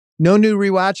No new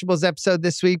Rewatchables episode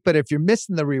this week, but if you're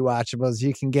missing the Rewatchables,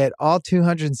 you can get all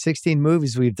 216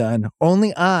 movies we've done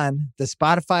only on the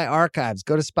Spotify archives.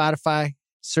 Go to Spotify,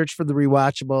 search for the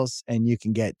Rewatchables, and you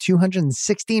can get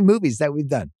 216 movies that we've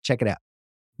done. Check it out.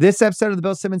 This episode of the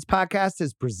Bill Simmons Podcast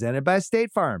is presented by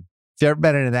State Farm. If you've ever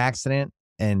been in an accident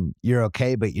and you're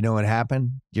okay, but you know what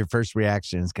happened, your first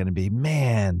reaction is going to be,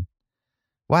 man,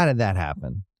 why did that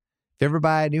happen? If you ever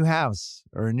buy a new house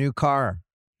or a new car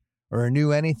or a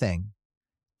new anything,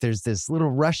 there's this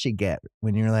little rush you get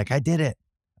when you're like, I did it.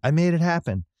 I made it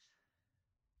happen.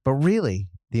 But really,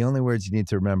 the only words you need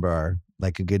to remember are,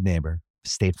 like a good neighbor,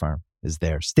 State Farm is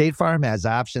there. State Farm has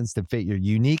options to fit your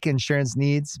unique insurance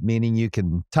needs, meaning you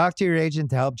can talk to your agent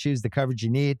to help choose the coverage you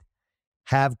need,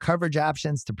 have coverage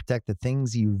options to protect the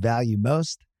things you value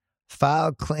most, file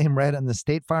a claim right on the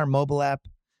State Farm mobile app,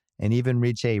 and even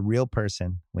reach a real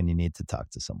person when you need to talk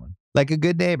to someone. Like a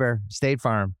good neighbor, State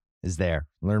Farm is there.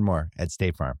 Learn more at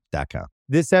statefarm.com.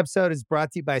 This episode is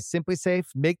brought to you by SimpliSafe.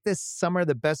 Make this summer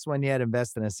the best one yet.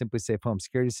 Invest in a SimpliSafe home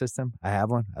security system. I have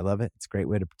one. I love it. It's a great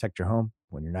way to protect your home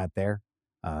when you're not there.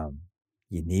 You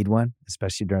need one,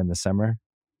 especially during the summer.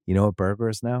 You know what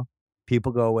burglars know?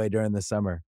 People go away during the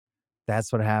summer.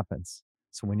 That's what happens.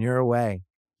 So when you're away,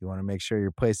 you want to make sure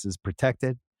your place is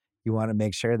protected. You want to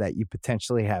make sure that you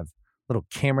potentially have little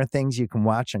camera things you can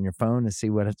watch on your phone to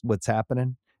see what's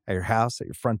happening at your house, at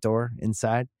your front door,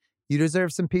 inside. You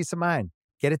deserve some peace of mind.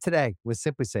 Get it today with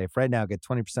SimpliSafe. Right now, get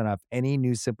 20% off any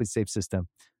new SimpliSafe system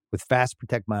with Fast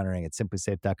Protect monitoring at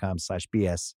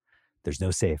simplisafe.com/BS. There's no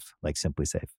safe like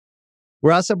SimpliSafe.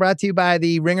 We're also brought to you by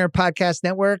the Ringer Podcast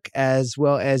Network, as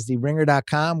well as the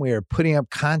ringer.com. We are putting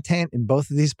up content in both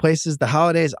of these places. The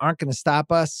holidays aren't going to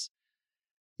stop us.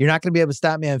 You're not going to be able to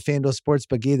stop me on FanDuel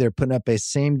Sportsbook either, putting up a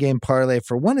same-game parlay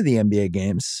for one of the NBA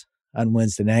games on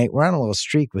Wednesday night. We're on a little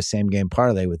streak with same-game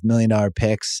parlay with $1 million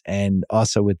picks and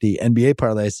also with the NBA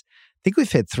parlays. I think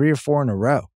we've hit 3 or 4 in a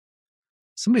row.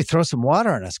 Somebody throw some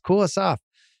water on us. Cool us off.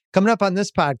 Coming up on this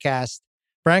podcast,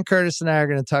 Bryan Curtis and I are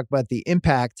going to talk about the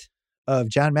impact of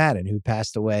John Madden, who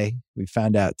passed away, we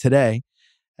found out today,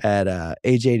 at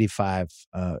age 85.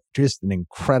 Just an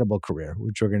incredible career,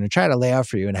 which we're going to try to lay out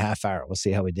for you in a half hour. We'll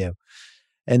see how we do.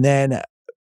 And then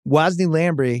Wosny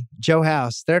Lambre, Joe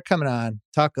House, they're coming on,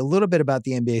 talk a little bit about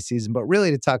the NBA season, but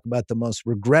really to talk about the most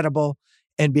regrettable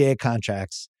NBA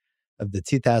contracts of the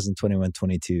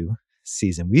 2021-22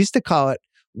 season. We used to call it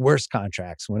worst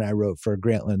contracts when I wrote for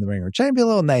Grantland and the Ringer. We're trying to be a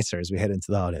little nicer as we head into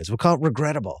the holidays. We'll call it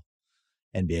regrettable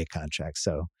NBA contracts.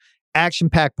 So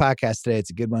action-packed podcast today.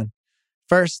 It's a good one.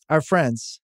 First, our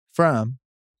friends from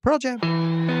Pearl Jam.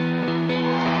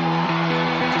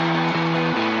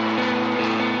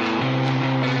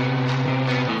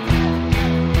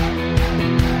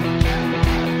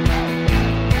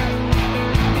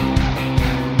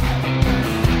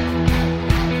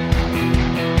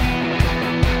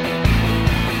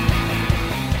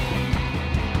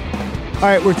 All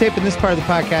right, we're taping this part of the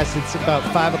podcast. It's about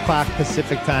 5 o'clock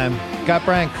Pacific time. Got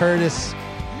Bryan Curtis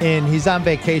in. He's on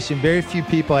vacation. Very few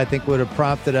people, I think, would have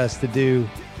prompted us to do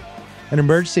an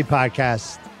emergency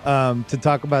podcast to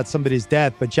talk about somebody's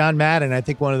death. But John Madden, I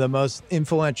think one of the most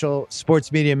influential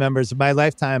sports media members of my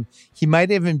lifetime, he might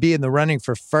even be in the running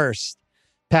for first,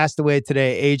 passed away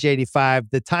today, age 85.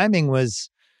 The timing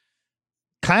was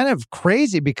kind of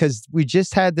crazy because we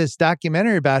just had this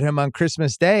documentary about him on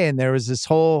Christmas Day, and there was this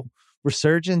whole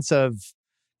resurgence of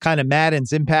kind of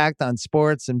Madden's impact on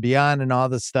sports and beyond and all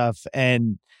this stuff.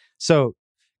 And so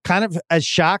kind of as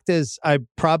shocked as I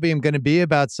probably am going to be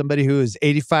about somebody who is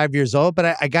 85 years old.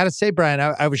 But I got to say, Bryan,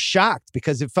 I was shocked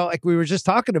because it felt like we were just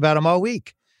talking about him all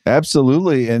week.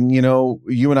 Absolutely. And, you know,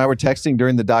 you and I were texting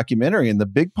during the documentary, and the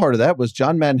big part of that was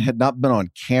John Madden had not been on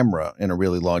camera in a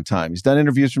really long time. He's done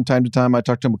interviews from time to time. I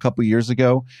talked to him a couple of years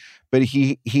ago, but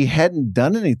he hadn't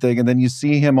done anything. And then you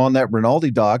see him on that Rinaldi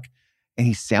doc, and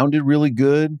he sounded really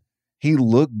good. He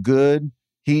looked good.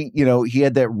 He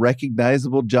had that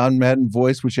recognizable John Madden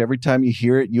voice, which every time you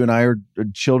hear it, you and I are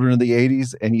children of the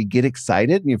 80s, and you get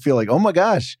excited and you feel like, oh my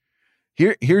gosh,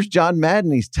 here's John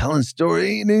Madden. He's telling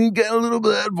story and he got a little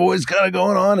bit of that voice kind of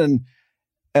going on. And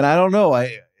I don't know.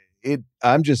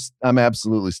 I'm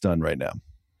absolutely stunned right now.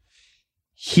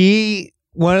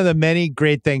 One of the many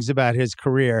great things about his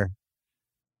career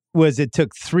was it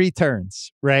took 3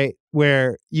 turns, right?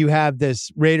 Where you have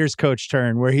this Raiders coach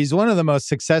turn where he's one of the most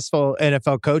successful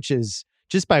NFL coaches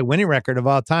just by winning record of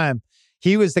all time.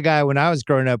 He was the guy when I was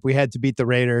growing up, we had to beat the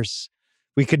Raiders.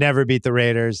 We could never beat the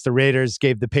Raiders. The Raiders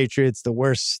gave the Patriots the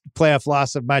worst playoff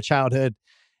loss of my childhood.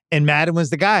 And Madden was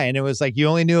the guy. And it was like, you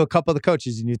only knew a couple of the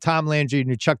coaches. You knew Tom Landry, you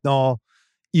knew Chuck Noll,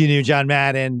 you knew John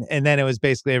Madden. And then it was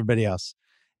basically everybody else.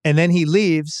 And then he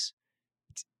leaves,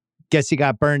 guess he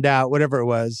got burned out, whatever it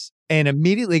was, and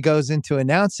immediately goes into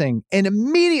announcing and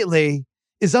immediately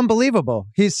is unbelievable.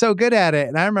 He's so good at it.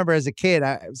 And I remember as a kid,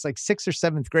 it was like 6th or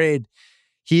 7th grade,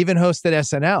 he even hosted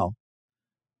SNL.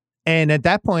 And at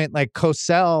that point, like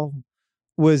Cosell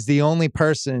was the only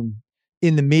person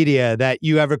in the media that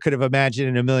you ever could have imagined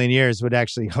in a million years would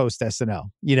actually host SNL,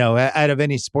 out of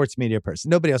any sports media person.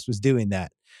 Nobody else was doing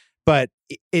that. But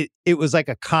it was like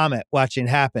a comet watching it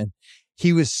happen.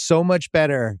 He was so much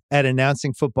better at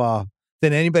announcing football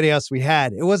than anybody else we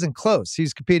had. It wasn't close. He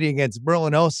was competing against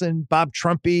Merlin Olsen, Bob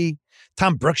Trumpy,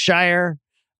 Tom Brookshire,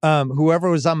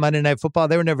 whoever was on Monday Night Football.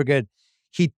 They were never good.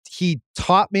 He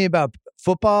taught me about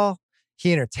football.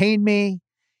 He entertained me.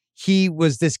 He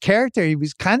was this character. He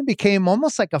was kind of became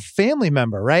almost like a family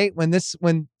member, right?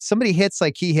 When somebody hits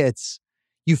like he hits,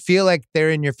 you feel like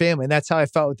they're in your family. And that's how I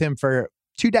felt with him for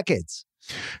 2 decades.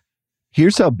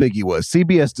 Here's how big he was.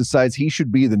 CBS decides he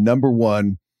should be the number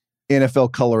 1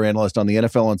 NFL color analyst on the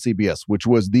NFL on CBS, which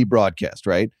was the broadcast,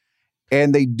 right?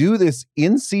 And they do this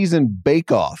in-season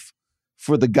bake-off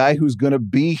for the guy who's going to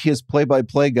be his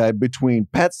play-by-play guy between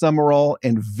Pat Summerall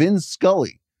and Vin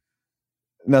Scully.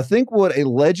 Now, think what a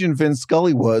legend Vin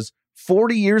Scully was.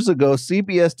 40 years ago,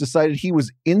 CBS decided he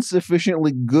was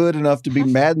insufficiently good enough to be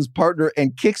Madden's partner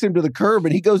and kicks him to the curb,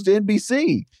 and he goes to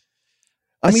NBC.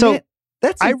 I mean,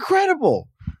 that's incredible.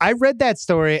 I read that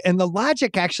story, and the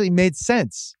logic actually made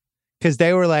sense because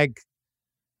they were like,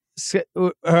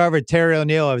 however, Terry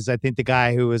O'Neill was, I think, the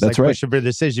guy who was pushing for the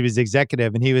decision. He was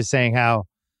executive, and he was saying how,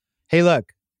 hey,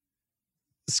 look,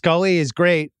 Scully is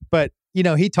great, but,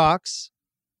 he talks.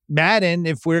 Madden,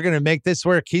 if we're going to make this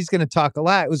work, he's going to talk a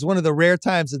lot. It was one of the rare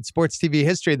times in sports TV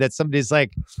history that somebody's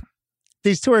like,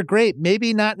 these two are great,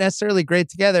 maybe not necessarily great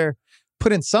together.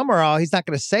 Put in Summerall, he's not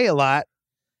going to say a lot.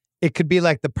 It could be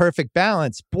like the perfect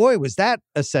balance. Boy, was that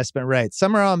assessment right.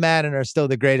 Summerall and Madden are still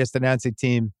the greatest announcing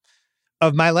team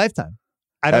of my lifetime.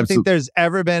 I don't think there's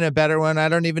ever been a better one. I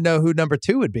don't even know who number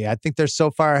 2 would be. I think they're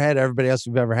so far ahead of everybody else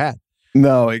we've ever had.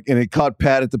 No, and it caught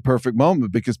Pat at the perfect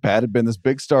moment because Pat had been this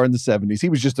big star in the 70s. He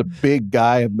was just a big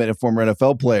guy, a former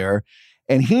NFL player,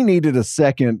 and he needed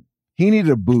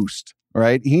a boost,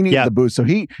 right? He needed the boost. So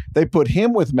they put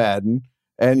him with Madden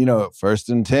and, 1st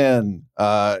and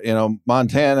 10,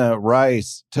 Montana,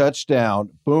 Rice,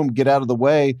 touchdown, boom, get out of the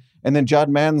way. And then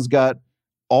John Madden's got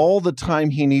all the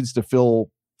time he needs to fill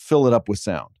it up with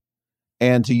sound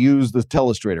and to use the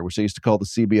telestrator, which they used to call the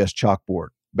CBS chalkboard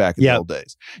back in the old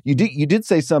days. You did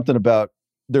say something about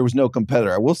there was no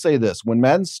competitor. I will say this. When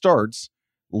Madden starts,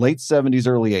 late 70s,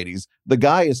 early 80s, the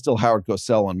guy is still Howard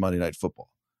Cosell on Monday Night Football.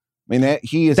 I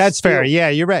mean, that's fair. Yeah,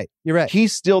 you're right.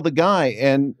 He's still the guy.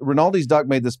 And Rinaldi's doc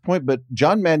made this point, but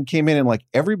John Madden came in and like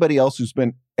everybody else who's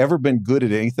ever been good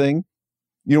at anything,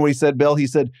 you know what he said, Bill? He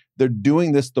said, they're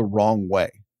doing this the wrong way.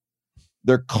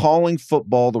 They're calling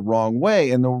football the wrong way.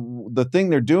 And the thing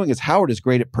they're doing is Howard is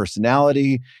great at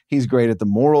personality. He's great at the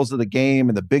morals of the game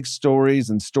and the big stories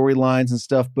and storylines and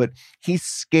stuff, but he's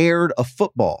scared of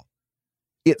football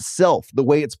itself, the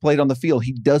way it's played on the field.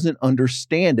 He doesn't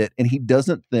understand it, and he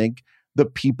doesn't think the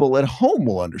people at home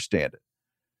will understand it.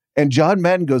 And John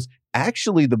Madden goes,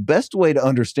 actually, the best way to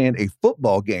understand a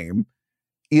football game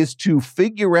is to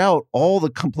figure out all the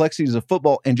complexities of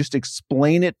football and just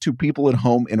explain it to people at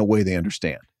home in a way they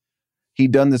understand.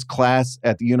 He'd done this class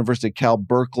at the University of Cal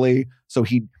Berkeley.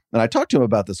 And I talked to him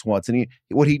about this once, and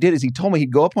what he did is he told me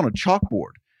he'd go up on a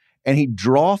chalkboard and he'd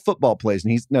draw football plays.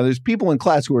 And now there's people in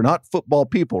class who are not football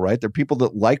people, right? They're people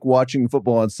that like watching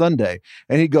football on Sunday.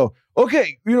 And he'd go,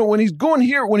 okay, when he's going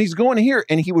here,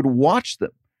 and he would watch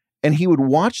them, and he would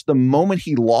watch the moment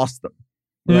he lost them.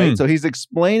 Right. So he's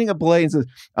explaining a play and says,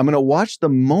 I'm going to watch the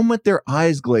moment their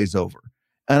eyes glaze over,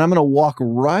 and I'm going to walk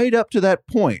right up to that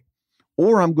point,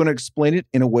 or I'm going to explain it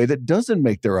in a way that doesn't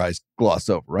make their eyes gloss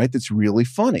over. Right. That's really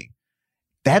funny.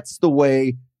 That's the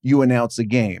way you announce a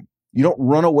game. You don't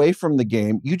run away from the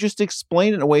game. You just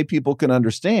explain it in a way people can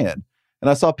understand. And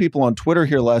I saw people on Twitter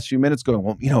here last few minutes going,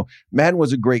 well, Madden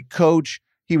was a great coach.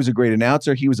 He was a great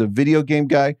announcer. He was a video game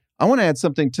guy. I want to add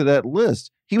something to that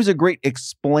list. He was a great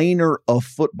explainer of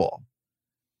football.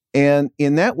 And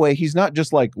in that way, he's not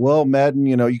just like, well, Madden,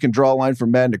 you can draw a line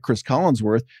from Madden to Chris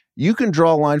Collinsworth. You can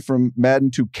draw a line from Madden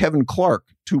to Kevin Clark,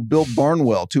 to Bill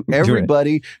Barnwell, to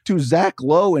everybody, to Zach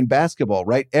Lowe in basketball,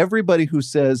 right? Everybody who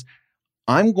says,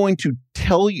 I'm going to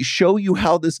show you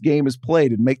how this game is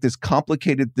played and make this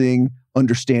complicated thing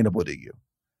understandable to you.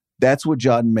 That's what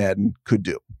John Madden could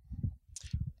do.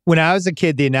 When I was a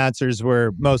kid, the announcers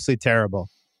were mostly terrible.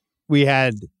 We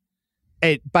had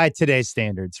by today's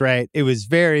standards, right? It was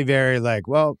very, very like,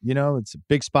 well, it's a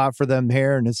big spot for them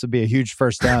here, and this would be a huge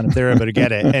first down if they're able to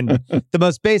get it. And the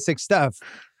most basic stuff.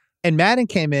 And Madden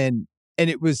came in, and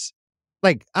it was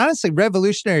like, honestly,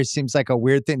 revolutionary seems like a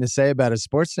weird thing to say about a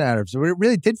sports narrative. So it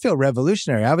really did feel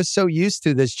revolutionary. I was so used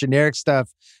to this generic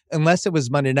stuff, unless it was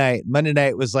Monday night. Monday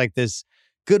night was like this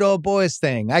good old boys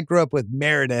thing. I grew up with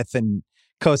Meredith and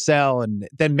Cosell, and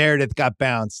then Meredith got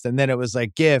bounced, and then it was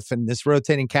like GIF and this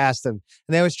rotating cast of, and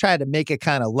they always tried to make it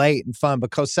kind of light and fun, but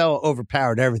Cosell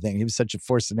overpowered everything. He was such a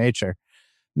force of nature.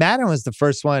 Madden was the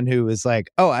first one who was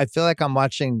like, oh, I feel like I'm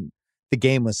watching the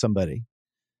game with somebody.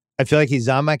 I feel like he's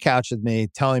on my couch with me,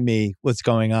 telling me what's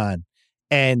going on.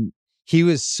 And he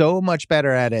was so much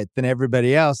better at it than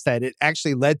everybody else that it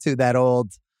actually led to that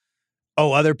old,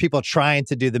 other people trying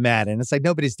to do the Madden. It's like,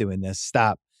 nobody's doing this.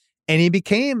 Stop. And he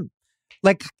became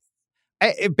like,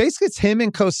 basically it's him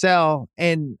and Cosell.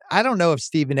 And I don't know if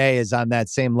Stephen A is on that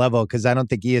same level, because I don't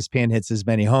think ESPN hits as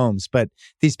many homes. But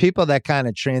these people that kind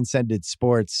of transcended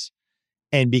sports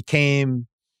and became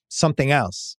something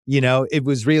else. It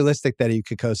was realistic that he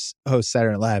could host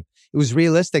Saturday Night Live. It was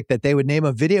realistic that they would name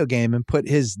a video game and put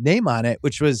his name on it,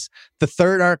 which was the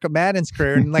third arc of Madden's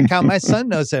career. And like how my son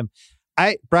knows him.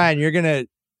 Brian,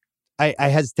 I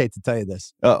hesitate to tell you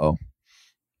this. Uh-oh.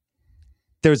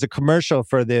 There was a commercial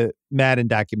for the Madden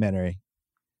documentary.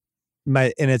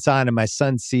 And it's on, and my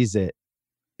son sees it,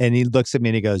 and he looks at me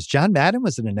and he goes, John Madden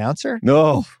was an announcer?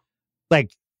 No.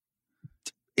 Like,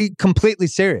 completely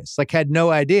serious, like had no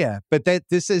idea. But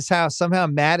this is how somehow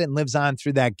Madden lives on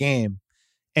through that game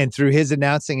and through his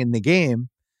announcing in the game,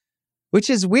 which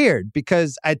is weird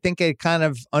because I think it kind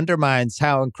of undermines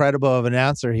how incredible of an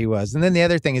announcer he was. And then the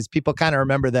other thing is people kind of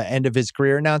remember the end of his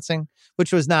career announcing,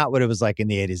 which was not what it was like in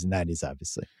the 80s and 90s,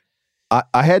 obviously.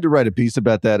 I had to write a piece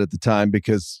about that at the time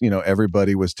because,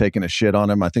 everybody was taking a shit on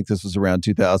him. I think this was around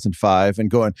 2005 and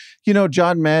going,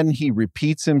 John Madden, he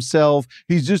repeats himself.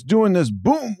 He's just doing this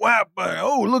boom, whap.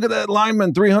 Oh, look at that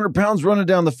lineman, 300 pounds running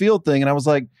down the field thing. And I was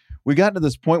like, we got to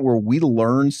this point where we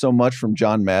learned so much from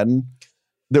John Madden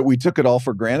that we took it all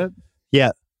for granted.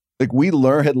 Yeah. Like we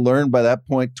had learned by that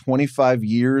point 25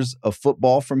 years of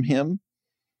football from him.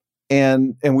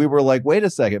 And we were like, wait a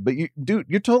second, but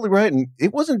you're totally right. And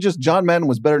it wasn't just John Madden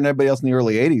was better than everybody else in the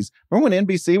early 80s. Remember when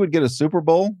NBC would get a Super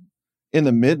Bowl in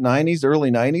the mid 90s,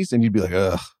 early 90s, and you'd be like,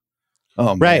 ugh.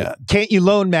 Oh, right. Man. Can't you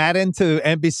loan Madden to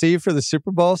NBC for the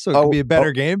Super Bowl so it can be a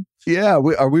better game? Yeah.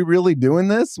 Are we really doing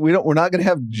this? We're not going to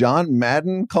have John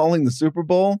Madden calling the Super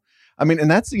Bowl. I mean, and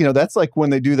that's like when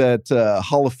they do that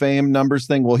Hall of Fame numbers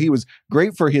thing. Well, he was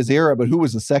great for his era, but who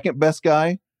was the second best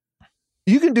guy?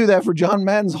 You can do that for John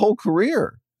Madden's whole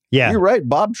career. Yeah. You're right.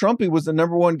 Bob Trumpy was the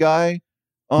number one guy.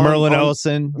 Merlin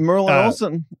Olsen.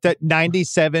 That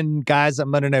 97 guys on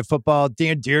Monday Night Football.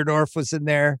 Dan Deerdorf was in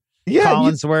there. Yeah.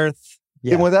 Collinsworth.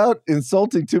 And without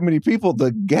insulting too many people,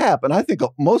 the gap, and I think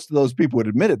most of those people would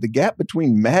admit it, the gap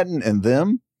between Madden and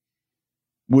them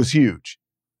was huge.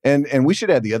 And we should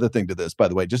add the other thing to this, by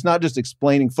the way, not just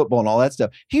explaining football and all that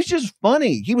stuff. He's just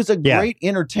funny. He was a great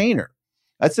entertainer.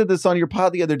 I said this on your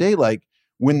pod the other day, like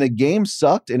when the game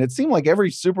sucked, and it seemed like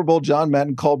every Super Bowl John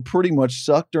Madden called pretty much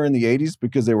sucked during the 80s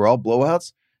because they were all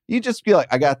blowouts. You just feel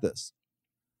like, I got this.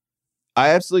 I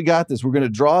absolutely got this. We're going to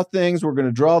draw things. We're going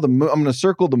to draw the moon. I'm going to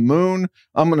circle the moon.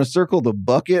 I'm going to circle the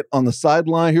bucket on the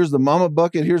sideline. Here's the mama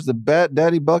bucket. Here's the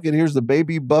daddy bucket. Here's the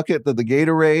baby bucket, the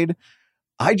Gatorade.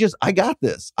 I got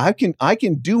this. I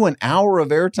can do an hour of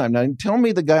airtime. Now, tell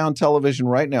me the guy on television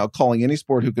right now calling any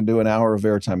sport who can do an hour of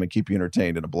airtime and keep you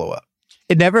entertained in a blowout.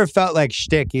 It never felt like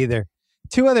shtick either.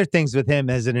 Two other things with him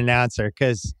as an announcer,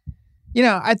 because,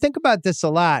 I think about this a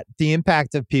lot, the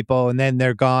impact of people, and then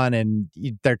they're gone and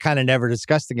they're kind of never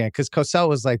discussed again, because Cosell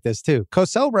was like this too.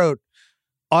 Cosell wrote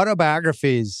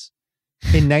autobiographies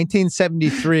in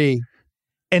 1973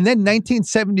 and then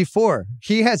 1974.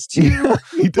 He has two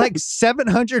like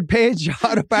 700-page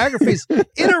autobiographies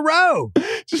in a row.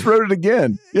 Just wrote it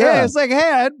again. Yeah, it's like, hey,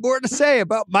 I had more to say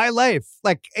about my life.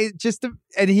 Like,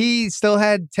 and he still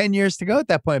had 10 years to go at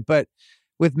that point. But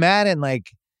with Madden,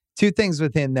 like, two things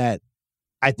with him that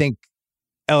I think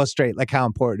illustrate like how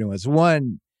important it was.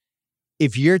 One,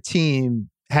 if your team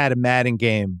had a Madden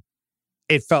game,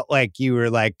 it felt like you were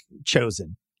like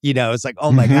chosen. It's like,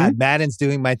 oh my God, Madden's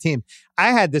doing my team.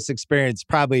 I had this experience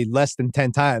probably less than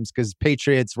 10 times because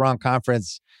Patriots, wrong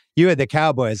conference. You had the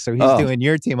Cowboys, so he's doing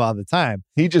your team all the time.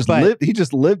 He just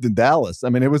lived in Dallas. I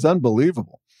mean, it was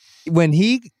unbelievable. When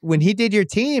he did your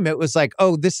team, it was like,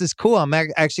 oh, this is cool. I'm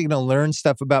actually going to learn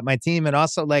stuff about my team. And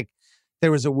also, like, there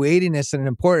was a weightiness and an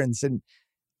importance. And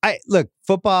look,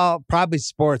 football, probably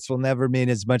sports will never mean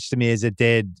as much to me as it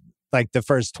did like the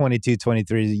first 22,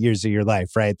 23 years of your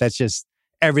life, right? That's just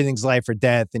everything's life or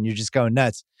death and you're just going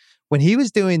nuts. When he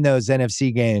was doing those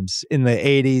NFC games in the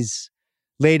 80s,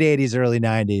 late 80s, early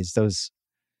 90s, those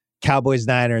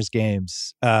Cowboys-Niners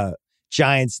games,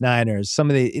 Giants-Niners, some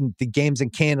of the games in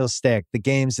Candlestick, the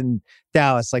games in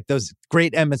Dallas, like those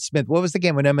great Emmitt Smith. What was the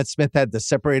game when Emmitt Smith had the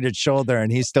separated shoulder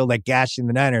and he's still like gashing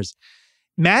the Niners?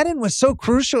 Madden was so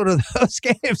crucial to those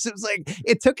games. It was like,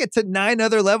 it took it to 9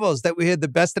 other levels that we had the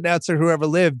best announcer who ever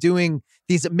lived doing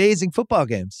these amazing football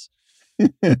games.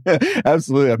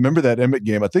 Absolutely. I remember that Emmett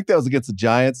game. I think that was against the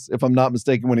Giants, if I'm not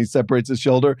mistaken, when he separates his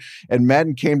shoulder. And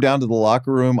Madden came down to the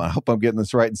locker room. I hope I'm getting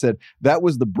this right. And said, that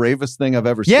was the bravest thing I've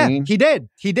ever seen. Yeah, he did.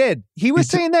 He did. He was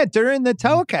saying that during the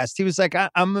telecast. He was like,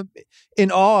 I'm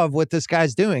in awe of what this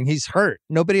guy's doing. He's hurt.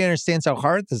 Nobody understands how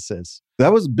hard this is.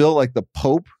 That was built like the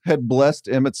Pope had blessed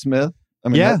Emmitt Smith. I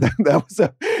mean, yeah. that was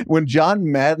when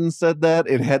John Madden said that,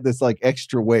 it had this like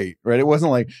extra weight, right? It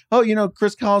wasn't like, oh,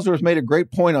 Chris Collinsworth made a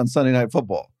great point on Sunday Night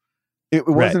Football. It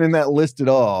wasn't in that list at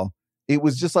all. It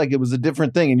was just like, it was a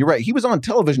different thing. And you're right. He was on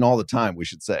television all the time, we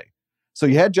should say. So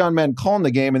you had John Madden calling the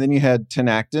game, and then you had Tim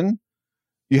Acton.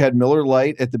 You had Miller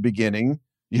Lite at the beginning.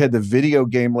 You had the video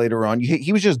game later on.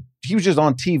 He was just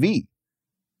on TV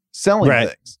selling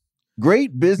things.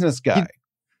 Great business guy.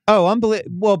 Oh,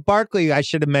 unbelievable. Well, Barkley, I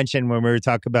should have mentioned when we were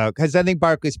talking about, because I think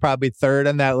Barkley's probably third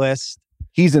on that list.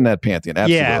 He's in that pantheon,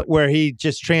 absolutely. Yeah, where he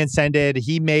just transcended.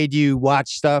 He made you watch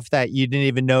stuff that you didn't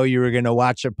even know you were going to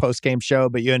watch a post-game show,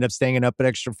 but you end up staying up an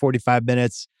extra 45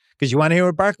 minutes because you want to hear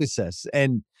what Barkley says.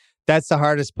 And that's the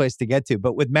hardest place to get to.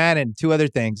 But with Madden, 2 other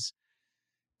things.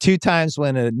 2 times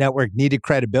when a network needed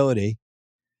credibility,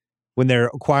 when they're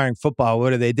acquiring football,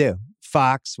 what do?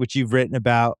 Fox, which you've written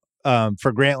about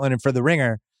for Grantland and for The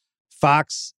Ringer.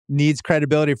 Fox needs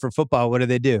credibility for football. What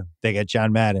do? They get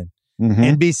John Madden. Mm-hmm.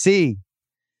 NBC,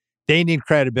 they need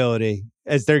credibility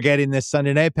as they're getting this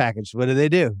Sunday night package. What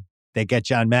do? They get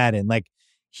John Madden. Like,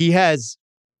 he has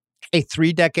a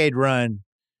 3-decade run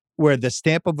where the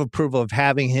stamp of approval of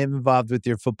having him involved with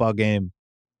your football game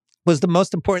was the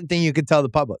most important thing you could tell the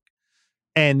public.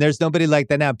 And there's nobody like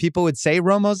that now. People would say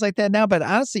Romo's like that now, but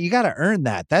honestly, you got to earn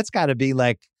that. That's got to be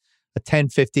like a 10,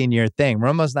 15-year thing.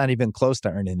 Romo's not even close to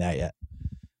earning that yet.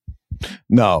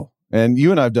 No. And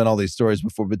you and I have done all these stories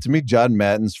before, but to me, John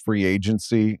Madden's free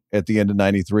agency at the end of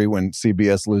 93 when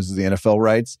CBS loses the NFL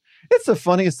rights, it's the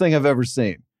funniest thing I've ever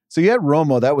seen. So you had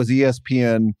Romo, that was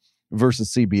ESPN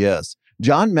versus CBS.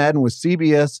 John Madden was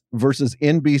CBS versus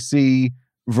NBC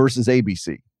versus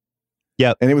ABC.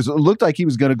 Yeah. And it looked like he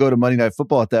was going to go to Monday Night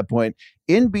Football at that point.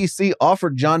 NBC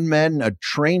offered John Madden a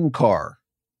train car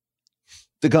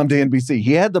to come to NBC.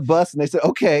 He had the bus, and they said,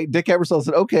 okay, Dick Ebersol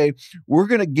said, okay, we're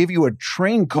going to give you a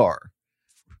train car.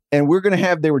 And we're going to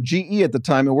have, they were GE at the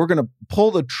time, and we're going to pull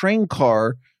the train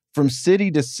car from city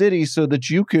to city so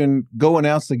that you can go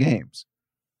announce the games.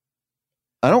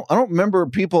 I don't remember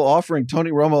people offering Tony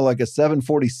Romo like a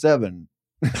 747.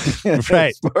 Right.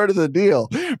 It's part of the deal.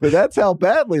 But that's how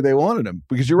badly they wanted him,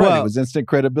 because you're right, it was instant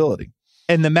credibility.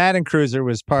 And the Madden Cruiser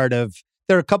was part of,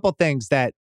 there are a couple things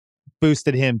that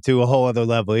boosted him to a whole other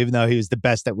level, even though he was the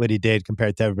best at what he did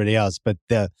compared to everybody else. But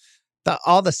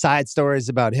all the side stories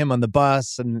about him on the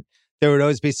bus, and there would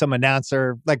always be some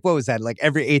announcer, like, what was that? Like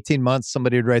every 18 months,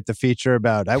 somebody would write the feature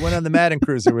about, I went on the Madden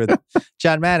Cruiser with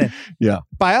John Madden. Yeah.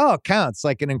 By all accounts,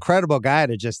 like an incredible guy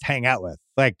to just hang out with.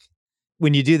 Like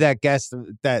when you do that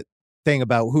that thing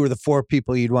about who are the 4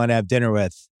 people you'd want to have dinner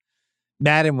with,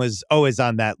 Madden was always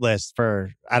on that list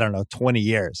for, 20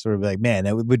 years. So we'd be like, man,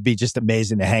 it would be just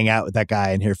amazing to hang out with that guy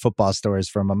and hear football stories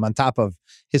from him on top of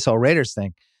his whole Raiders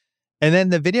thing. And then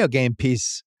the video game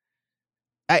piece,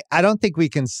 I don't think we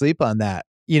can sleep on that.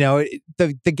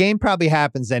 The game probably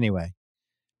happens anyway.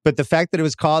 But the fact that it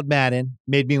was called Madden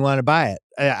made me want to buy it.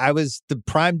 I was the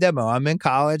prime demo. I'm in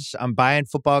college. I'm buying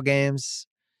football games.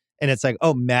 And it's like,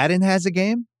 oh, Madden has a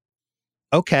game?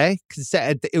 Okay, because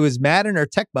it was Madden or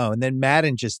Tecmo, and then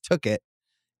Madden just took it,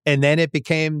 and then it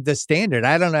became the standard.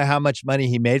 I don't know how much money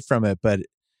he made from it, but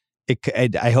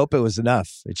I hope it was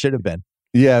enough. It should have been.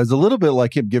 Yeah, it was a little bit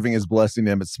like him giving his blessing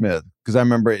to Emmitt Smith, because I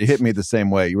remember it hit me the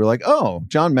same way. You were like, oh,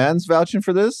 John Madden's vouching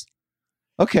for this?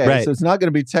 Okay, right. So it's not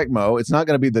going to be Tecmo. It's not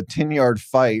going to be the 10-yard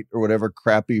fight or whatever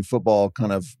crappy football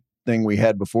kind of thing we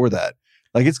had before that.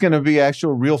 Like, it's going to be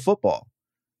actual real football.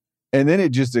 And then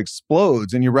it just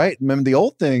explodes. And you're right. Remember the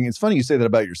old thing, it's funny you say that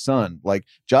about your son. Like,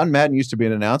 John Madden used to be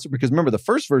an announcer, because remember the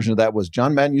first version of that was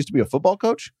John Madden used to be a football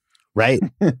coach. Right.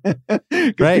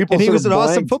 Right. And he was an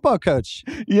awesome football coach.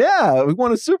 Yeah. We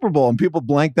won a Super Bowl and people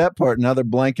blanked that part. Now they're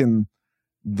blanking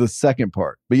the second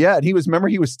part. But yeah, and he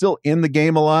was still in the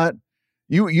game a lot.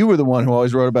 You were the one who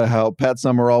always wrote about how Pat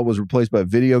Summerall was replaced by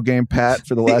video game Pat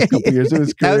for the last couple of years of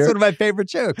his career. That was one of my favorite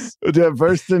jokes.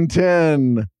 1st and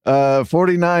 10,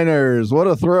 49ers, what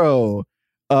a throw.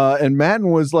 And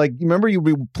Madden was like, you remember you'd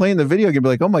be playing the video game, be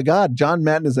like, oh my God, John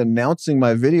Madden is announcing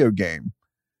my video game.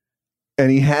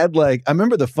 And he had like, I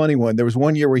remember the funny one. There was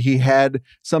one year where he had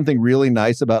something really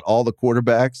nice about all the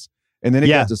quarterbacks. And then it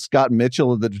got to Scott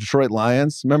Mitchell of the Detroit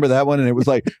Lions. Remember that one? And it was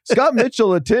like, Scott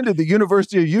Mitchell attended the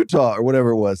University of Utah or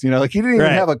whatever it was. You know, like he didn't even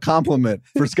have a compliment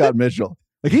for Scott Mitchell.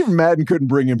 Like even Madden couldn't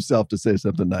bring himself to say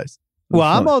something nice. Well,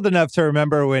 I'm old enough to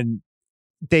remember when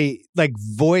they like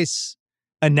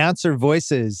announcer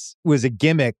voices was a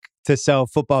gimmick to sell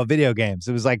football video games.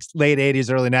 It was like late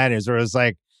 80s, early 90s, where it was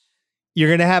like, you're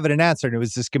going to have an announcer. And it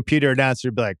was this computer announcer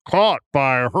who'd be like, caught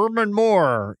by Herman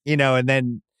Moore, you know, and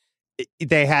then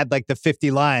they had like the 50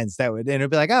 lines and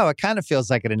it'd be like, oh, it kind of feels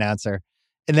like an announcer.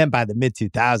 And then by the mid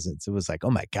 2000s, it was like,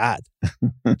 oh my God,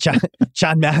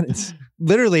 John Madden's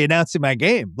literally announcing my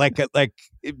game. Like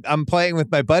I'm playing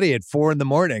with my buddy at 4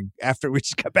 a.m. after we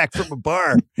just got back from a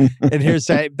bar. And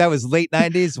that was late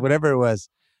 90s, whatever it was.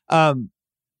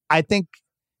 I think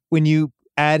when you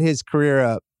add his career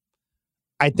up,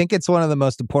 I think it's one of the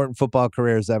most important football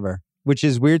careers ever, which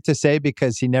is weird to say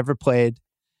because he never played.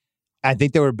 I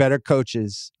think there were better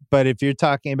coaches, but if you're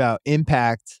talking about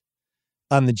impact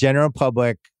on the general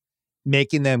public,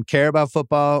 making them care about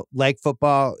football, like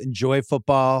football, enjoy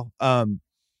football,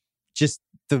 just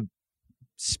the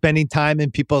spending time in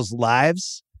people's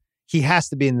lives, he has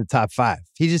to be in the top 5.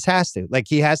 He just has to. Like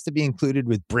he has to be included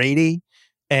with Brady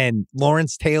and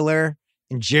Lawrence Taylor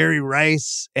and Jerry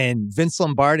Rice and Vince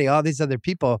Lombardi, all these other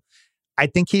people. I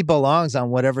think he belongs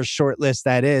on whatever short list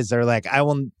that is. Or like,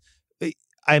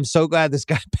 I'm so glad this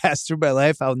guy passed through my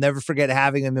life. I'll never forget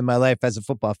having him in my life as a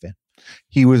football fan.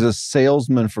 He was a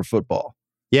salesman for football.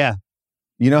 Yeah.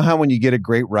 You know how when you get a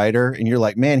great writer and you're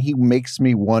like, man, he makes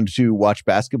me want to watch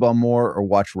basketball more or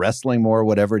watch wrestling more or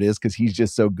whatever it is because he's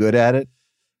just so good at it.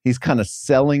 He's kind of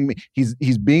selling me. He's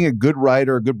being a good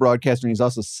writer, a good broadcaster, and he's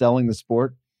also selling the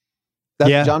sport.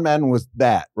 John Madden was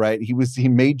that, right? He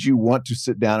made you want to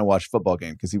sit down and watch a football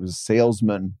game because he was a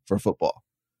salesman for football.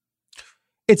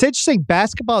 It's interesting.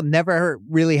 Basketball never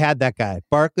really had that guy.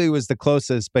 Barkley was the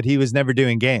closest, but he was never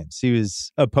doing games. He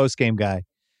was a post-game guy.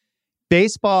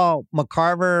 Baseball,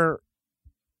 McCarver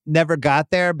never got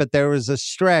there, but there was a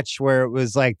stretch where it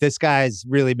was like, this guy's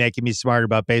really making me smarter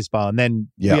about baseball. And then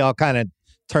we all kind of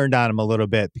turned on him a little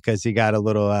bit because he got a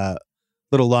little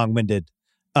long-winded.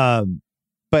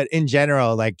 But in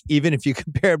general, like, even if you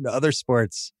compare him to other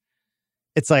sports,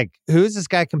 it's like, who's this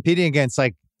guy competing against?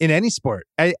 Like, in any sport,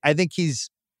 I think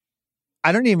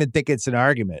I don't even think it's an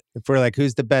argument. If we're like,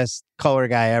 who's the best color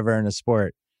guy ever in a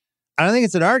sport? I don't think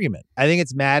it's an argument. I think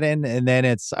it's Madden, and then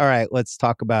it's, all right, let's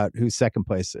talk about who second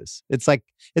place is. It's like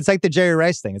the Jerry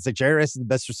Rice thing. It's like Jerry Rice is the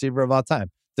best receiver of all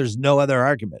time. There's no other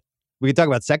argument. We can talk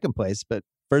about second place, but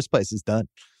first place is done.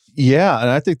 Yeah, and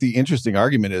I think the interesting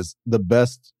argument is the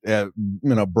best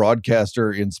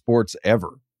broadcaster in sports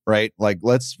ever, right? Like,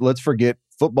 let's forget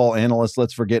football analysts.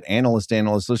 Let's forget analysts.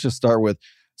 Let's just start with,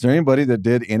 is there anybody that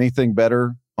did anything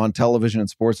better on television and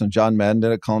sports than John Madden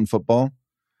did at calling football?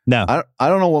 No. I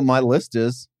don't know what my list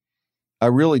is. I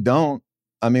really don't.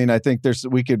 I mean, I think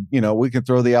we could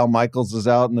throw the Al Michaelses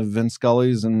out and the Vince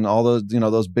Scullys and all those,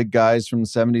 those big guys from the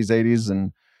 70s, 80s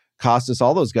and Costas,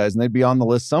 all those guys, and they'd be on the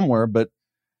list somewhere. But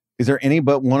is there any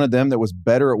but one of them that was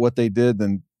better at what they did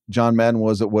than John Madden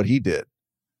was at what he did?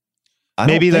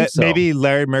 Maybe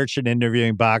Larry Merchant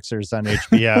interviewing boxers on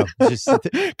HBO. Just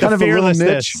kind of a little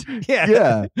niche.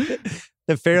 Yeah.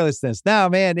 The fearlessness. No,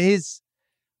 man,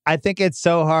 I think it's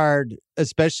so hard,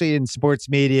 especially in sports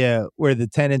media, where the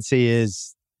tendency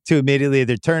is to immediately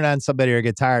either turn on somebody or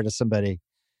get tired of somebody,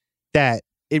 that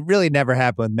it really never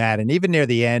happened with Madden. Even near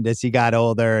the end, as he got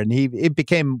older, and it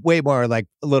became way more like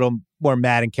a little more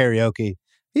Madden karaoke.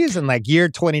 He was in like year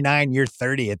 29, year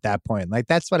 30 at that point. Like,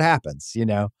 that's what happens,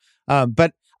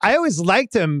 But I always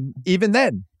liked him even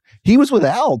then. He was with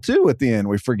Al too at the end,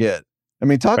 we forget. I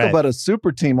mean, talk about a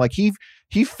super team. Like,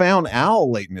 he found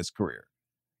Al late in his career.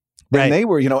 And they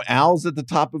were, Al's at the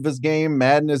top of his game.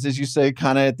 Madden is, as you say,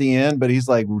 kind of at the end, but he's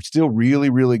like still really,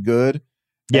 really good.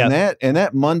 Yeah. And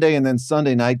that Monday and then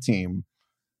Sunday night team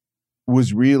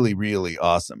was really, really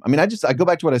awesome. I mean, I go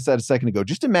back to what I said a second ago.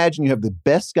 Just imagine you have the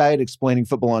best guy at explaining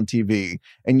football on TV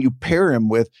and you pair him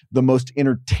with the most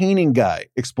entertaining guy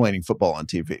explaining football on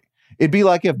TV. It'd be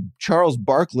like if Charles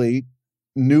Barkley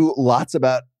knew lots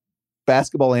about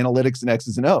basketball analytics and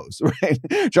X's and O's, right?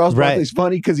 Charles Barkley's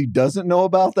funny because he doesn't know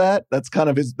about that. That's kind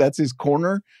of that's his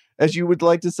corner, as you would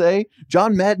like to say.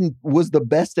 John Madden was the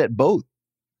best at both.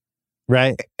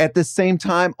 Right. At the same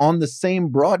time on the same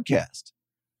broadcast.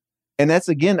 And that's,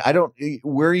 again,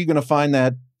 where are you going to find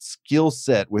that skill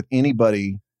set with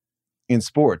anybody in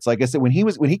sports? Like I said, when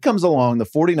he comes along, the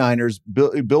 49ers,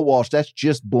 Bill Walsh, that's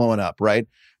just blowing up, right?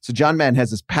 So John Madden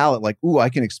has this palette like, ooh, I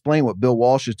can explain what Bill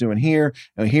Walsh is doing here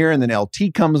and here. And then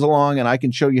LT comes along and I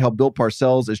can show you how Bill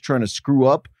Parcells is trying to screw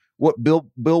up what Bill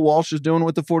Walsh is doing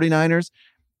with the 49ers.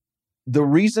 The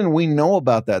reason we know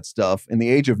about that stuff in the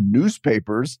age of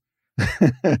newspapers,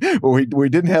 where we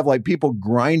didn't have like people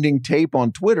grinding tape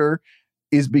on Twitter,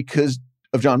 is because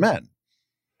of John Madden.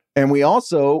 And we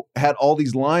also had all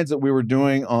these lines that we were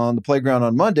doing on the playground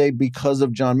on Monday because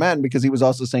of John Madden, because he was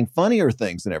also saying funnier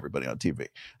things than everybody on TV.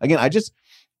 Again,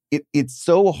 it's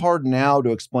so hard now to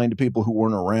explain to people who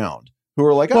weren't around, who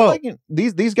are like,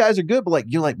 these guys are good, but like,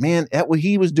 you're like, man,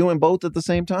 he was doing both at the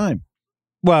same time.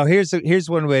 Well, here's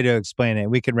one way to explain it.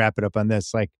 We can wrap it up on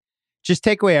this. Like, just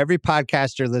take away every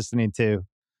podcast you're listening to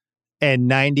and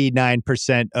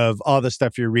 99% of all the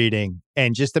stuff you're reading.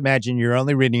 And just imagine you're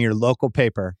only reading your local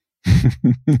paper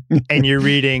and you're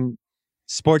reading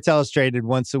Sports Illustrated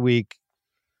once a week.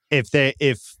 If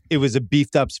it was a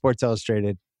beefed up Sports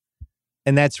Illustrated,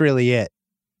 and that's really it.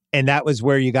 And that was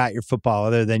where you got your football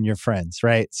other than your friends,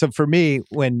 right? So for me,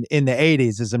 when in the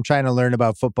 80s, as I'm trying to learn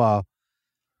about football,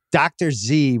 Dr.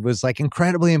 Z was like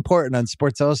incredibly important on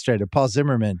Sports Illustrated, Paul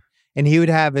Zimmerman. And he would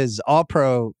have his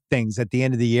all-pro things at the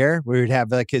end of the year. We would have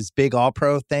like his big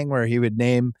all-pro thing where he would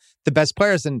name the best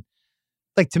players. And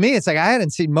like, to me, it's like, I hadn't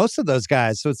seen most of those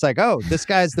guys. So it's like, oh, this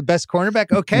guy's the best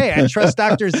cornerback. Okay. I trust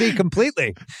Dr. Z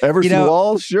completely. Everson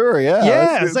Wall? Sure. Yeah.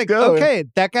 Yeah. It's like, go. Okay,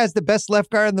 that guy's the best left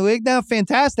guard in the league now.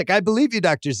 Fantastic. I believe you,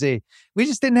 Dr. Z. We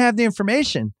just didn't have the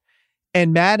information.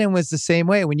 And Madden was the same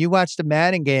way. When you watched a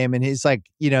Madden game and he's like,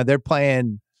 they're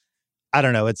playing, I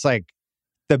don't know, it's like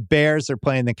the Bears are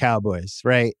playing the Cowboys,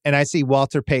 right? And I see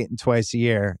Walter Payton twice a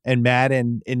year. And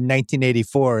Madden in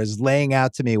 1984 is laying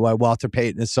out to me why Walter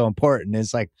Payton is so important.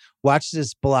 It's like, watch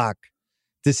this block.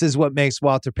 This is what makes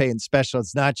Walter Payton special.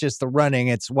 It's not just the running.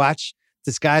 It's watch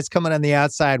this guy's coming on the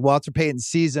outside. Walter Payton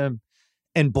sees him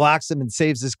and blocks him and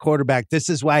saves his quarterback. This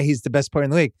is why he's the best player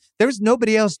in the league. There was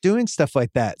nobody else doing stuff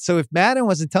like that. So if Madden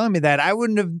wasn't telling me that, I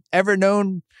wouldn't have ever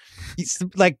known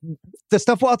like the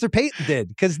stuff Walter Payton did,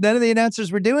 because none of the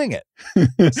announcers were doing it.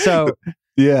 So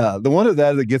yeah, the one of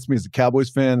that gets me as a Cowboys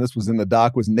fan, this was in the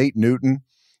doc, was Nate Newton.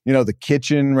 The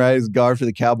kitchen, right, as guard for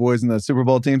the Cowboys and the Super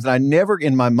Bowl teams. And I never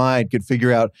in my mind could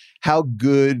figure out how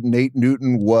good Nate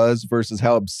Newton was versus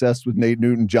how obsessed with Nate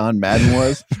Newton John Madden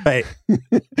was. Right.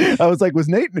 I was like,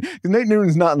 Nate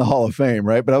Newton's not in the Hall of Fame,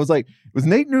 right? But I was like, was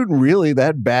Nate Newton really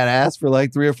that badass for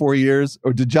like 3 or 4 years?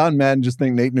 Or did John Madden just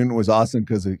think Nate Newton was awesome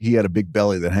because he had a big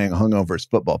belly that hung over his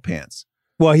football pants?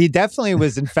 Well, he definitely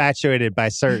was infatuated by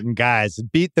certain guys.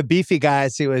 The beefy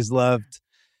guys he always loved.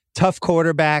 Tough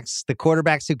quarterbacks, the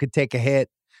quarterbacks who could take a hit,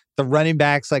 the running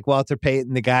backs like Walter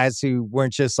Payton, the guys who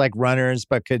weren't just like runners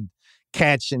but could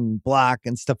catch and block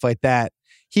and stuff like that.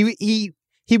 He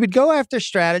would go after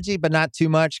strategy, but not too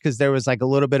much, because there was like a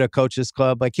little bit of coaches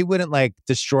club. Like, he wouldn't like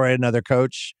destroy another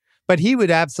coach, but he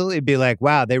would absolutely be like,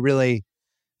 wow,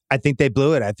 I think they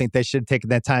blew it. I think they should have taken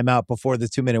that time out before the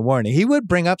 2-minute warning. He would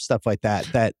bring up stuff like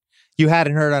that you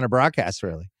hadn't heard on a broadcast,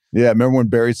 really. Yeah, remember when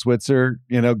Barry Switzer,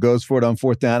 goes for it on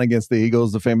 4th down against the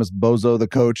Eagles, the famous Bozo, the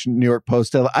coach, New York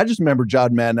Post. I just remember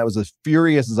John Madden. I was as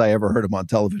furious as I ever heard him on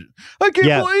television. I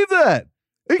can't believe that.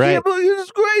 Can't believe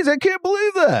it's crazy. I can't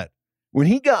believe that. When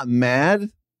he got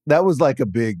mad, that was a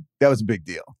big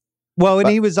deal. Well, and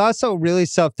he was also really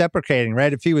self-deprecating,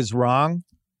 right? If he was wrong,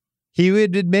 he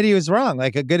would admit he was wrong.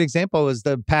 Like, a good example was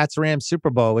the Pats-Rams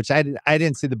Super Bowl, which I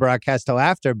didn't see the broadcast till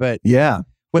after, but yeah.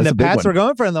 When the Pats were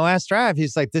going for it in the last drive,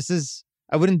 he's like,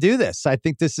 I wouldn't do this. I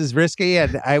think this is risky.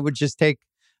 And I would just I'd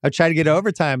try to get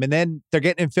overtime. And then they're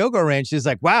getting in field goal range. He's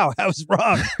like, wow, I was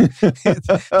wrong.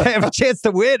 I have a chance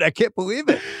to win. I can't believe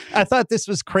it. I thought this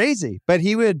was crazy. But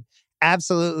he would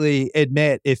absolutely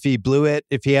admit if he blew it,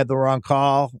 if he had the wrong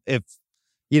call, if,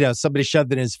 somebody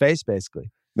shoved it in his face, basically.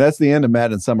 That's the end of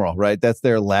Madden Summerall, right? That's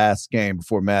their last game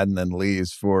before Madden then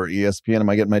leaves for ESPN. Am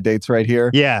I getting my dates right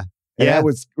here? Yeah. And that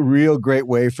was a real great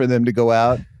way for them to go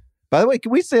out. By the way,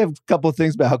 can we say a couple of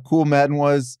things about how cool Madden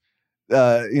was? Some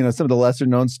of the lesser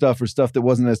known stuff or stuff that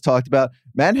wasn't as talked about.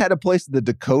 Madden had a place in the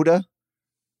Dakota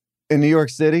in New York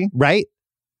City. Right.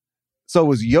 So it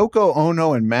was Yoko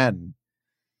Ono and Madden.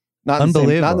 Not in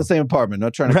the same apartment.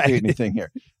 Not trying to create anything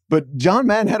here. But John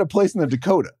Madden had a place in the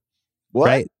Dakota. What?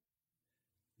 Right.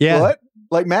 Yeah. What?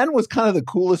 Like, Madden was kind of the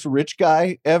coolest rich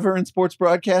guy ever in sports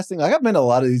broadcasting. Like, I've been to a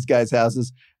lot of these guys'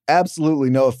 houses.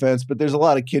 Absolutely no offense, but there's a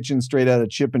lot of kitchens straight out of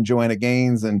Chip and Joanna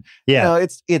Gaines, and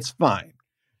it's fine.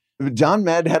 John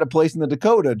Madden had a place in the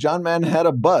Dakota. John Madden had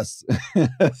a bus.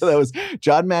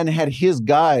 John Madden had his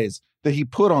guys that he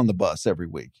put on the bus every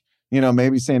week.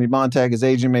 Maybe Sandy Montag, his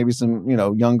agent, maybe some,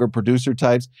 younger producer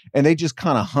types. And they just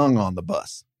kind of hung on the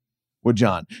bus with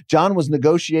John. John was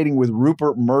negotiating with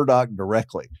Rupert Murdoch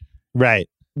directly. Right.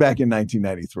 Back in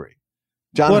 1993.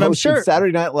 John hosted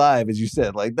Saturday Night Live, as you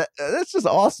said. Like that's just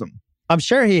awesome. I'm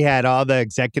sure he had all the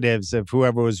executives of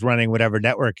whoever was running whatever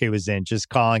network he was in just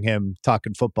calling him,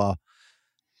 talking football,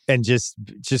 and just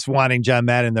wanting John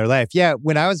Madden in their life. Yeah,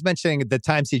 when I was mentioning the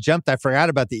times he jumped, I forgot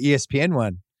about the ESPN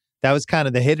one. That was kind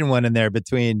of the hidden one in there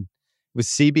between with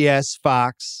CBS,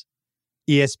 Fox,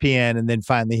 ESPN, and then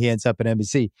finally he ends up at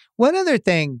NBC. One other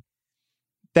thing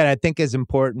that I think is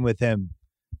important with him,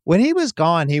 when he was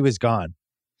gone, he was gone.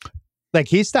 Like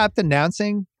he stopped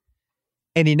announcing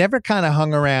and he never kind of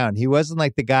hung around. He wasn't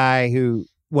like the guy who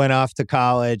went off to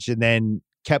college and then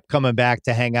kept coming back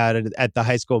to hang out at the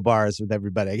high school bars with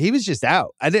everybody. He was just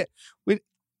out. How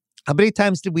many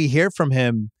times did we hear from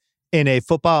him in a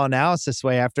football analysis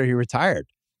way after he retired?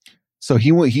 So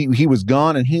he was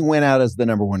gone and he went out as the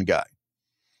number one guy.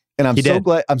 And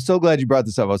I'm so glad you brought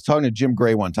this up. I was talking to Jim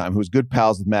Gray one time, who was good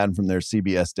pals with Madden from their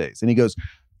CBS days. And he goes,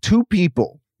 2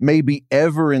 people maybe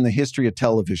ever in the history of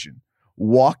television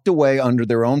walked away under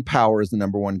their own power as the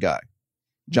number one guy.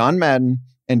 John Madden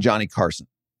and Johnny Carson.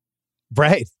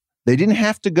 Right. They didn't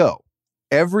have to go.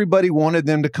 Everybody wanted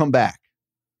them to come back.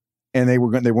 And they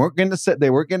weren't getting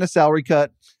a salary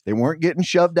cut. They weren't getting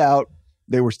shoved out.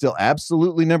 They were still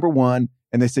absolutely number one.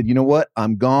 And they said, you know what?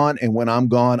 I'm gone. And when I'm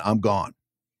gone, I'm gone.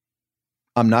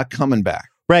 I'm not coming back.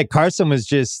 Right. Carson was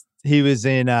he was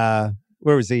in,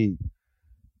 where was he?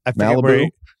 I forget Malibu.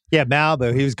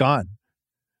 Malibu. He was gone.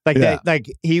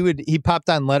 He popped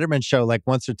on Letterman's show like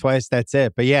once or twice. That's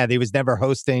it. But yeah, he was never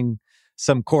hosting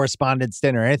some correspondence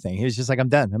dinner or anything. He was just like, I'm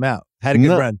done. I'm out. Had a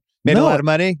good run. Made a lot of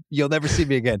money. You'll never see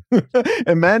me again.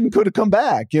 And Madden could have come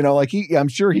back. I'm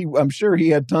sure he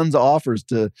had tons of offers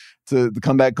to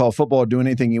come back, call football, do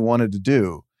anything he wanted to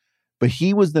do. But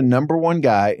he was the number one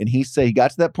guy. And he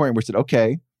got to that point where he said,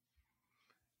 okay,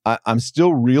 I'm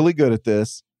still really good at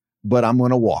this, but I'm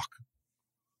going to walk.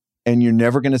 And you're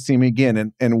never going to see me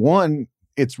again. And one,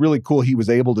 it's really cool he was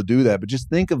able to do that. But just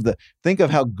think of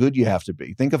how good you have to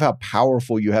be. Think of how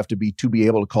powerful you have to be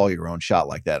able to call your own shot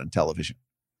like that on television.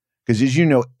 Because as you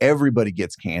know, everybody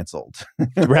gets canceled.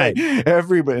 Right.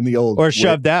 Everybody in the old or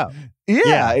shoved out.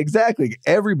 Yeah, exactly.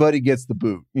 Everybody gets the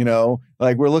boot,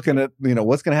 like we're looking at,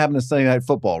 what's going to happen to Sunday Night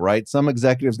Football, right? Some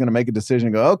executive's going to make a decision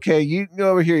and go, okay, you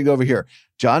go over here, you go over here.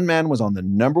 John Madden was on the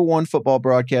number one football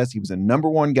broadcast. He was a number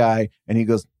one guy. And he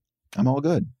goes, I'm all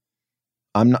good.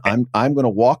 I'm going to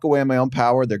walk away on my own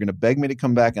power. They're going to beg me to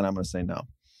come back and I'm going to say no.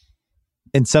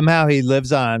 And somehow he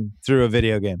lives on through a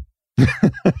video game.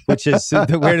 Which is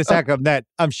the weirdest outcome that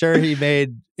I'm sure he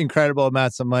made incredible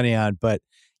amounts of money on. But,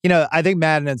 I think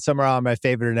Madden and Summerall are my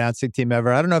favorite announcing team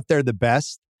ever. I don't know if they're the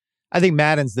best. I think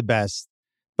Madden's the best.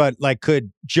 But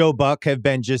could Joe Buck have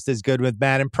been just as good with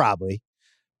Madden? Probably.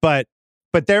 But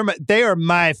they are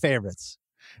my favorites.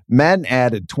 Madden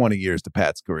added 20 years to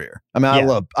Pat's career. I mean,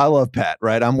 yeah. I love Pat,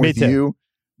 right? I'm with you.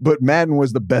 But Madden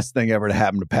was the best thing ever to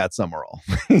happen to Pat Summerall.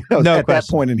 At that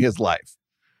point in his life.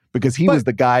 Because he was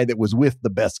the guy that was with the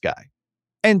best guy.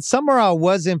 And Summerall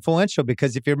was influential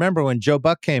because if you remember when Joe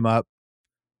Buck came up,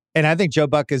 and I think Joe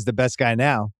Buck is the best guy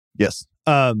now. Yes.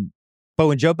 But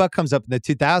when Joe Buck comes up in the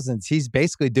 2000s, he's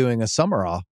basically doing a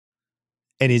Summerall.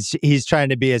 And he's trying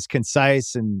to be as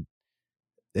concise and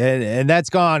that's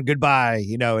gone. Goodbye.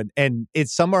 And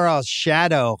it's Summerall's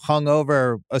shadow hung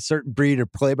over a certain breed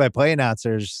of play-by-play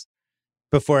announcers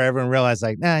before everyone realized,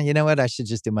 nah, you know what? I should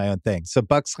just do my own thing. So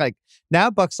Buck's like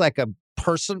a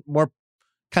person, more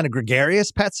kind of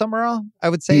gregarious Pat Summerall, I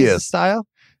would say, is the style.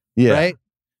 Yeah. Right?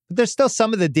 But there's still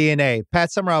some of the DNA.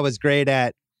 Pat Summerall was great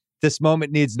at this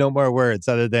moment needs no more words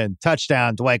other than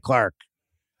touchdown, Dwight Clark.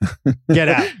 Get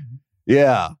out.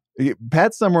 Yeah.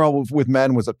 Pat Summerall with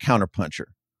Madden was a counterpuncher.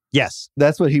 Yes.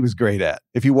 That's what he was great at.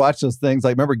 If you watch those things,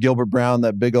 like remember Gilbert Brown,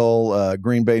 that big old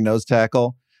Green Bay nose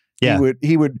tackle? Yeah.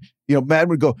 He would, Madden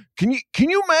would go, can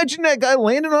you imagine that guy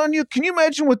landing on you? Can you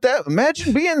imagine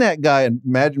imagine being that guy?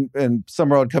 And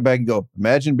Summerall would come back and go,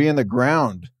 imagine being the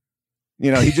ground. He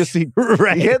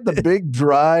right. He had the big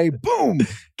dry boom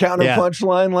counter punch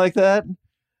line like that.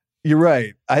 You're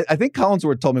right. I think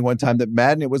Collinsworth told me one time that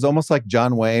Madden, it was almost like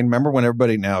John Wayne. Remember when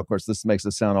everybody, now of course this makes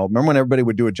us sound old. Remember when everybody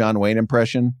would do a John Wayne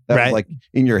impression that was like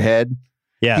in your head?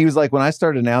 Yeah. He was like, when I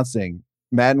started announcing,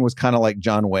 Madden was kind of like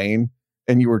John Wayne.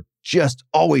 And you were just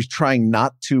always trying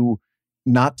not to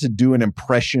do an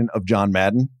impression of John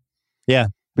Madden. Yeah.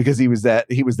 because he was that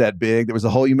big. There was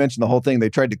you mentioned the whole thing. They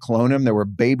tried to clone him. There were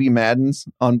baby Maddens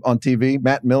on TV.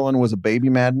 Matt Millen was a baby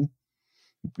Madden.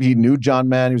 He knew John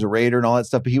Madden. He was a Raider and all that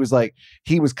stuff. But he was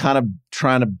kind of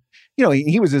trying to,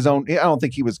 he was his own. I don't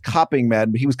think he was copying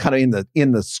Madden, but he was kind of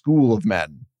in the school of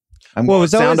Madden. It was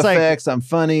sound effects. I'm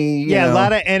funny. A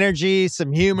lot of energy,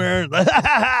 some humor.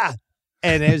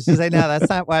 And it was just like, no, that's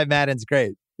not why Madden's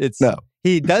great.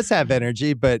 He does have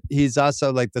energy, but he's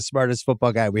also like the smartest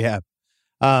football guy we have.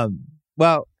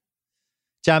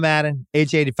 John Madden,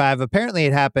 age 85. Apparently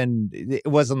it happened. It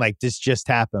wasn't like this just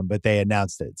happened, but they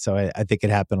announced it. So I think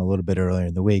it happened a little bit earlier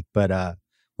in the week. But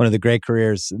one of the great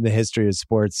careers in the history of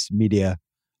sports media.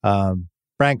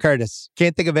 Bryan Curtis.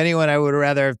 Can't think of anyone I would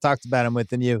rather have talked about him with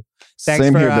than you.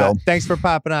 Same here, Bill. Thanks for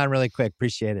popping on really quick.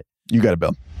 Appreciate it. You got it,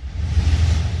 Bill.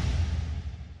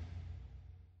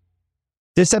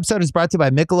 This episode is brought to you by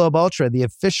Michelob Ultra, the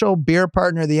official beer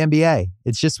partner of the NBA.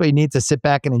 It's just what you need to sit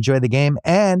back and enjoy the game,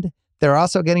 and they're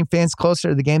also getting fans closer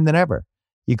to the game than ever.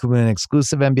 You can win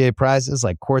exclusive NBA prizes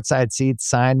like courtside seats,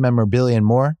 signed memorabilia, and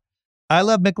more. I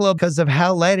love Michelob because of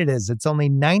how light it is. It's only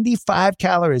 95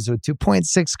 calories with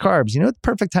 2.6 carbs. You know what the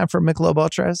perfect time for Michelob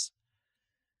Ultra is?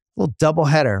 A little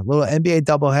doubleheader, little NBA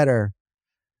doubleheader.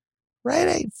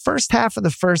 Right? First half of the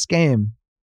first game.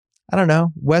 I don't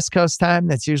know, West Coast time.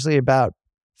 That's usually about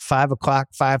 5 o'clock,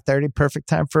 5:30. Perfect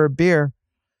time for a beer.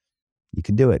 You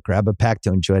can do it. Grab a pack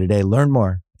to enjoy today. Learn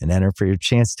more and enter for your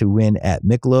chance to win at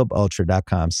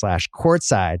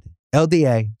MichelobUltra.com/courtside.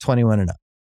 LDA 21 and up.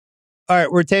 All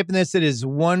right, we're taping this. It is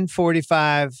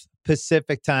 1:45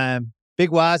 Pacific time.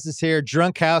 Big Woz is here.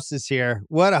 Drunk House is here.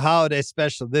 What a holiday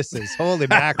special this is. Holy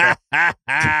mackerel.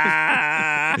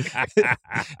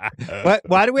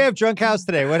 Why do we have Drunk House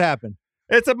today? What happened?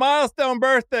 It's a milestone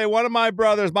birthday. One of my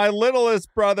brothers, my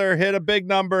littlest brother, hit a big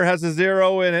number, has a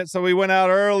 0 in it, so we went out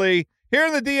early. Here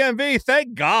in the DMV,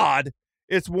 thank God,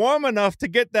 it's warm enough to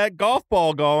get that golf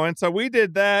ball going, so we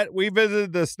did that. We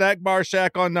visited the snack bar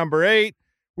shack on number 8.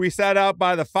 We sat out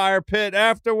by the fire pit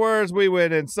afterwards. We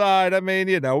went inside. I mean,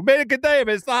 we made a good day of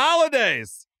it. It's the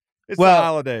holidays. The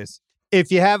holidays.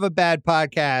 If you have a bad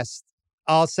podcast,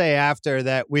 I'll say after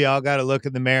that we all got to look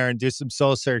in the mirror and do some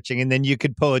soul searching, and then you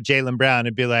could pull a Jaylen Brown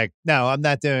and be like, no, I'm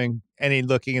not doing any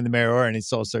looking in the mirror or any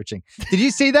soul searching. Did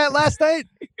you see that last night?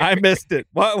 I missed it.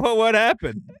 What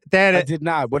happened? I did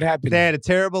not. What happened? They had a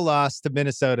terrible loss to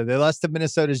Minnesota. They lost to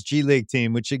Minnesota's G League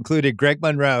team, which included Greg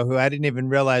Monroe, who I didn't even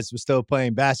realize was still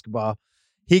playing basketball.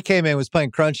 He came in, was playing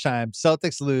crunch time.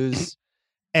 Celtics lose.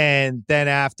 And then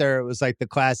after, it was like the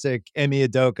classic Emi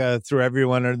Udoka threw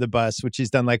everyone under the bus, which he's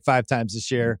done like 5 times this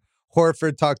year.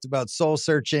 Horford talked about soul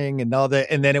searching and all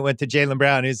that. And then it went to Jaylen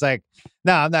Brown. He's like,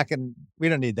 no, I'm not going to, we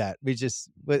don't need that.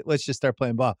 Let's just start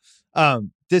playing ball.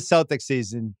 This Celtics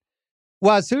season,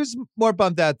 Woz, who's more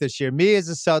bummed out this year? Me as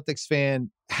a Celtics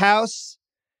fan, House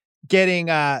getting,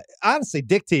 honestly,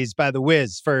 dick teased by the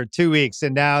Wiz for 2 weeks.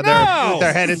 And now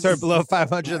they're headed toward below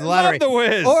 500 in the lottery. Love the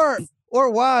Wiz. Or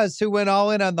Woz, who went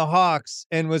all in on the Hawks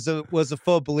and was a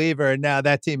full believer, and now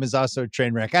that team is also a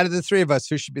train wreck. Out of the 3 of us,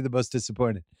 who should be the most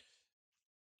disappointed?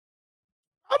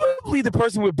 I'm probably the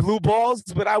person with blue balls,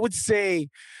 but I would say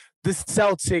the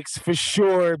Celtics for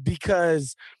sure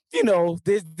because,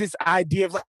 there's this idea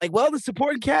of the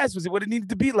supporting cast was what it needed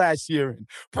to be last year. And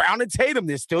Brown and Tatum,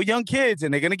 they're still young kids,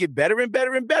 and they're going to get better and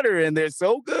better and better, and they're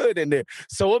so good, and they're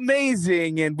so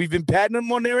amazing, and we've been patting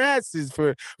them on their asses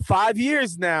for 5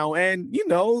 years now, and,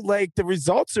 the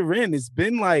results are in. It's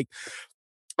been the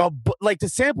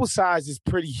sample size is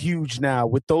pretty huge now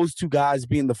with those 2 guys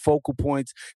being the focal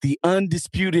points, the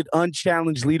undisputed,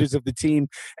 unchallenged leaders of the team,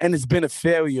 and it's been a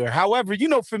failure. However,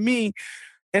 for me,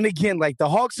 and again, the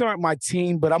Hawks aren't my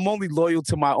team, but I'm only loyal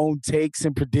to my own takes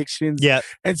and predictions. Yeah.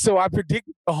 And so I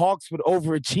predicted the Hawks would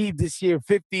overachieve this year,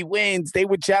 50 wins. They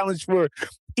would challenge for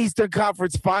Eastern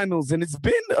Conference Finals. And it's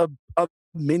been a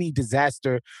mini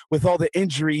disaster with all the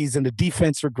injuries and the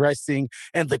defense regressing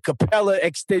and the Capella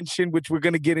extension, which we're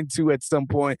going to get into at some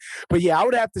point. But yeah, I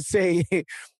would have to say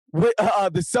with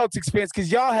the Celtics fans,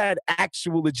 because y'all had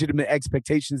actual legitimate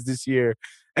expectations this year,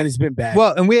 and it's been bad.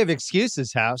 Well, and we have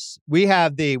excuses, House. We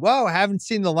have I haven't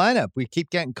seen the lineup. We keep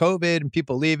getting COVID and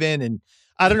people leaving, and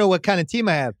I don't know what kind of team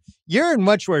I have. You're in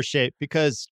much worse shape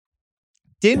because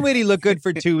Dinwiddie looked good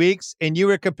for 2 weeks, and you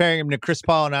were comparing him to Chris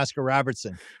Paul and Oscar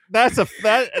Robertson. That's a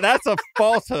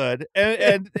falsehood.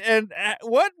 And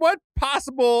what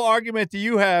possible argument do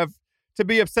you have to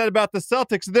be upset about the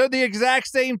Celtics? They're the exact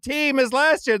same team as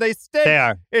last year. They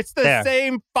are. It's the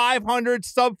same 500,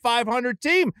 sub 500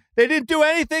 team. They didn't do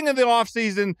anything in the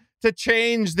offseason to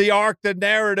change the arc, the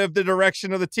narrative, the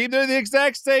direction of the team. They're the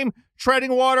exact same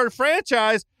treading water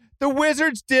franchise. The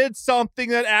Wizards did something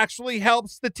that actually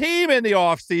helps the team in the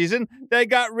offseason. They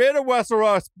got rid of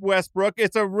Russell Westbrook.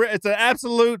 It's an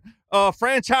absolute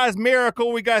franchise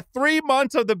miracle. We got 3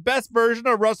 months of the best version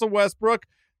of Russell Westbrook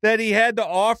that he had to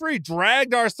offer. He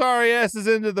dragged our sorry asses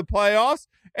into the playoffs.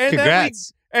 And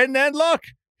Congrats. then look,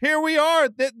 here we are.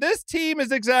 This team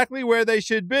is exactly where they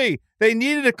should be. They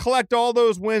needed to collect all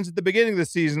those wins at the beginning of the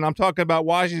season. I'm talking about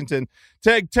Washington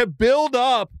to build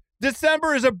up.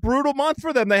 December is a brutal month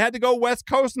for them. They had to go West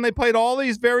Coast, and they played all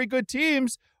these very good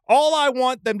teams. All I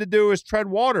want them to do is tread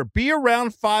water, be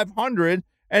around 500,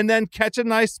 and then catch a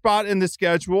nice spot in the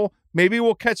schedule. Maybe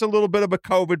we'll catch a little bit of a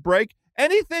COVID break.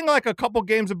 Anything like a couple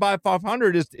games above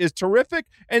 500 is terrific.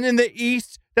 And in the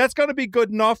East, that's going to be good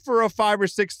enough for a 5 or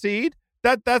 6 seed.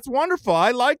 That's wonderful.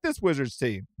 I like this Wizards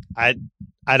team. I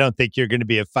don't think you're going to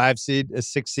be a 5 seed, a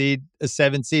 6 seed, a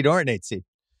 7 seed, or an 8 seed.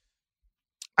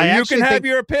 You can have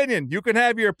your opinion. You can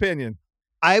have your opinion.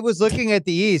 I was looking at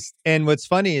the East, and what's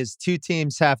funny is two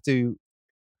teams aren't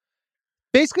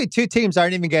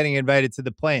even getting invited to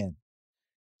the play-in.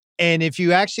 And if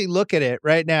you actually look at it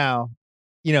right now,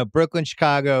 Brooklyn,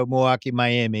 Chicago, Milwaukee,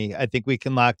 Miami, I think we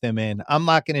can lock them in. I'm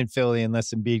locking in Philly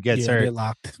unless Embiid gets hurt. They're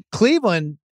locked.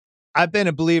 Cleveland, I've been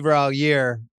a believer all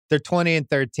year. They're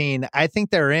 20-13. I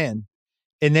think they're in.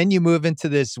 And then you move into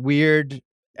this weird,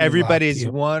 everybody's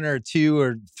 1 or 2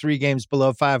 or 3 games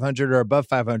below 500 or above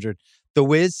 500. The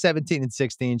Wiz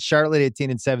 17-16, Charlotte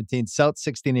 18-17, Celtics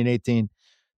 16-18,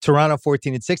 Toronto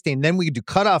 14-16. Then we do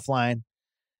cutoff line.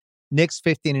 Knicks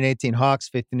 15-18, Hawks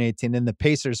 15-18, and the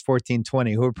Pacers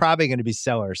 14-20, who are probably going to be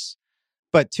sellers.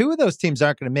 But 2 of those teams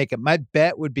aren't going to make it. My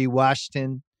bet would be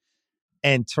Washington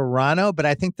and Toronto, but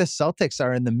I think the Celtics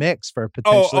are in the mix for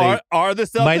potentially. Are the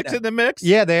Celtics in the mix?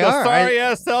 Yeah, they are.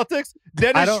 Sorry-ass Celtics.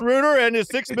 Dennis Schroeder and his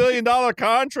 $6 million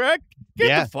contract?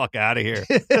 Get the fuck out of here.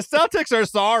 The Celtics are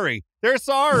sorry. They're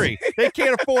sorry. They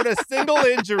can't afford a single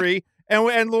injury, and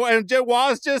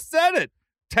Woz just said it.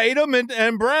 Tatum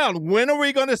and Brown. When are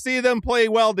we going to see them play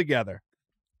well together?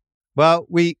 Well,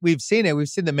 we've seen it. We've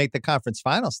seen them make the conference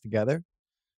finals together.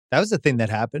 That was the thing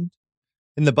that happened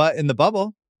in the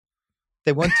bubble.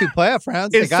 They won 2 playoff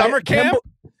rounds. In summer camp?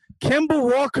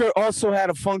 Kemba Walker also had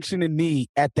a functioning knee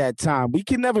at that time. We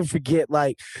can never forget,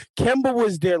 Kemba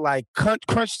was their,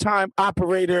 crunch time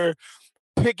operator,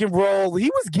 pick and roll. He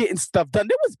was getting stuff done.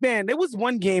 There was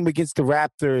one game against the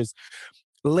Raptors,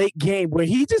 late game, where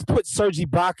he just put Serge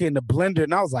Ibaka in the blender,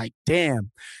 and I was like,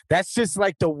 damn, that's just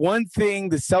the one thing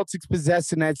the Celtics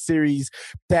possess in that series,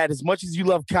 that as much as you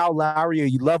love Kyle Lowry or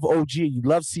you love OG or you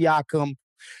love Siakam,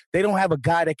 they don't have a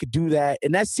guy that could do that,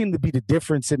 and that seemed to be the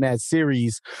difference in that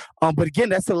series. But again,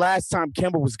 that's the last time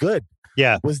Kemba was good.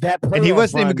 Yeah, was that? And he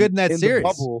wasn't even good in that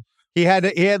series. He had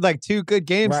 2 good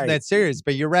games in that series.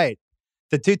 But you're right,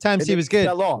 the 2 times he was good.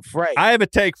 Fell off. Right. I have a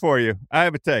take for you.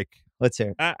 Let's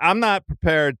hear it. I'm not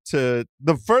prepared to.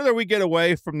 The further we get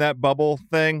away from that bubble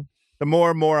thing, the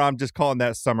more and more I'm just calling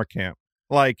that summer camp.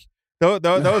 Those.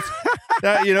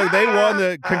 They won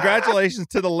the. Congratulations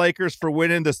to the Lakers for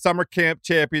winning the summer camp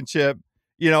championship.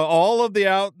 All of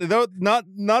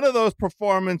none of those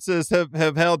performances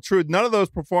have held true. None of those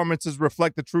performances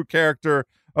reflect the true character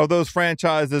of those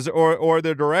franchises or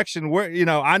their direction. Where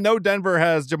I know Denver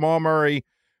has Jamal Murray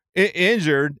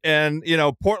injured, and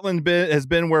Portland has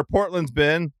been where Portland's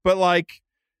been, but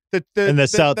the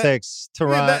Celtics,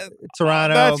 Toronto,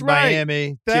 that's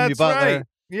Miami, right. Jimmy Butler. Right.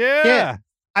 Yeah.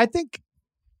 I think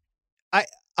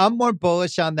I'm more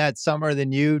bullish on that summer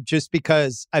than you, just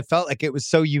because I felt like it was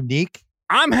so unique.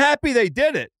 I'm happy they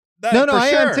did it. I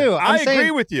am too. I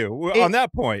agree with you on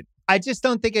that point. I just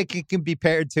don't think it can be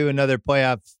paired to another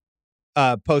playoff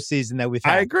postseason that we've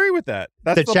had. I agree with that.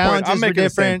 That's the challenges were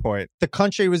different. The same point. The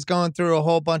country was going through a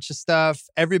whole bunch of stuff.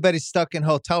 Everybody's stuck in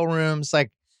hotel rooms.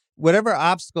 Whatever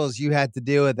obstacles you had to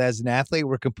deal with as an athlete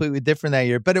were completely different that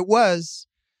year. But it was,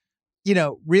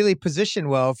 really positioned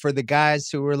well for the guys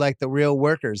who were the real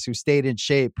workers, who stayed in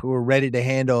shape, who were ready to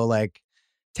handle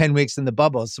 10 weeks in the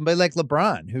bubble. Somebody like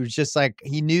LeBron, who's just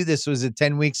he knew this was a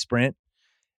 10-week sprint.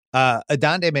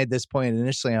 Adonde made this point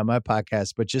initially on my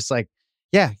podcast, but just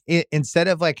instead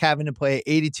of having to play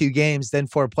 82 games, then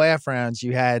 4 playoff rounds,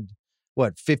 you had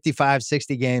 55,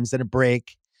 60 games, then a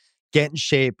break, get in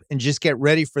shape, and just get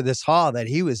ready for this haul that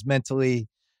he was mentally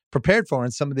prepared for.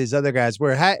 And some of these other guys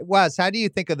were. How do you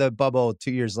think of the bubble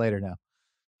 2 years later now?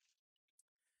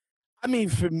 I mean,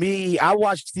 for me, I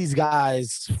watched these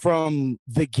guys from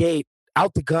the gate.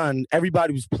 out the gun,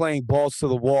 everybody was playing balls to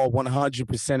the wall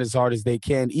 100% as hard as they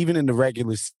can, even in the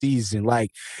regular season.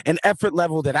 Like an effort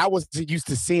level that I wasn't used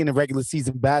to seeing in regular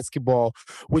season basketball,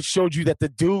 which showed you that the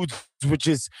dudes were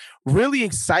just really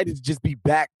excited to just be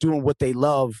back doing what they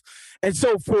love. And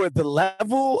so for the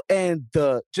level and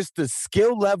the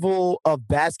skill level of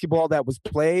basketball that was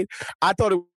played, I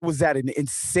thought it was at an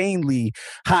insanely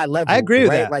high level. I agree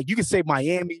with that. Like you could say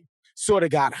Miami sort of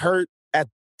got hurt at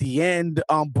the end,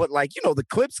 but like, the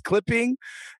Clips clipping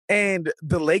and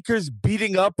the Lakers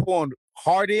beating up on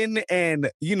Harden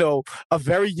and, a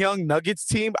very young Nuggets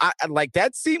team, I like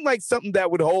that seemed like something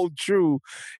that would hold true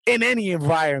in any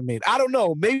environment. I don't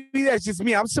know. Maybe that's just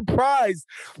me. I'm surprised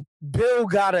Bill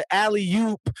got an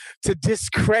alley-oop to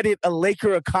discredit a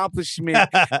Laker accomplishment,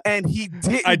 and he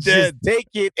didn't just take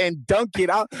it and dunk it.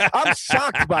 I'm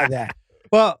shocked by that.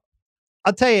 Well,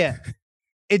 I'll tell you,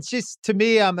 it's just, to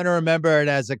me, I'm going to remember it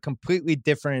as a completely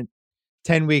different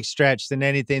 10-week stretch than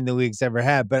anything the league's ever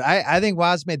had. But I think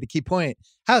Woz made the key point.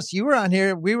 House, you were on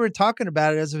here. We were talking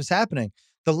about it as it was happening.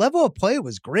 The level of play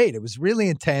was great. It was really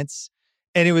intense,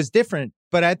 and it was different.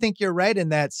 But I think you're right in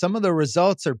that some of the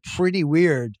results are pretty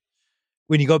weird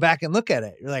when you go back and look at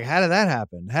it. You're like, how did that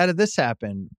happen? How did this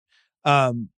happen?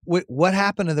 What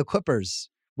happened to the Clippers?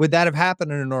 Would that have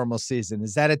happened in a normal season?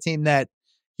 Is that a team that,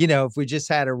 if we just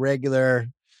had a regular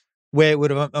way it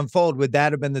would have unfolded, would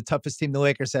that have been the toughest team the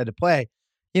Lakers had to play?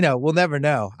 We'll never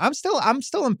know. I'm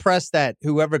still impressed that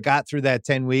whoever got through that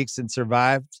 10 weeks and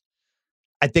survived,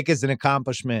 I think is an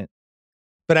accomplishment.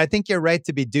 But I think you're right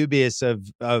to be dubious of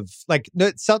like,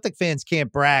 Celtic fans can't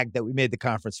brag that we made the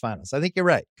conference finals. I think you're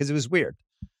right, because it was weird.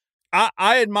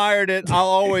 I admired it. I'll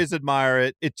always admire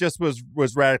it. It just was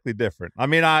radically different. I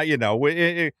mean,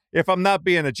 if I'm not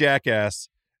being a jackass,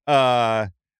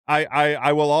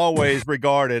 I will always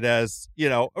regard it as,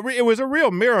 it was a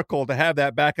real miracle to have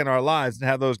that back in our lives and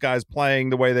have those guys playing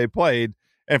the way they played,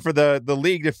 and for the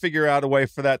league to figure out a way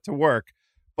for that to work.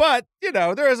 But,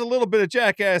 there is a little bit of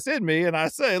jackass in me, and I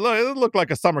say, look, it looked like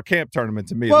a summer camp tournament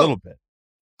to me, a little bit.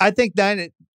 I think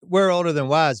we're older than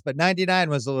Woz, but 99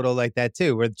 was a little like that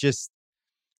too, where just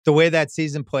the way that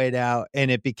season played out,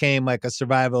 and it became like a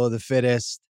survival of the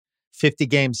fittest,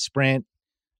 50-game sprint,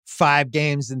 5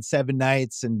 games in 7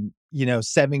 nights, and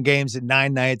 7 games in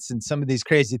 9 nights, and some of these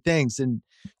crazy things. And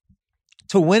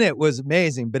to win it was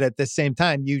amazing, but at the same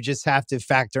time, you just have to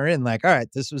factor in like, all right,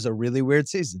 this was a really weird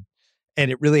season,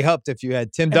 and it really helped if you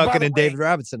had Tim Duncan and David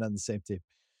Robinson on the same team.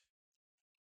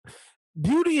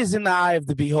 Beauty is in the eye of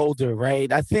the beholder,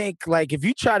 right? I think, like, if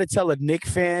you try to tell a Knicks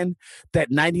fan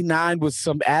that 99 was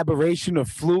some aberration or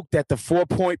fluke, that the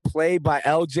 4-point play by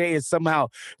LJ is somehow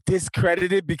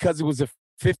discredited because it was a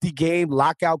 50-game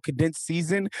lockout condensed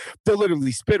season, they'll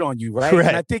literally spit on you, right?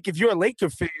 And I think if you're a Laker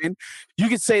fan, you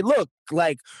can say, look,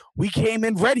 like, we came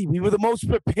in ready. We were the most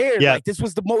prepared. Like, this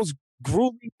was the most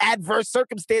grueling adverse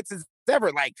circumstances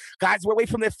ever. Like, guys were away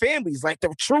from their families. Like,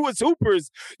 the truest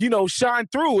hoopers, shine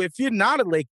through. If you're not a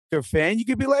Laker fan, you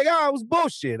could be like, oh, it was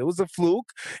bullshit. It was a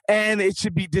fluke, and it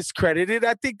should be discredited.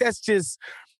 I think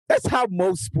that's how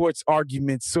most sports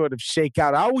arguments sort of shake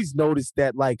out. I always notice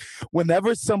that, like,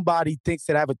 whenever somebody thinks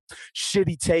that I have a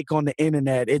shitty take on the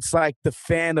internet, it's like the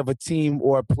fan of a team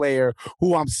or a player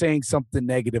who I'm saying something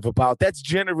negative about. That's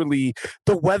generally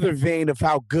the weather vane of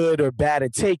how good or bad a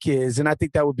take is. And I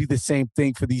think that would be the same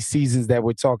thing for these seasons that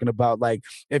we're talking about. Like,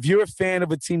 if you're a fan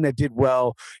of a team that did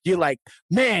well, you're like,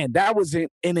 man, that was an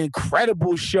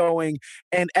incredible showing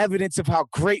and evidence of how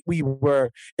great we were.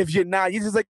 If you're not, you're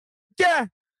just like, yeah,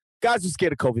 guys were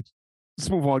scared of COVID. Let's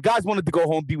move on. Guys wanted to go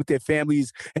home, be with their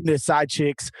families and their side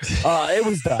chicks. It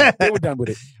was done. They were done with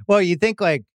it. Well, you think,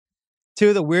 like, 2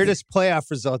 of the weirdest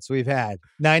playoff results we've had.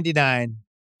 99,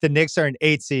 the Knicks are an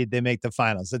 8 seed. They make the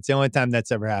finals. That's the only time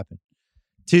that's ever happened.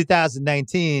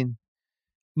 2019,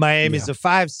 Miami's a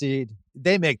 5 seed.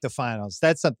 They make the finals.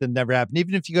 That's something that never happened.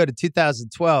 Even if you go to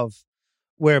 2012,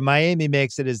 where Miami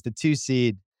makes it as the 2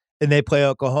 seed, and they play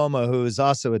Oklahoma, who is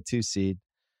also a 2 seed.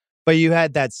 But you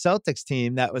had that Celtics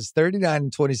team that was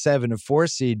 39-27, a 4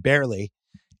 seed barely,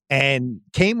 and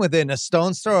came within a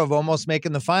stone's throw of almost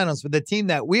making the finals with a team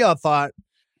that we all thought,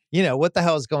 what the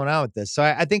hell is going on with this? So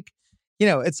I think,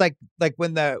 it's like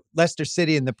when the Leicester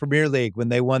City in the Premier League, when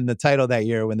they won the title that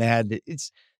year, when they had,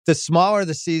 it's the smaller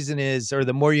the season is, or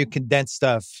the more you condense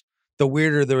stuff, the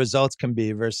weirder the results can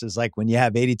be versus like when you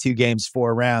have 82 games,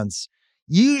 4 rounds.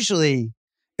 Usually,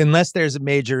 unless there's a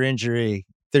major injury,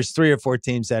 there's 3 or 4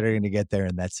 teams that are going to get there,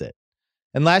 and that's it.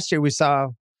 And last year we saw,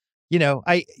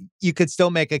 you could still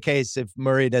make a case if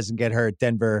Murray doesn't get hurt,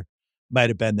 Denver might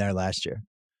have been there last year.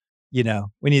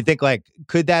 When you think like,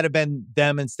 could that have been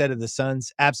them instead of the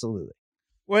Suns? Absolutely.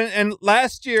 And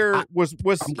last year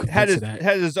had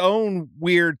his own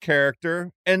weird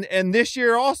character, and this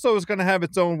year also is going to have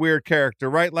its own weird character,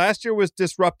 right? Last year was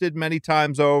disrupted many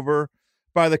times over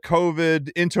by the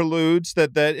COVID interludes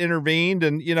that intervened,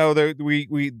 and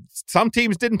we some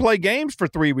teams didn't play games for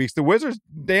 3 weeks. The Wizards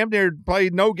damn near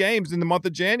played no games in the month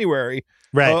of January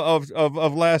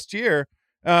of last year.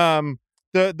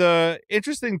 The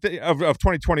interesting thing of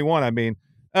 2021, I mean.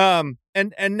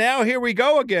 And now here we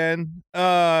go again,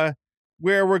 where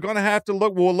we're going to have to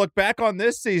we'll look back on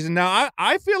this season. Now,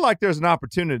 I feel like there's an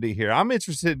opportunity here. I'm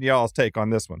interested in y'all's take on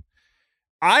this one.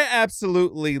 I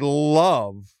absolutely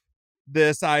love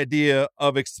this idea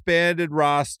of expanded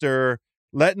roster,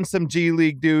 letting some G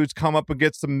League dudes come up and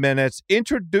get some minutes,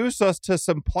 introduce us to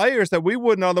some players that we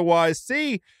wouldn't otherwise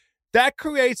see. That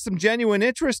creates some genuine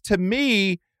interest to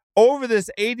me over this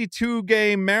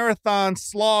 82-game marathon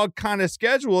slog kind of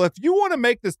schedule. If you want to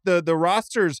make this the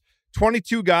rosters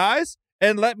 22 guys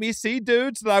and let me see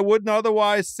dudes that I wouldn't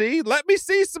otherwise see, let me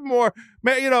see some more,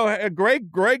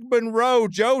 Greg Monroe,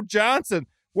 Joe Johnson.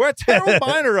 What's Harold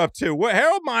Miner up to? What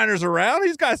Harold Miner's around?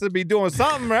 He's got to be doing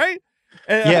something, right?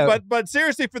 But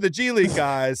seriously, for the G League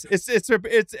guys, it's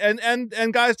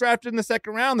and guys drafted in the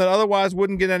second round that otherwise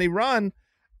wouldn't get any run.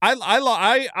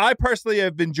 I personally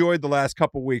have enjoyed the last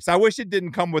couple weeks. I wish it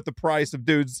didn't come with the price of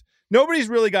dudes. Nobody's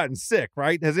really gotten sick,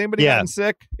 right? Has anybody gotten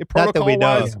sick?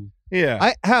 Protocol-wise?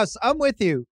 Yeah. House, I'm with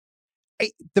you.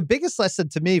 The biggest lesson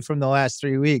to me from the last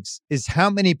 3 weeks is how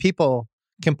many people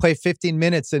can play 15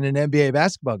 minutes in an NBA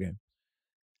basketball game.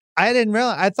 I didn't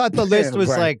realize. I thought the list was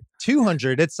like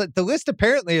 200. It's like the list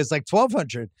apparently is like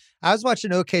 1,200. I was watching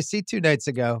OKC 2 nights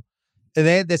ago. And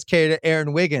they had this kid,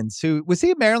 Aaron Wiggins, who was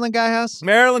he a Maryland guy, House?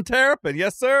 Maryland Terrapin,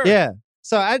 yes, sir. Yeah.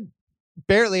 So I'd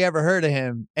barely ever heard of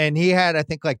him. And he had, I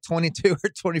think, like 22 or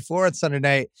 24 on Sunday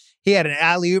night. He had an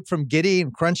alley-oop from Giddey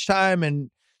in crunch time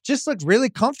and just looked really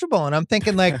comfortable. And I'm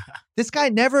thinking, like, this guy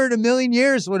never in a million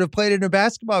years would have played in a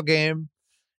basketball game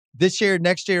this year,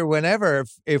 next year, whenever,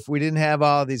 if we didn't have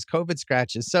all these COVID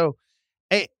scratches. So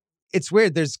it's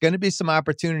weird. There's going to be some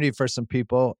opportunity for some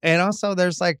people. And also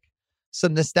there's like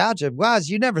some nostalgia. Woz,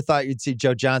 you never thought you'd see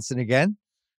Joe Johnson again.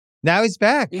 Now he's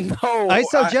back. No,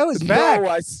 ISO Joe is back.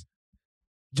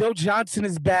 Joe Johnson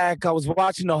is back. I was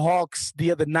watching the Hawks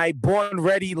the other night. Born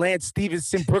Ready, Lance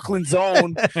Stevenson, Brooklyn's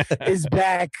own is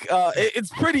back. It's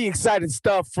pretty exciting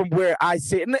stuff from where I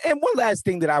sit. And one last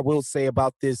thing that I will say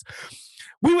about this.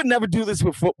 We would never do this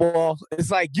with football.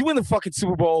 It's like, you win the fucking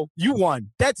Super Bowl, you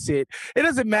won. That's it. It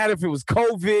doesn't matter if it was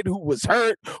COVID, who was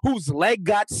hurt, whose leg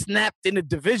got snapped in the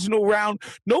divisional round.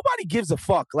 Nobody gives a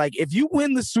fuck. Like, if you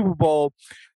win the Super Bowl,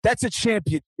 that's a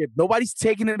championship. Nobody's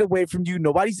taking it away from you.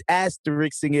 Nobody's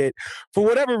asterixing it. For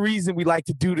whatever reason, we like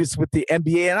to do this with the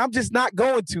NBA, and I'm just not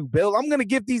going to, Bill. I'm going to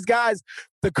give these guys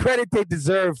the credit they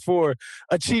deserve for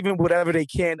achieving whatever they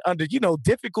can under,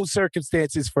 difficult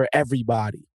circumstances for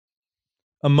everybody.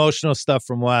 Emotional stuff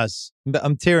from Wes.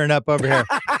 I'm tearing up over here.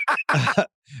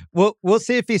 We'll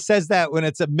see if he says that when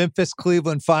it's a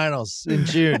Memphis-Cleveland finals in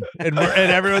June. And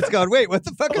everyone's going, wait, what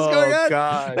the fuck is going on?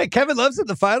 God. Wait, Kevin Love's in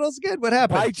the finals again? What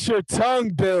happened? Bite your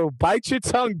tongue, Bill. Bite your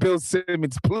tongue, Bill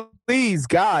Simmons. Please,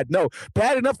 God. No.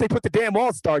 Bad enough they put the damn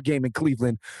All-Star game in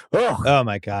Cleveland. Ugh. Oh,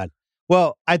 my God.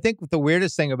 Well, I think the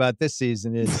weirdest thing about this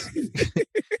season is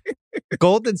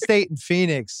Golden State and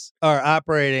Phoenix are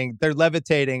operating. They're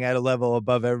levitating at a level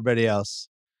above everybody else.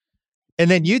 And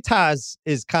then Utah's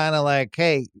is kind of like,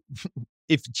 hey,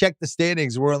 if you check the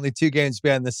standings, we're only 2 games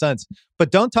behind the Suns. But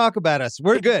don't talk about us.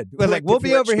 We're good. We're like, we'll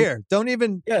be over here. Don't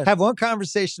even have one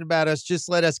conversation about us. Just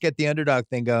let us get the underdog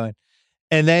thing going.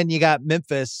 And then you got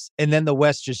Memphis, and then the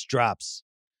West just drops.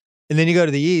 And then you go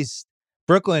to the East,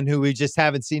 Brooklyn, who we just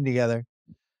haven't seen together.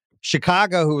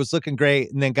 Chicago, who was looking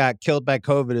great and then got killed by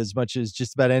COVID as much as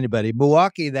just about anybody.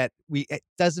 Milwaukee, it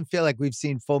doesn't feel like we've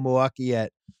seen full Milwaukee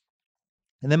yet.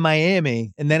 And then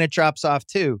Miami, and then it drops off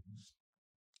too.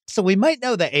 So we might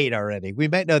know the 8 already. We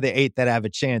might know the 8 that have a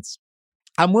chance.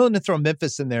 I'm willing to throw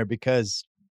Memphis in there because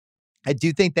I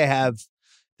do think there's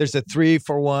a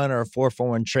 3-for-1 or a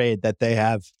 4-for-1 trade that they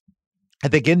have, I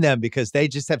think, in them because they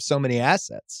just have so many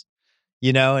assets,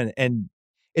 and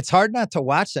it's hard not to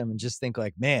watch them and just think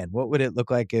like, man, what would it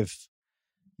look like if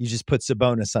you just put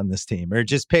Sabonis on this team or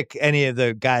just pick any of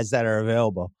the guys that are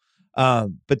available?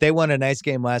 But they won a nice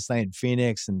game last night in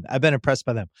Phoenix, and I've been impressed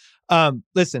by them.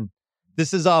 Listen,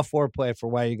 this is all foreplay for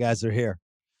why you guys are here.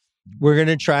 We're going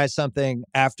to try something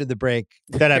after the break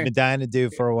that I've been dying to do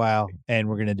for a while, and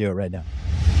we're going to do it right now.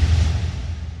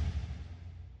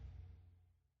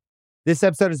 This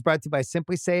episode is brought to you by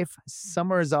Simply Safe.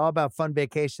 Summer is all about fun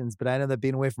vacations, but I know that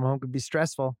being away from home can be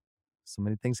stressful. So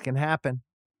many things can happen.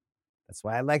 That's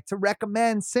why I like to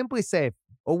recommend Simply Safe,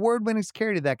 award-winning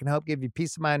security that can help give you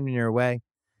peace of mind when you're away.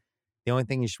 The only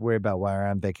thing you should worry about while you're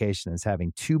on vacation is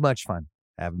having too much fun.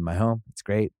 I have it in my home. It's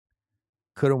great.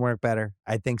 Couldn't work better.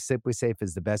 I think Simply Safe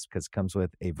is the best because it comes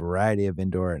with a variety of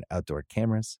indoor and outdoor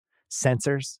cameras,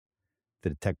 sensors to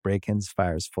detect break-ins,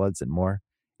 fires, floods, and more.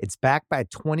 It's backed by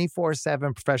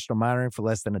 24/7 professional monitoring for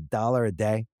less than $1 a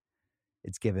day.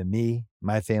 It's given me,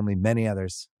 my family, many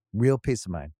others real peace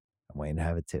of mind. I'm waiting to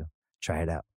have it too. Try it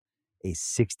out. A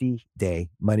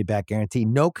 60-day money-back guarantee.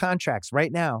 No contracts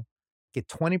right now. Get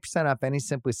 20% off any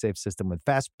Simply Safe system with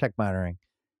Fast Protect monitoring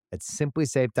at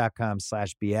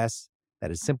simplysafe.com/BS. That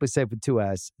is Simply Safe with 2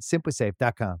 S's.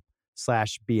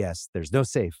 simplysafe.com/BS. There's no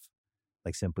safe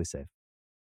like Simply Safe.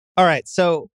 All right.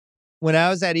 So when I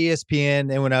was at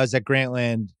ESPN and when I was at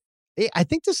Grantland, I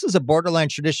think this was a borderline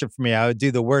tradition for me. I would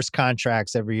do the worst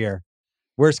contracts every year,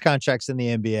 worst contracts in the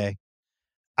NBA.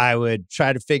 I would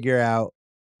try to figure out,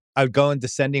 I would go in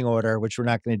descending order, which we're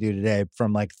not going to do today,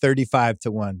 from like 35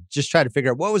 to 1. Just try to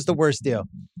figure out what was the worst deal.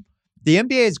 The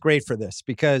NBA is great for this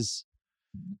because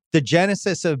the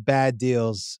genesis of bad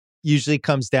deals usually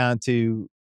comes down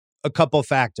to a couple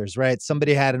factors, right?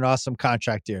 Somebody had an awesome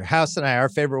contract year. House and I, our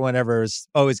favorite one ever is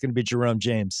always going to be Jerome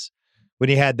James when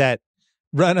he had that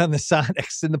run on the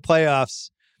Sonics in the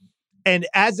playoffs. And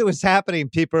as it was happening,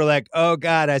 people are like, oh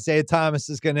God, Isaiah Thomas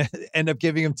is going to end up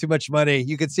giving him too much money.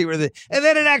 You could see and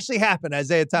then it actually happened.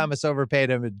 Isaiah Thomas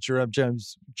overpaid him and Jerome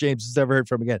James was never heard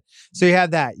from again. So you have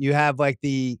that. You have like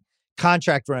the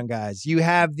contract run guys. You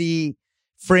have the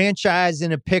franchise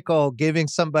in a pickle giving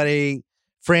somebody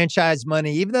franchise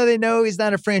money, even though they know he's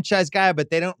not a franchise guy, but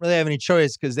they don't really have any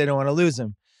choice because they don't want to lose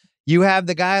him. You have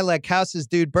the guy like House's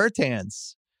dude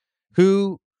Bertans,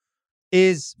 who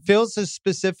fills a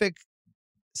specific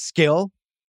skill.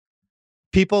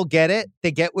 People get it.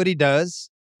 They get what he does.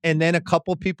 And then a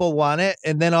couple people want it.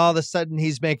 And then all of a sudden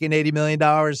he's making $80 million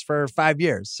for 5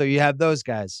 years. So you have those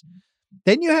guys.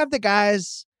 Then you have the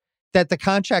guys that the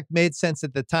contract made sense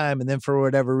at the time. And then for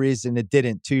whatever reason, it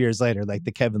didn't 2 years later, like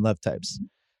the Kevin Love types.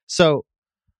 So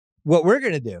what we're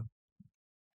going to do,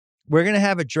 we're going to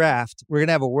have a draft. We're going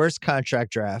to have a worst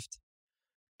contract draft.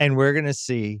 And we're going to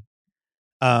see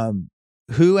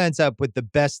who ends up with the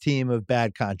best team of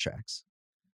bad contracts.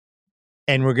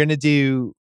 And we're going to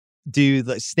do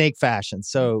the snake fashion.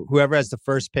 So whoever has the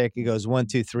first pick, it goes 1,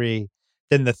 2, 3.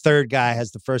 Then the third guy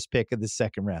has the first pick of the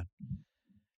second round.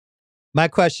 My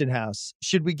question, House,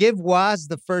 should we give Woz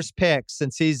the first pick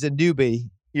since he's a newbie?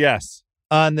 Yes.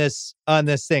 On this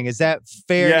thing. Is that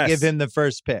fair to give him the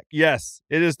first pick? Yes,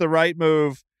 it is the right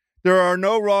move. There are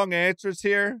no wrong answers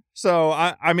here. So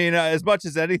I mean, as much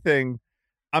as anything,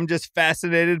 I'm just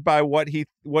fascinated by what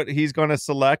he's going to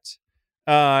select.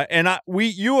 And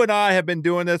you and I have been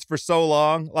doing this for so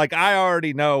long. Like, I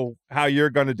already know how you're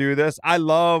going to do this. I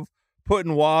love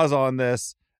putting Woz on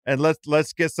this, and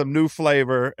let's get some new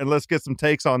flavor and let's get some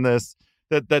takes on this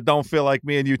that don't feel like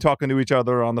me and you talking to each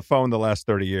other on the phone the last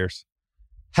 30 years.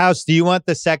 House, do you want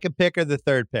the second pick or the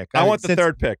third pick? I want the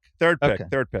third pick. Third pick.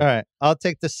 All right. I'll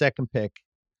take the second pick.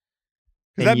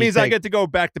 Because that means I get to go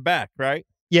back to back, right?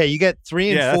 Yeah, you get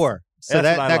 3 and 4. So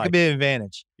that like. could be an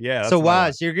advantage. Yeah. So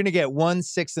Woz, you're going to get 1,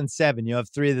 6, and 7. You have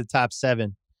 3 of the top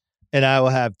 7. And I will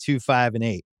have 2, 5, and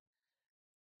 8.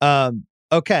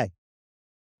 Okay.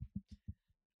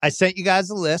 I sent you guys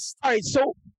a list. All right,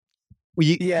 so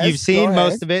you've seen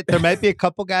most of it. There might be a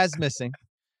couple guys missing.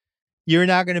 You're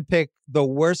now going to pick the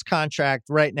worst contract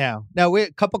right now. Now,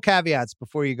 a couple caveats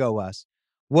before you go, Wes.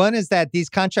 One is that these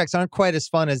contracts aren't quite as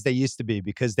fun as they used to be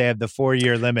because they have the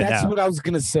 4-year limit now. That's what I was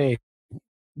going to say.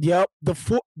 Yep. The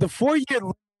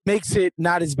 4-year makes it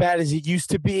not as bad as it used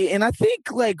to be. And I think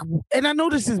and I know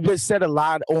this has been said a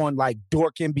lot on like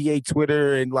Dork NBA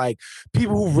Twitter and like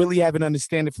people who really have an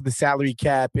understanding for the salary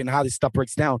cap and how this stuff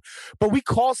breaks down. But we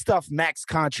call stuff max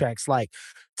contracts. Like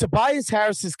Tobias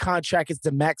Harris's contract is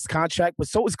the max contract, but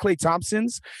so is Klay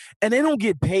Thompson's. And they don't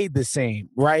get paid the same,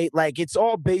 right? Like it's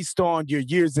all based on your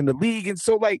years in the league. And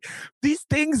so like these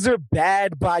things are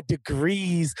bad by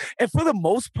degrees. And for the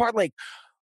most part, like,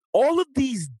 all of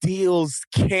these deals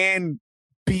can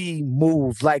be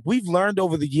moved. Like we've learned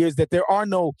over the years that there are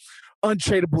no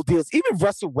untradeable deals. Even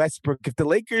Russell Westbrook, if the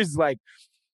Lakers like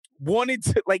wanted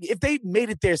to, like, if they made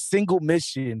it their single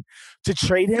mission to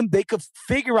trade him, they could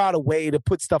figure out a way to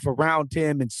put stuff around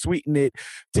him and sweeten it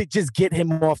to just get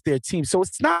him off their team. So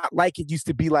it's not like it used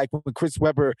to be like when Chris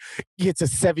Webber gets a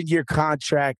 7-year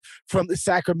contract from the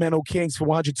Sacramento Kings for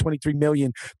 $123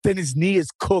 million, then his knee is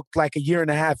cooked like a year and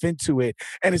a half into it.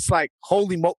 And it's like,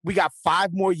 we got 5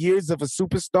 more years of a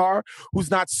superstar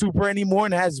who's not super anymore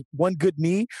and has one good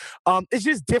knee. It's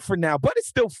just different now, but it's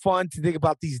still fun to think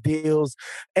about these deals.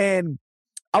 And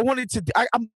I wanted to,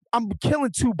 I'm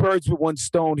killing 2 birds with 1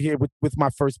 stone here with my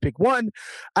first pick. 1,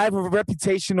 I have a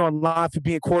reputation online for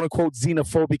being quote unquote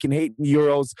xenophobic and hating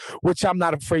Euros, which I'm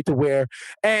not afraid to wear.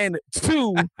 And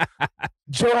 2,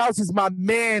 Joe House is my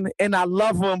man and I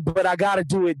love him, but I got to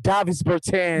do it. Davis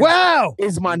Bertans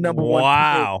is my number 1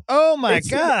 pick. Oh my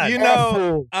God. You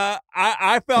know,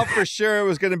 I felt for sure it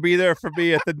was going to be there for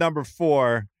me at the number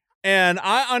 4. And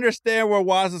I understand where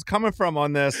Woz is coming from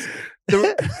on this.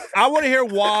 I want to hear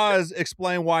Woz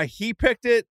explain why he picked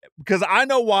it, because I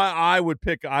know why I would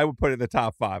put it in the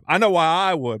top 5. I know why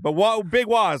I would, but Big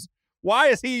Woz, why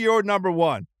is he your number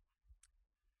 1?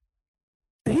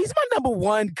 He's my number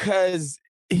 1 because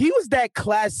he was that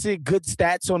classic good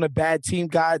stats on a bad team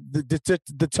guy,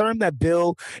 the term that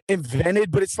Bill invented.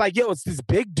 But it's like, it's this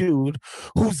big dude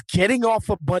who's getting off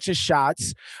a bunch of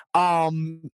shots.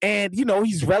 And,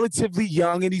 he's relatively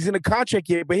young and he's in a contract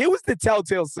year. But here was the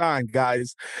telltale sign,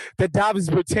 guys, that Davis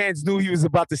Bertans knew he was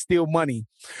about to steal money.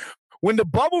 When the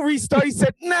bubble restarted, he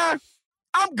said, nah,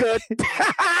 I'm good.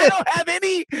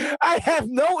 I have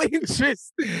no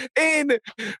interest in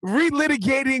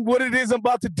relitigating what it is I'm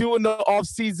about to do in the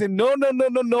offseason. No.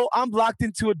 I'm locked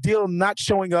into a deal. I'm not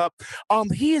showing up.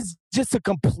 He is just a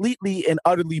completely and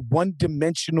utterly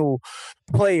one-dimensional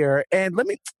player. And let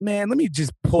me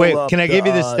just pull up. Can I give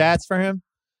you the stats for him?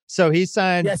 So he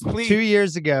signed 2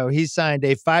 years ago. He signed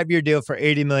a 5-year deal for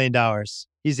 $80 million.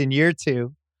 He's in year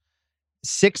 2,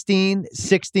 16,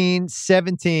 16,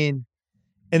 17.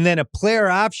 And then a player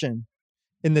option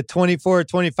in the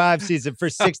 24-25 season for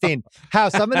 16.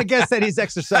 House, I'm going to guess that he's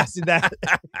exercising that.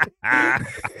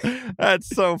 That's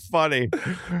so funny.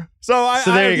 So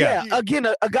there you go. Yeah, again,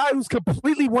 a guy who's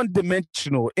completely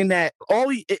one-dimensional in that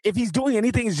if he's doing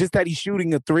anything, it's just that he's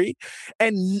shooting a 3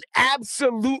 and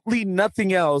absolutely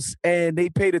nothing else. And they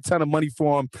paid a ton of money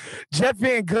for him. Jeff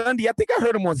Van Gundy, I think I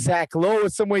heard him on Zach Lowe or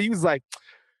somewhere. He was like,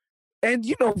 and,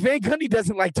 Van Gundy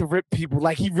doesn't like to rip people.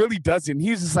 Like, he really doesn't. He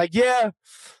was just like, yeah,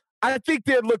 I think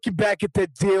they're looking back at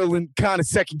that deal and kind of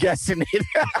second-guessing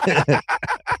it.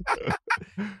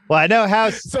 Well, I know,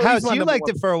 House, you liked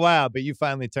it for a while, but you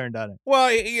finally turned on it. Well,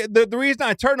 the reason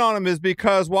I turned on him is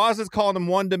because Woz is calling him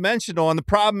one-dimensional, and the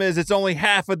problem is it's only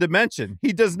half a dimension.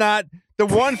 He does not – the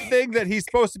one thing that he's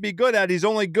supposed to be good at, he's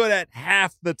only good at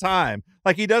half the time.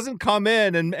 Like, he doesn't come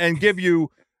in and give you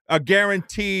 – a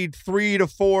guaranteed 3 to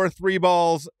 4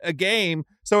 3-balls a game.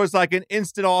 So it's like an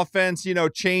instant offense,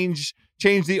 change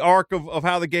the arc of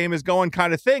how the game is going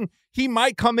kind of thing. He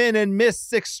might come in and miss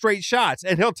 6 straight shots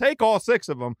and he'll take all 6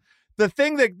 of them. The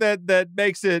thing that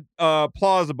makes it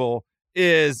plausible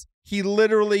is he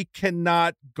literally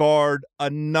cannot guard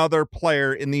another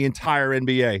player in the entire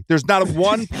NBA. There's not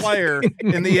one player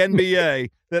in the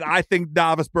NBA that I think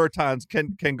Davis Bertans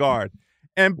can guard.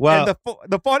 And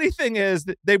the funny thing is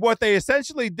that what they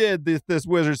essentially did, this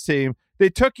Wizards team, they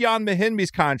took Jan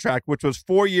Mahinmi's contract, which was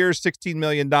 4 years, $16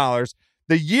 million.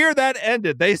 The year that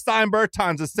ended, they signed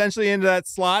Bertans essentially into that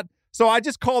slot. So I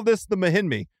just call this the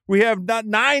Mahinmi. We have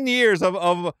 9 years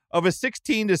of a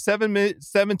 16 to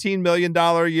 $17 million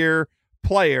a year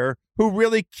player who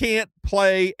really can't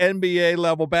play NBA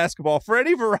level basketball for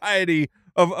any variety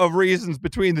of reasons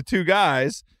between the two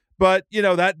guys. But,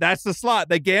 that's the slot.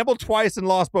 They gambled twice and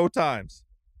lost both times.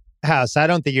 House, I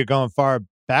don't think you're going far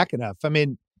back enough. I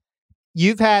mean,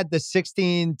 you've had the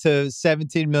 $16 to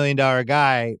 $17 million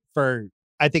guy for,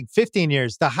 I think, 15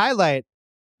 years. The highlight,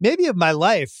 maybe of my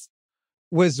life,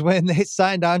 was when they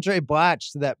signed Andre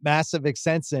Blatch to that massive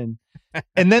extension.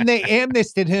 And then they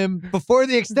amnestied him before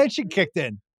the extension kicked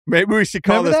in. Maybe we should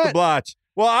call this the Blatch.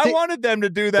 Well, I wanted them to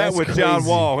do that with crazy. John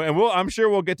Wall, and I'm sure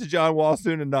we'll get to John Wall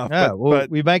soon enough. Yeah, but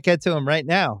we might get to him right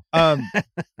now. All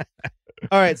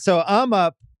right, so I'm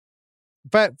up.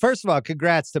 But first of all,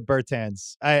 congrats to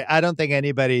Bertans. I don't think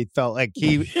anybody felt like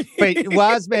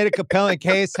Woz made a compelling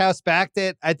case. House backed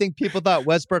it. I think people thought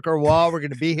Westbrook or Wall were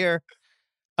going to be here.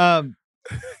 I'm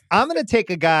going to take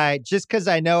a guy just because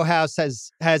I know House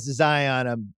has his eye on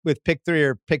him with pick 3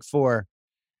 or pick 4.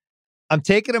 I'm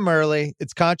taking him early.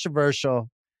 It's controversial.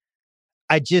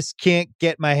 I just can't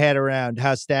get my head around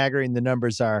how staggering the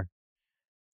numbers are.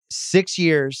 6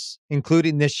 years,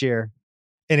 including this year,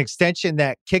 an extension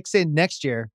that kicks in next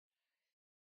year.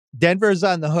 Denver's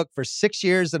on the hook for 6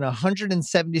 years and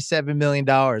 $177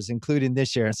 million, including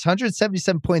this year. It's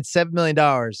 $177.7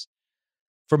 million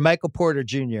for Michael Porter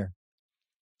Jr.,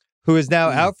 who is now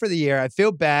out for the year. I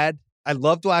feel bad. I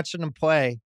loved watching him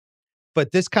play,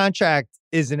 but this contract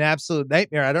is an absolute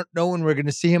nightmare. I don't know when we're going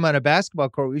to see him on a basketball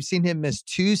court. We've seen him miss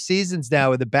 2 seasons now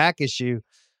with a back issue.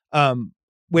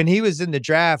 When he was in the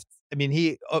draft, I mean,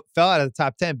 he fell out of the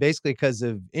top 10 basically because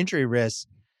of injury risk.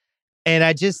 And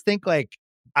I just think like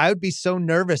I would be so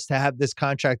nervous to have this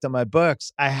contract on my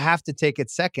books. I have to take it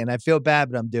second. I feel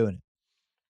bad, but I'm doing it.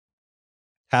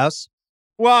 House?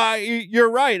 Well,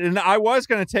 you're right. And I was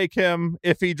going to take him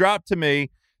if he dropped to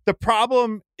me. The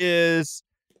problem is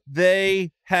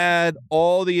they had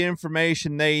all the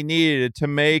information they needed to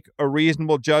make a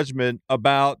reasonable judgment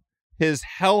about his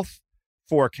health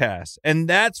forecast. And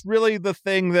that's really the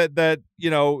thing that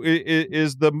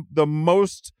is the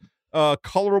most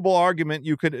colorable argument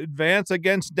you could advance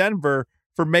against Denver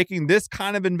for making this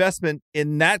kind of investment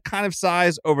in that kind of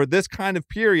size over this kind of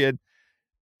period.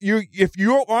 If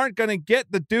you aren't going to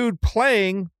get the dude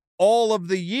playing all of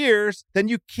the years, then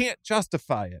you can't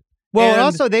justify it. Well, and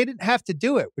also they didn't have to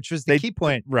do it, which was the key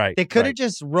point. Right. They could have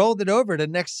just rolled it over to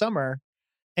next summer,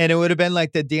 and it would have been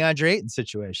like the DeAndre Ayton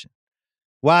situation.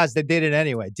 Woz, they did it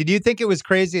anyway. Did you think it was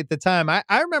crazy at the time? I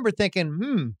remember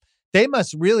thinking, they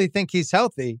must really think he's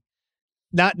healthy,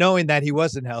 not knowing that he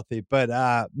wasn't healthy. But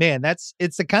man,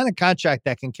 it's the kind of contract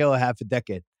that can kill a half a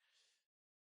decade.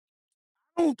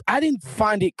 I didn't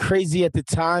find it crazy at the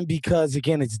time because,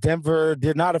 again, it's Denver.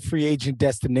 They're not a free agent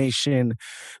destination.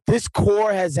 This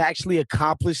core has actually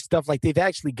accomplished stuff. Like, they've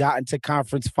actually gotten to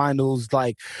conference finals.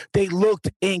 Like, they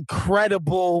looked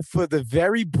incredible for the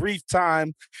very brief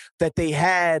time that they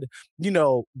had,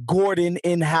 Gordon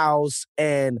in-house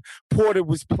and Porter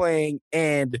was playing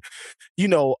and,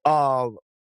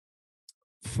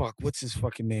 what's his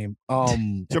fucking name?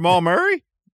 Jamal Murray?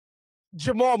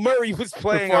 Jamal Murray was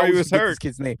playing. Before he was hurt. This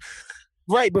kid's name.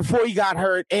 Right, before he got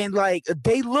hurt. And,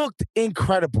 they looked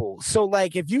incredible. So,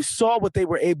 if you saw what they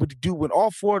were able to do when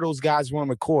all 4 of those guys were on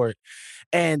the court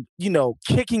and,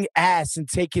 kicking ass and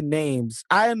taking names,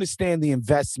 I understand the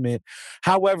investment.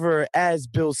 However, as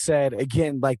Bill said,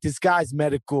 again, this guy's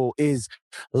medical is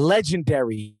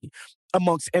legendary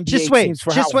amongst NBA teams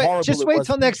for how horrible it was. Just wait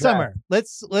till next summer.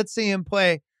 Let's see him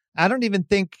play. I don't even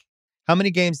think, how many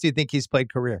games do you think he's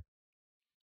played career?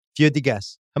 If you had to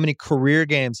guess, how many career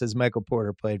games has Michael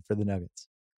Porter played for the Nuggets?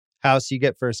 House, you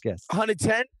get first guess.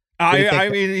 110? I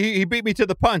mean, he beat me to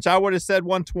the punch. I would have said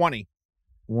 120.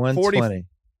 120.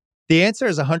 The answer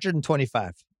is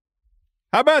 125.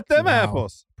 How about them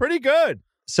apples? Pretty good.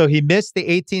 So he missed the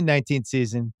 18-19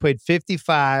 season, played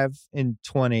 55 in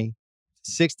 20,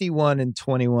 61 in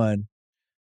 21,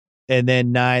 and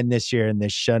then 9 this year, and they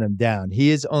shut him down. He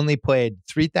has only played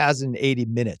 3,080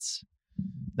 minutes.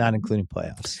 Not including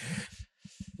playoffs.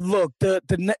 Look, the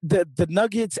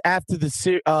Nuggets after the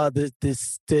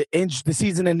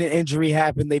season and the injury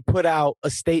happened, they put out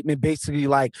a statement basically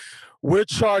like, we're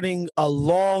charting a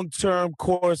long-term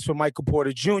course for Michael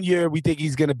Porter Jr. We think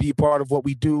he's going to be part of what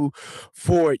we do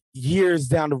for years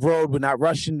down the road. We're not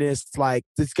rushing this.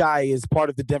 This guy is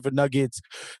part of the Denver Nuggets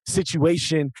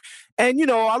situation. And,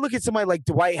 I look at somebody like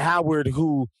Dwight Howard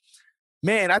who,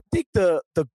 man, I think the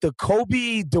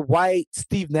Kobe, Dwight,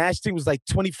 Steve Nash thing was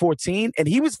 2014, and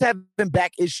he was having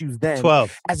back issues then.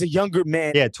 12. As a younger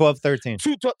man. Yeah, 12, 13.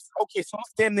 Okay, so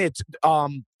it's damn near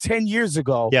 10 years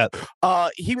ago. Yeah.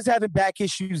 He was having back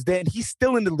issues then. He's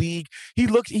still in the league.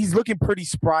 He's looking pretty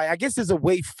spry. I guess there's a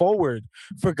way forward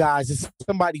for guys. It's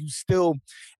somebody who's still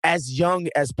as young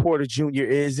as Porter Jr.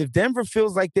 is. If Denver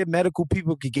feels like their medical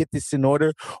people could get this in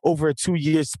order over a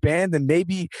 2-year span, then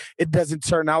maybe it doesn't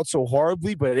turn out so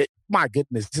horribly, but my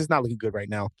goodness, it's not looking good right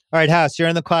now. All right, House, you're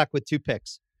on the clock with 2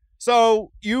 picks.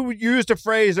 So you used a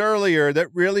phrase earlier that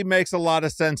really makes a lot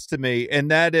of sense to me, and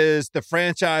that is the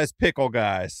franchise pickle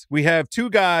guys. We have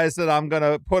 2 guys that I'm going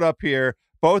to put up here.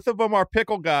 Both of them are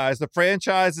pickle guys. The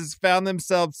franchises found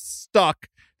themselves stuck.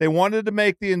 They wanted to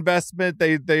make the investment.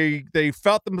 They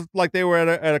felt them like they were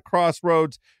at a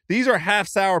crossroads. These are half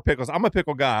sour pickles. I'm a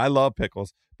pickle guy. I love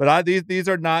pickles, but these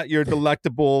are not your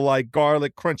delectable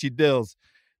garlic crunchy dills.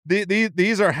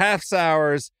 These are half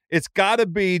sours. It's got to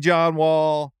be John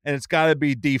Wall and it's got to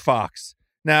be D Fox.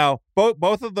 Now,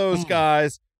 both of those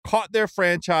guys caught their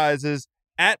franchises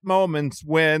at moments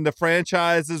when the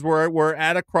franchises were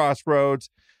at a crossroads.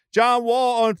 John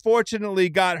Wall, unfortunately,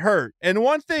 got hurt. And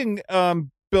one thing,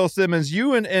 Bill Simmons,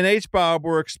 you and H-Bob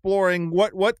were exploring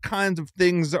what kinds of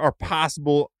things are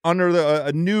possible under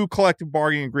a new collective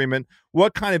bargaining agreement.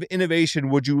 What kind of innovation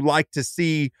would you like to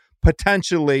see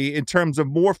potentially in terms of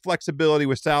more flexibility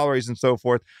with salaries and so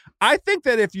forth. I think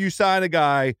that if you sign a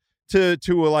guy to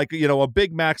a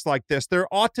big max like this, there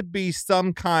ought to be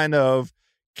some kind of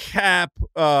cap,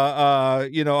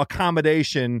 accommodation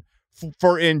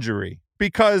for injury,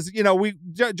 because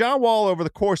John Wall over the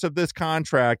course of this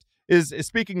contract is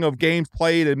speaking of games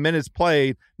played and minutes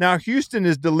played. Now Houston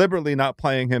is deliberately not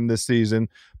playing him this season,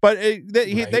 but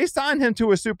they signed him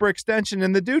to a super extension,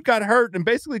 and the dude got hurt and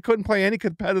basically couldn't play any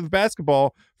competitive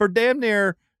basketball for damn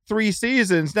near 3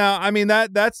 seasons. Now, I mean,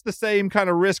 that's the same kind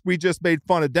of risk we just made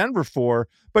fun of Denver for,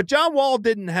 but John Wall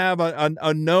didn't have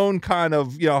a known kind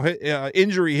of,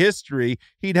 injury history.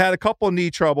 He'd had a couple of knee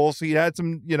troubles. He had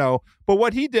some, but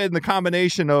what he did in the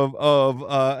combination of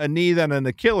a knee and an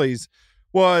Achilles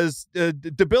was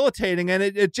debilitating, and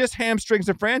it just hamstrings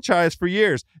the franchise for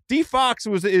years. D Fox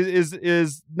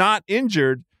is not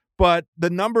injured, but the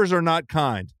numbers are not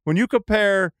kind. When you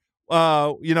compare,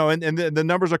 and the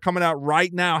numbers are coming out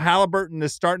right now. Halliburton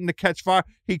is starting to catch fire.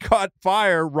 He caught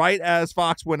fire right as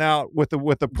Fox went out with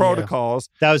the protocols.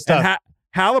 Yeah, that was tough. And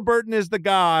Halliburton is the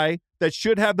guy that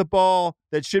should have the ball,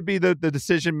 that should be the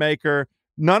decision maker.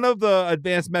 None of the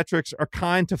advanced metrics are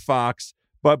kind to Fox,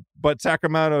 but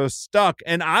Sacramento's stuck.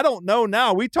 And I don't know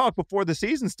now. We talked before the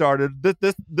season started,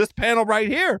 this panel right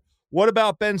here. What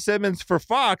about Ben Simmons for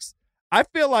Fox? I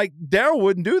feel like Daryl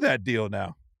wouldn't do that deal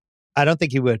now. I don't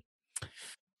think he would.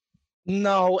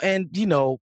 No, and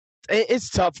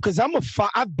it's tough because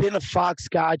I've been a Fox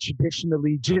guy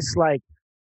traditionally, just like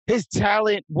his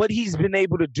talent, what he's been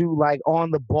able to do like on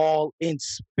the ball in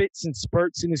spits and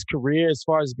spurts in his career, as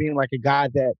far as being like a guy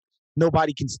that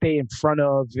nobody can stay in front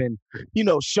of, and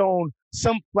shown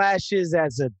some flashes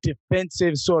as a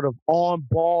defensive sort of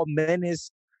on-ball menace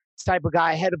type of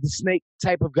guy, head of the snake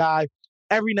type of guy.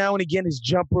 Every now and again, his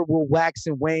jumper will wax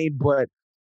and wane, but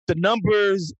the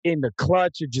numbers in the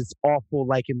clutch are just awful.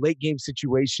 Like in late game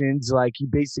situations, like you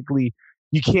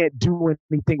can't do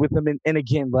anything with him. And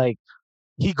again, like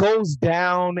he goes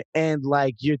down, and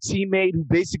like your teammate who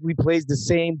basically plays the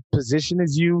same position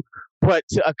as you, but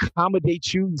to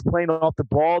accommodate you, he's playing off the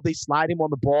ball. They slide him on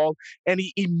the ball, and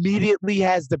he immediately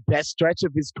has the best stretch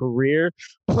of his career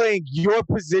playing your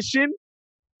position.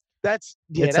 That's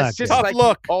just tough like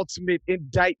look. The ultimate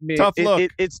indictment. Tough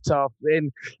look. It's tough.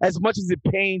 And as much as it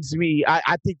pains me,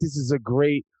 I think this is a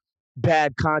great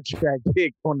bad contract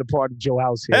pick on the part of Joe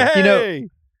House here. Hey!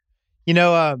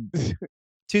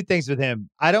 2 things with him.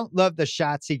 I don't love the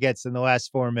shots he gets in the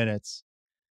last 4 minutes.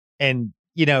 And,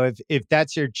 if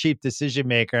that's your chief decision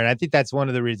maker, and I think that's one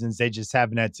of the reasons they just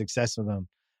haven't had success with him.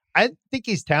 I think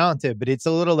he's talented, but it's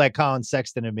a little like Colin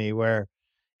Sexton to me, where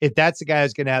if that's the guy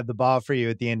who's going to have the ball for you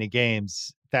at the end of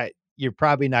games, that you're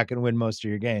probably not going to win most of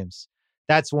your games.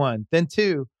 That's one. Then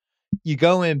 2, you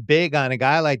go in big on a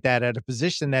guy like that at a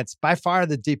position that's by far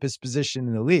the deepest position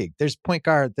in the league. There's point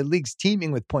guard. The league's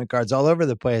teeming with point guards all over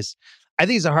the place. I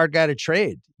think he's a hard guy to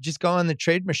trade. Just go on the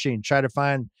trade machine, try to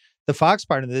find the Fox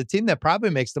partner. The team that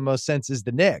probably makes the most sense is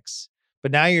the Knicks.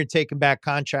 But now you're taking back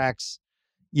contracts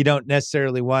you don't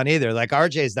necessarily want either. Like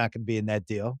RJ's not going to be in that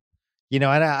deal.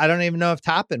 I don't even know if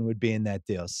Toppin would be in that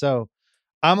deal. So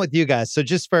I'm with you guys. So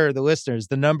just for the listeners,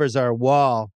 the numbers are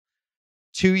Wall,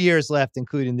 2 years left,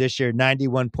 including this year,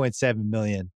 $91.7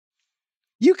 million.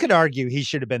 You could argue he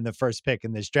should have been the first pick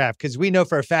in this draft because we know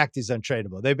for a fact he's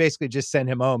untradeable. They basically just sent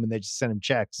him home and they just sent him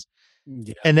checks.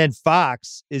 Yeah. And then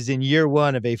Fox is in year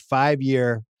 1 of a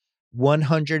 5-year,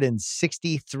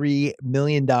 $163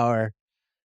 million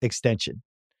extension,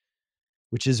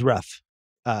 which is rough.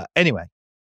 Anyway,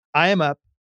 I am up.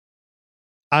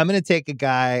 I'm going to take a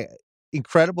guy,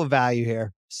 incredible value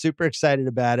here. Super excited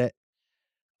about it.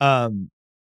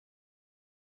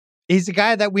 He's a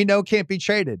guy that we know can't be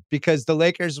traded because the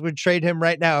Lakers would trade him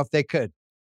right now if they could,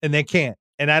 and they can't.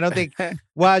 And I don't think,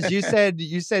 Waz, you said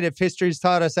if history's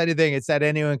taught us anything, it's that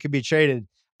anyone can be traded.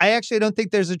 I actually don't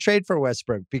think there's a trade for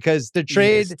Westbrook because the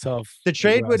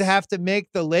trade would have to make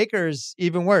the Lakers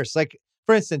even worse. Like,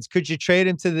 for instance, could you trade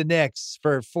him to the Knicks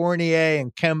for Fournier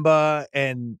and Kemba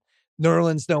and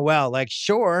Nerlens Noel? Like,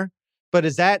 sure, but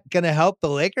is that going to help the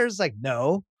Lakers? Like,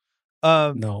 no.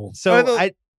 No. So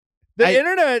the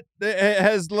internet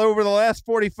has, over the last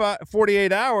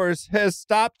 48 hours, has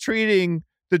stopped treating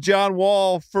the John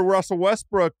Wall for Russell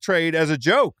Westbrook trade as a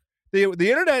joke. The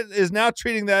internet is now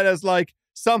treating that as like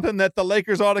something that the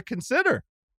Lakers ought to consider.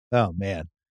 Oh, man.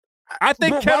 I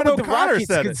think Kevin O'Connor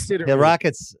said it. The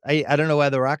Rockets, I don't know why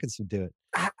the Rockets would do it.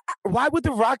 Why would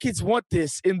the Rockets want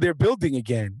this in their building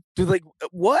again? They're like,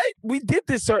 what? We did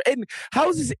this, sir. And how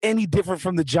is this any different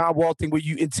from the John Wall thing where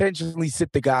you intentionally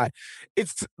sit the guy?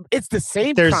 It's the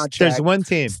same contract. There's one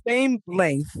team. Same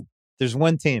length. There's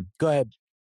one team, Go ahead.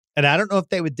 and I don't know if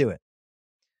they would do it.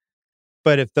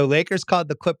 But if the Lakers called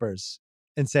the Clippers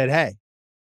and said, hey,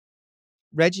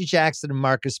 Reggie Jackson and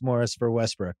Marcus Morris for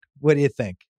Westbrook, what do you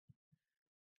think?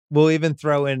 We'll even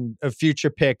throw in a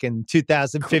future pick in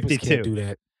 2052. Clippers can't do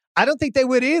that. I don't think they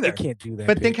would either. They can't do that.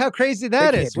 But think how crazy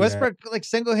that is. Westbrook, Westbrook,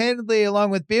 single-handedly, along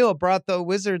with Beal, brought the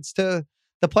Wizards to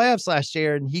the playoffs last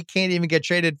year, and he can't even get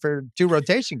traded for 2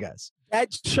 rotation guys. that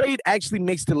trade actually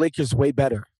makes the Lakers way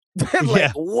better.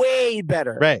 Way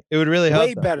better. Right. It would really help.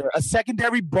 Way better. A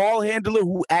secondary ball handler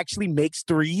who actually makes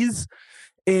threes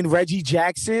in Reggie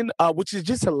Jackson, which is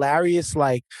just hilarious.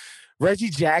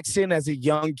 Reggie Jackson, as a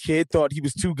young kid, thought he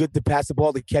was too good to pass the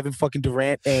ball to Kevin fucking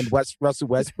Durant and Russell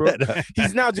Westbrook.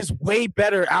 He's now just way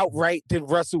better outright than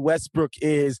Russell Westbrook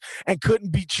is and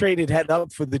couldn't be traded head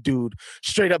up for the dude.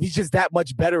 Straight up. He's just that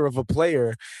much better of a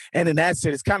player. And in that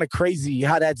sense, it's kind of crazy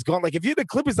how that's gone. If you're the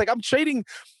Clippers, I'm trading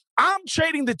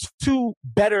the 2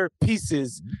 better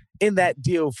pieces in that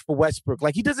deal for Westbrook.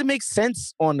 He doesn't make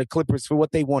sense on the Clippers for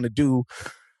what they want to do.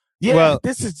 Yeah, well,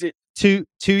 this is it. 2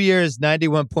 years,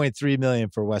 $91.3 million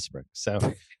for Westbrook. So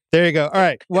there you go. All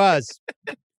right, Woz,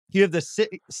 you have the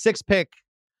 6th pick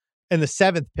and the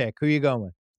 7th pick. Who are you going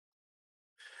with?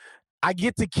 I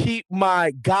get to keep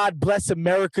my God bless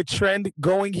America trend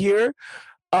going here.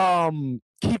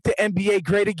 Keep the NBA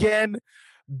great again.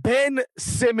 Ben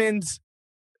Simmons,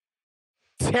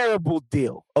 terrible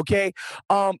deal. Okay,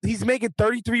 he's making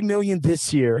 $33 million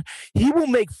this year. He will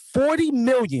make $40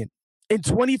 million in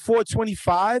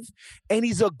 24-25, and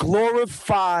he's a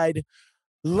glorified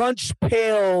lunch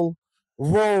pail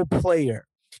role player.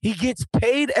 He gets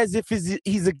paid as if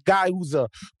he's a guy who's a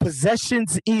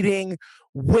possessions-eating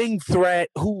wing threat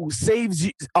who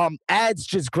adds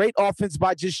just great offense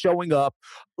by just showing up.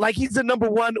 He's a number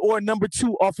 1 or number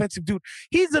 2 offensive dude.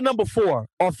 He's a number 4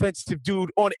 offensive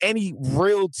dude on any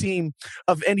real team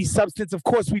of any substance. Of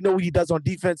course, we know what he does on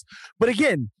defense. But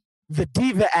again, the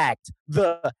diva act,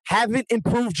 the haven't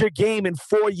improved your game in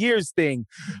 4 years thing,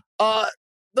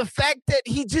 the fact that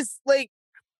he just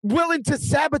willing to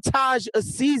sabotage a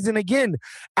season again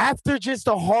after just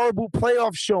a horrible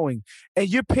playoff showing, and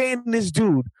you're paying this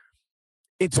dude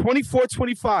in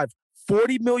 24-25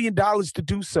 $40 million to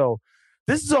do so.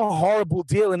 This is a horrible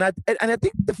deal, and I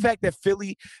think the fact that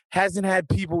Philly hasn't had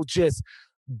people just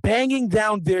banging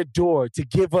down their door to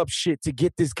give up shit to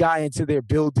get this guy into their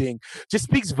building just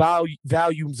speaks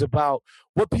volumes about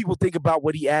what people think about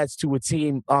what he adds to a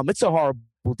team. It's a horrible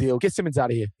deal. Get Simmons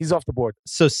out of here. He's off the board.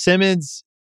 So Simmons,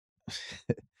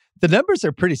 the numbers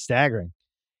are pretty staggering.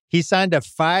 He signed a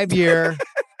 5-year,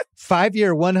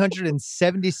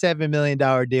 $177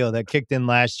 million deal that kicked in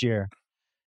last year.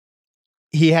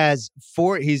 He's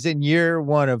in year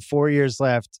 1 of 4 years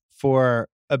left for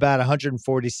about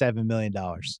 $147 million.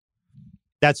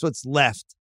 That's what's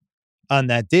left on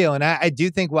that deal. And I do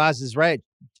think Woz is right.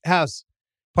 House,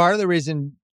 part of the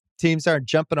reason teams aren't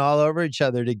jumping all over each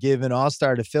other to give an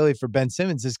all-star to Philly for Ben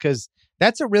Simmons is because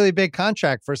that's a really big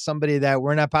contract for somebody that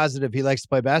we're not positive he likes to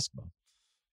play basketball.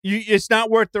 It's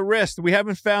not worth the risk. We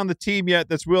haven't found the team yet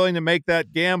that's willing to make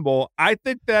that gamble. I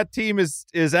think that team is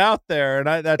out there,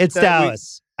 and it's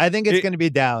Dallas. I think it's going to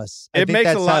be Dallas. It makes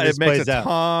a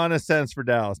ton of sense for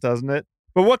Dallas, doesn't it?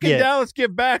 But what can Dallas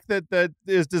give back that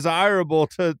is desirable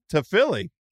to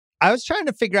Philly? I was trying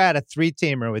to figure out a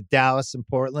 3-teamer with Dallas and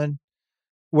Portland,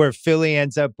 where Philly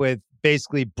ends up with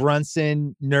basically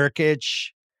Brunson,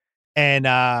 Nurkic, and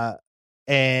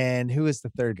who is the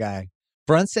third guy?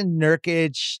 Brunson,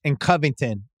 Nurkic, and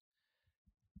Covington.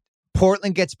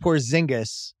 Portland gets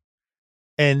Porzingis,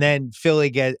 and then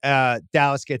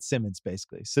Dallas gets Simmons,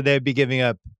 basically. So they'd be giving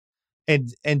up,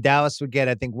 and Dallas would get,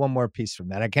 I think, one more piece from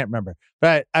that. I can't remember.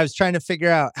 But I was trying to figure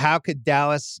out how could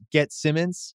Dallas get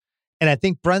Simmons, and I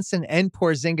think Brunson and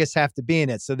Porzingis have to be in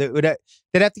it. So they'd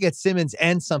have to get Simmons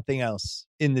and something else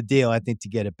in the deal, I think, to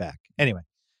get it back. Anyway,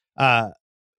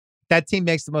 that team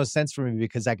makes the most sense for me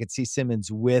because I could see Simmons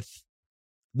with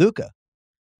Luka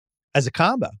as a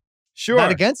combo. Sure.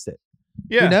 Not against it.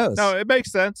 Yeah. Who knows? No, it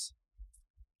makes sense.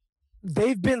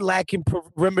 They've been lacking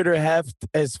perimeter heft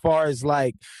as far as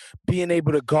being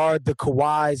able to guard the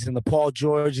Kawhis and the Paul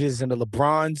Georges and the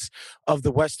LeBrons of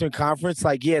the Western Conference.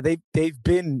 They've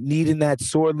been needing that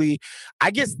sorely.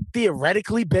 I guess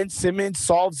theoretically Ben Simmons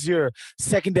solves your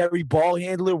secondary ball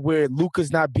handler where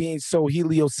Luka's not being so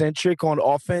heliocentric on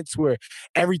offense where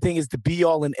everything is the be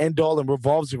all and end all and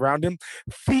revolves around him.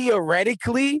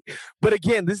 Theoretically, but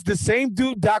again, this is the same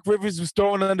dude Doc Rivers was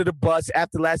throwing under the bus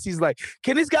after last season.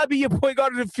 Can this guy be your point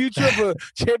guard of the future of a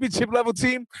championship level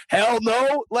team? Hell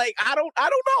no. Like, I don't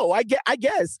know. I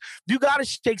guess you got to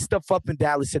shake stuff up in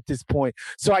Dallas at this point.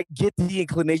 So I get the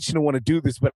inclination to want to do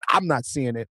this, but I'm not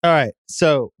seeing it. All right.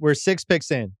 So we're 6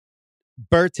 picks in.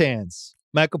 Bertans,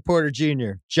 Michael Porter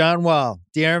Jr., John Wall,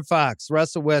 De'Aaron Fox,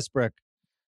 Russell Westbrook,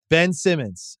 Ben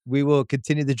Simmons. We will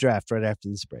continue the draft right after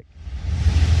this break.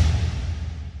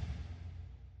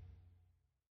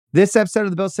 This episode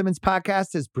of the Bill Simmons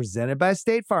Podcast is presented by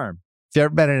State Farm. If you've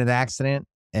ever been in an accident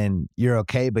and you're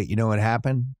okay, but you know what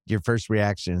happened, your first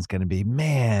reaction is going to be,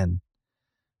 man,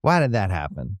 why did that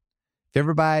happen? If you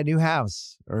ever buy a new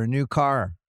house or a new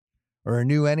car or a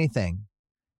new anything,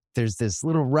 there's this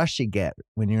little rush you get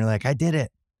when you're like, I did it.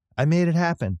 I made it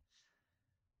happen.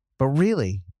 But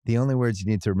really, the only words you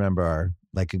need to remember are,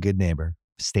 like a good neighbor,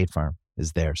 State Farm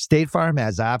is there. State Farm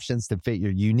has options to fit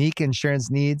your unique insurance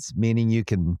needs, meaning you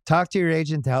can talk to your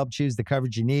agent to help choose the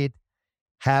coverage you need,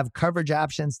 have coverage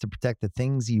options to protect the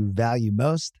things you value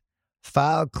most,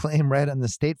 file a claim right on the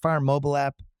State Farm mobile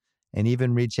app, and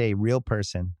even reach a real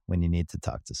person when you need to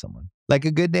talk to someone. Like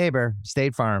a good neighbor,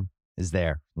 State Farm is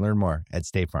there. Learn more at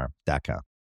statefarm.com.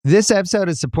 This episode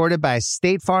is supported by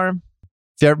State Farm.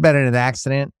 If you've ever been in an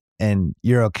accident and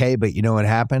you're okay, but you know what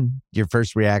happened, your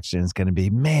first reaction is going to be,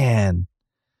 man,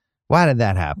 why did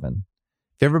that happen?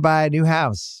 If you ever buy a new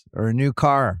house or a new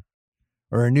car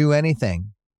or a new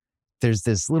anything, there's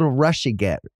this little rush you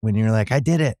get when you're like, I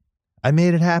did it. I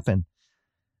made it happen.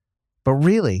 But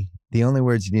really, the only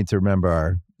words you need to remember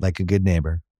are, like a good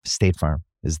neighbor, State Farm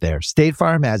is there. State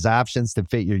Farm has options to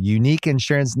fit your unique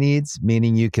insurance needs,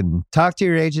 meaning you can talk to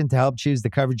your agent to help choose the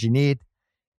coverage you need,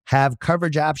 have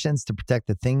coverage options to protect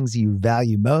the things you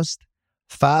value most,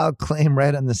 file a claim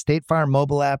right on the State Farm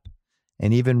mobile app,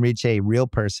 and even reach a real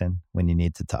person when you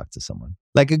need to talk to someone.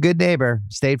 Like a good neighbor,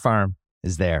 State Farm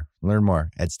is there. Learn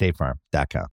more at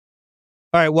statefarm.com.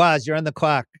 All right, Woz, you're on the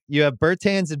clock. You have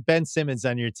Bertans and Ben Simmons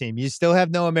on your team. You still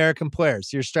have no American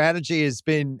players. Your strategy has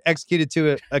been executed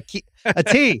to a T.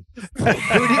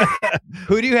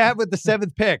 Who do you have with the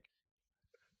 7th pick?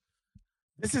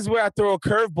 This is where I throw a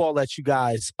curveball at you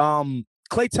guys.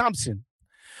 Klay Thompson.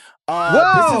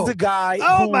 Whoa! This is the guy.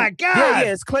 My God. Yeah,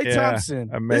 it's Klay Thompson.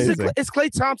 Amazing. It's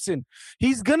Klay Thompson.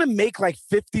 He's going to make like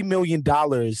 $50 million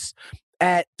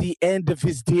at the end of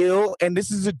his deal. And this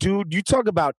is a dude, you talk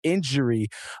about injury.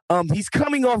 He's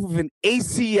coming off of an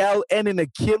ACL and an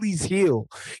Achilles heel.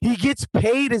 He gets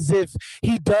paid as if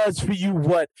he does for you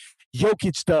what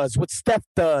Jokic does, what Steph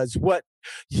does, what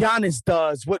Giannis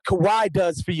does, what Kawhi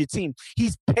does for your team.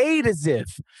 He's paid as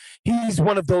if he's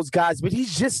one of those guys, but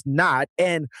he's just not.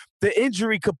 And the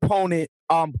injury component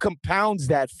compounds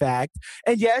that fact.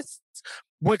 And yes,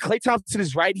 when Klay Thompson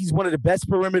is right, he's one of the best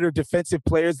perimeter defensive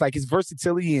players. Like his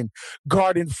versatility in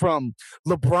guarding from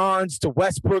LeBron's to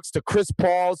Westbrook's to Chris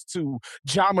Paul's to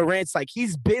John Morant's. Like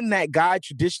he's been that guy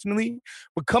traditionally.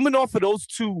 But coming off of those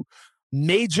two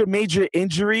major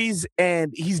injuries,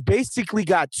 and he's basically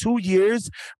got 2 years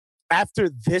after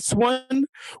this one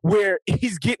where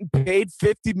he's getting paid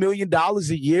 $50 million a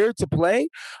year to play.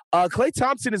 Klay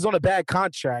Thompson is on a bad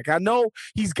contract. I know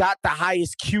he's got the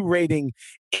highest Q rating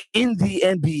in the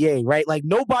NBA, right? Like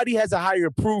nobody has a higher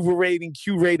approval rating,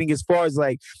 Q rating, as far as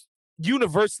like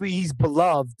universally he's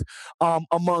beloved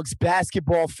amongst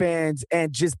basketball fans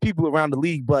and just people around the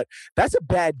league, but that's a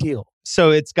bad deal.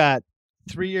 So it's got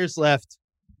 3 years left,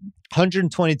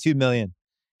 $122 million.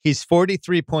 He's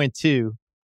 43.2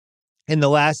 in the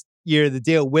last year of the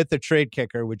deal with a trade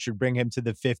kicker, which would bring him to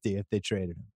the 50 if they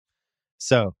traded him.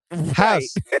 So,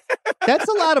 House, that's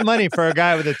a lot of money for a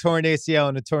guy with a torn ACL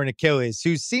and a torn Achilles,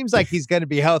 who seems like he's going to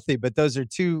be healthy, but those are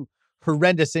two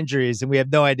horrendous injuries, and we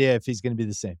have no idea if he's going to be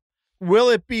the same. Will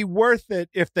it be worth it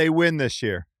if they win this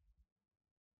year?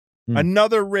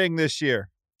 Another ring this year.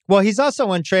 Well, he's also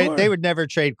untrade. Sure. They would never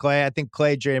trade Klay. I think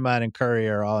Klay, Draymond, and Curry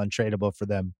are all untradeable for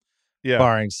them,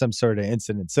 barring some sort of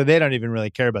incident. So they don't even really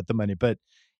care about the money. But,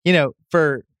 you know,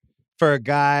 for a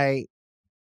guy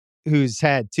who's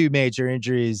had 2 major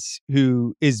injuries,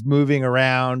 who is moving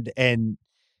around and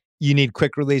you need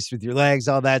quick release with your legs,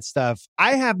 all that stuff.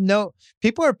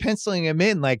 People are penciling him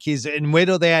in like he's in wait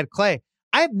till they had Klay.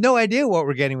 I have no idea what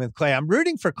we're getting with Klay. I'm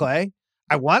rooting for Klay.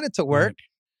 I want it to work.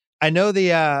 I know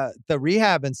the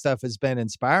rehab and stuff has been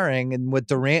inspiring, and what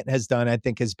Durant has done, I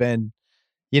think, has been,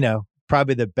 you know,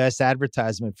 probably the best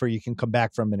advertisement for you can come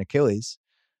back from an Achilles.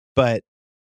 But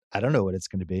I don't know what it's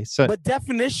going to be. So, but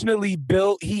definitionally,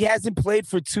 Bill, he hasn't played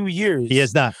for 2 years. He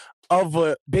has not. Of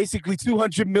a basically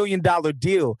 $200 million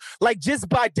deal. Like, just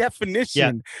by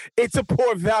definition, it's a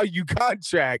poor value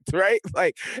contract, right?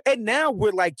 Like, and now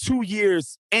we're like 2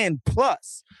 years and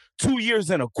plus 2 years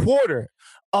and a quarter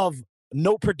of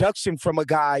no production from a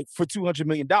guy for $200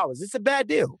 million. It's a bad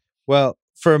deal. Well,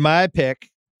 for my pick,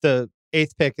 the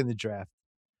 8th pick in the draft,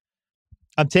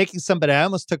 I'm taking somebody I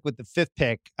almost took with the 5th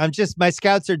pick. My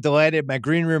scouts are delighted. My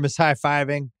green room is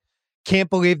high-fiving. Can't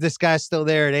believe this guy's still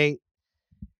there at 8.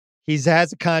 He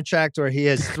has a contract where he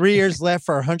has 3 years left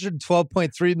for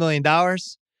 $112.3 million.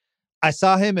 I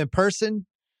saw him in person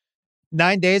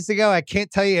 9 days ago. I can't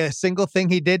tell you a single thing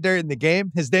he did during the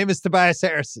game. His name is Tobias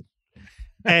Harrison.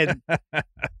 And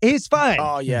he's fine.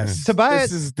 Oh, yes.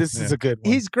 Tobias, this is a good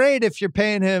one. He's great if you're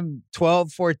paying him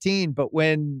 12, 14, but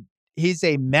when he's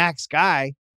a max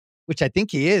guy, which I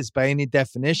think he is by any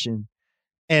definition,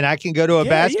 and I can go to a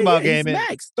basketball game he's and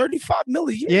max $35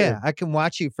 million. Yeah, I can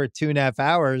watch you for 2.5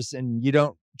 hours and you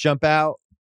don't jump out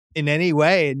in any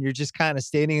way, and you're just kind of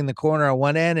standing in the corner on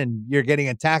one end and you're getting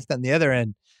attacked on the other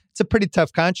end. It's a pretty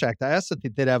tough contract. I also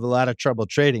think they'd have a lot of trouble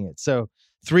trading it. So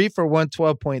 3 for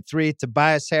 112.3.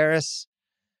 Tobias Harris,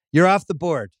 you're off the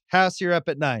board. House, you're up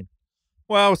at 9.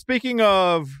 Well, speaking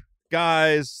of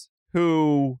guys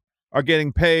who are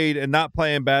getting paid and not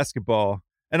playing basketball,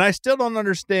 and I still don't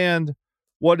understand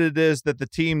what it is that the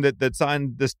team that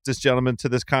signed this gentleman to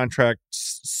this contract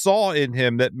saw in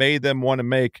him that made them want to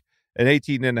make an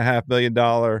 $18.5 million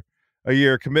a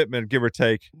year commitment, give or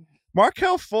take.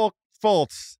 Markelle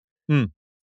Fultz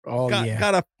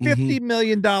got a $50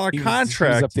 million contract he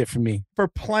was up there for me for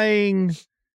playing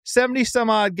 70 some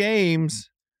odd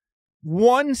games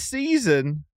one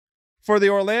season for the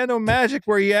Orlando Magic,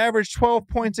 where he averaged 12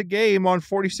 points a game on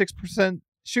 46%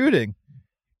 shooting.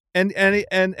 And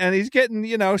he's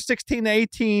getting, 16 to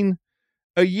 18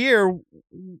 a year.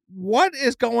 What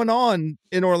is going on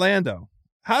in Orlando?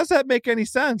 How does that make any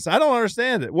sense? I don't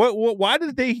understand it. Why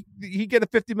did he get a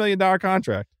 $50 million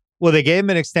contract? Well, they gave him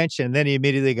an extension, and then he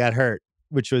immediately got hurt,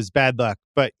 which was bad luck.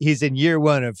 But he's in year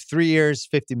 1 of 3 years,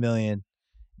 $50 million,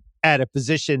 at a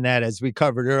position that, as we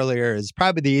covered earlier, is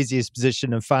probably the easiest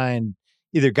position to find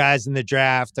either guys in the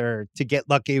draft or to get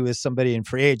lucky with somebody in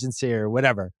free agency or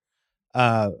whatever.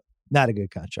 Not a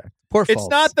good contract. Poor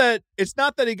Fultz. It's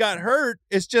not that he got hurt.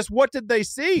 It's just, what did they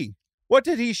see? What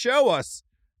did he show us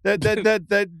that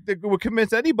would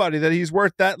convince anybody that he's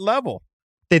worth that level?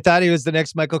 They thought he was the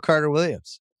next Michael Carter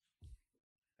Williams.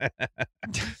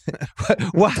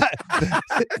 What?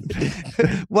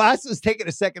 Wos was taking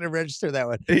a second to register that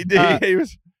one. He did. He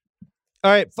was.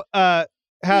 All right.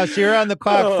 House, you're on the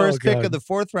clock. First pick God. of the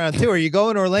 4th round, too. Are you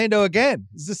going Orlando again?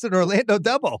 Is this an Orlando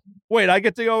double? Wait, I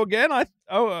get to go again?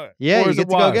 Yeah, you get to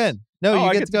go again. No,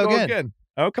 you get to go again.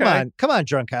 Okay. Come on,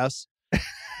 drunk house.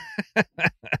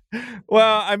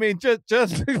 Well, I mean,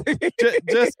 just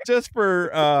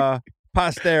for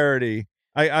posterity,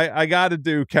 I got to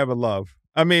do Kevin Love.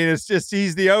 I mean, it's just,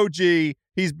 he's the OG.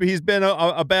 He's been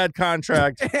a bad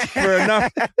contract for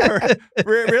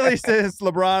really since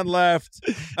LeBron left.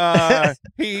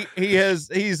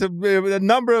 He's a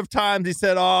number of times he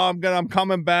said, "Oh, I'm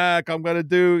coming back. I'm gonna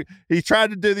do." He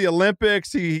tried to do the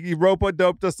Olympics. He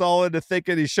rope-a-doped us all into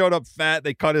thinking he showed up fat.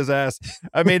 They cut his ass.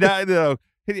 I mean,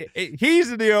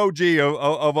 he's the OG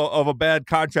of a bad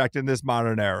contract in this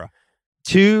modern era.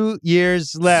 2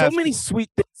 years left. So many sweet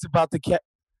things about the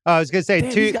I was going to say,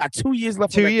 he's got 2 years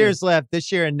left. 2 years left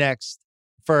this year and next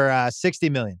for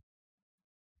 $60 million.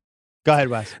 Go ahead,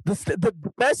 Wes. The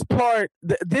best part,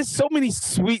 there's so many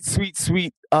sweet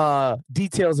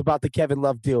details about the Kevin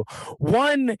Love deal.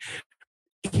 One,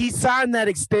 he signed that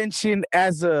extension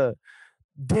as a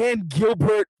Dan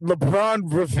Gilbert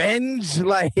LeBron revenge.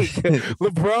 Like,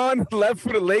 LeBron left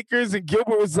for the Lakers and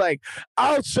Gilbert was like,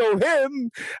 I'll show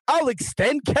him. I'll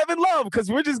extend Kevin Love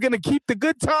because we're just going to keep the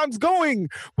good times going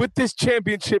with this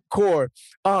championship core.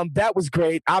 That was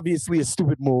great. Obviously a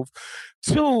stupid move.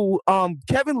 2,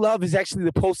 Kevin Love is actually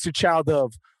the poster child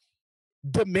of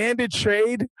demand a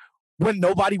trade when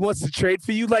nobody wants to trade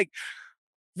for you. Like,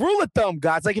 rule of thumb,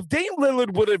 guys. Like, if Dame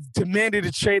Lillard would have demanded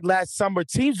a trade last summer,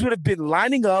 teams would have been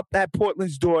lining up at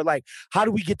Portland's door like, how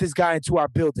do we get this guy into our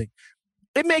building?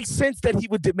 It makes sense that he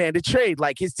would demand a trade.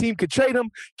 Like, his team could trade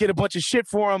him, get a bunch of shit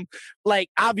for him. Like,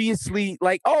 obviously,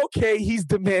 like, oh, okay, he's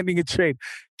demanding a trade.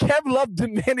 Kevin Love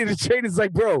demanded a trade. It's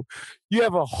like, bro, you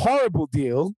have a horrible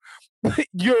deal.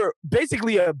 You're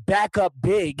basically a backup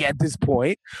big at this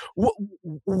point.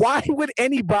 Why would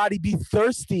anybody be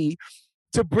thirsty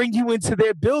to bring you into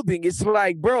their building? It's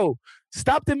like, bro,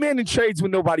 stop demanding trades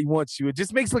when nobody wants you. It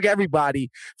just makes everybody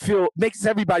feel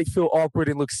awkward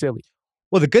and look silly.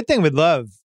 Well, the good thing with Love,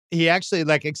 he actually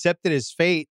accepted his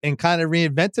fate and kind of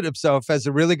reinvented himself as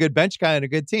a really good bench guy on a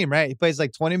good team, right? He plays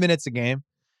 20 minutes a game.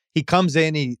 He comes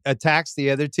in, he attacks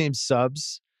the other team's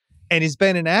subs, and he's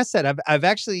been an asset. I've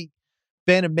actually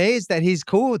been amazed that he's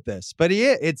cool with this, but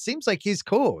it seems like he's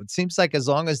cool. It seems like as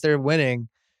long as they're winning,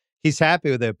 he's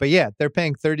happy with it. But yeah, they're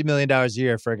paying $30 million a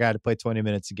year for a guy to play 20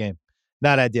 minutes a game.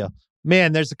 Not ideal.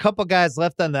 Man, there's a couple guys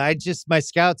left on my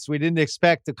scouts. We didn't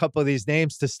expect a couple of these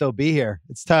names to still be here.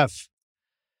 It's tough.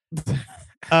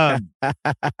 I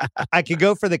could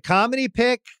go for the comedy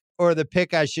pick or the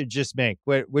pick I should just make.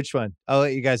 Which one? I'll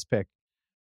let you guys pick.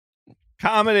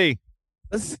 Comedy.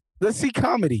 Let's see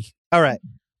comedy. All right.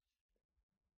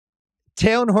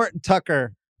 Taylor Horton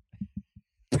Tucker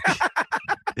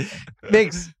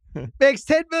makes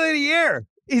 $10 million a year.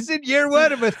 He's in year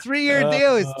one of a 3-year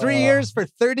deal. It's 3 years for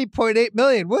 $30.8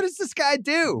 million. What does this guy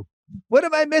do? What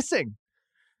am I missing?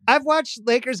 I've watched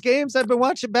Lakers games. I've been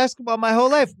watching basketball my whole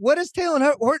life. What does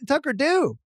Taylor Horton Tucker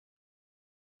do?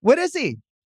 What is he?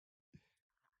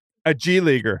 A G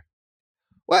leaguer.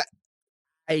 What?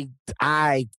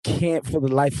 I can't for the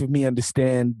life of me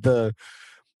understand the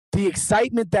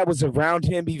excitement that was around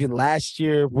him even last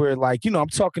year, where like, I'm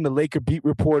talking to Laker beat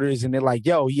reporters and they're like,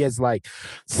 yo, he has like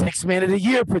 6 man of the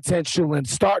year potential and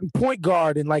starting point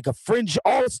guard and like a fringe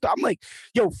all-star. I'm like,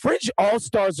 yo, fringe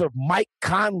all-stars are Mike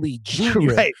Conley Jr.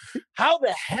 Right. How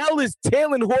the hell is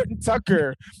Taylor Horton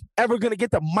Tucker ever going to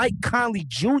get to Mike Conley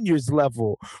Jr.'s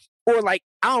level? Or like,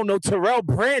 I don't know, Terrell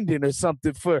Brandon or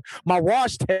something for my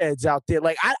washed heads out there.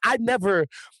 Like, I never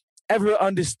ever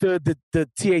understood the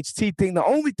THT thing. The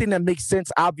only thing that makes sense,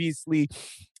 obviously,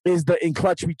 is the In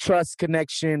Clutch We Trust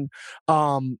connection.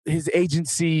 His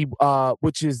agency,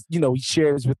 which is, he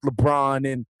shares with LeBron,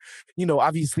 and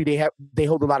obviously they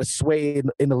hold a lot of sway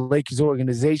in the Lakers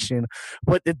organization.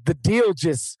 But the deal,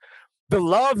 just the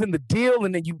love and the deal,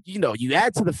 and then you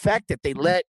add to the fact that they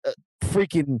let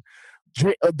freaking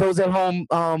those at home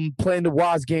playing the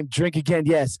Woz game drink again.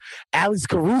 Yes, Alex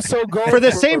Caruso go for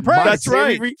the same price. That's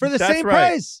right. For the same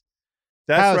price.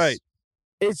 That's House. right.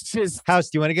 It's just House.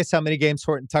 Do you want to guess how many games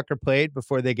Horton Tucker played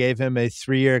before they gave him a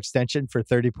 3-year extension for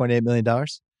 $30.8 million?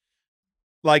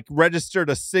 Like registered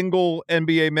a single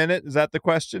NBA minute? Is that the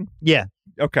question? Yeah.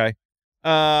 Okay.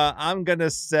 I'm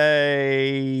gonna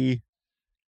say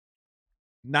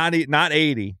not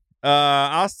 80.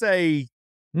 I'll say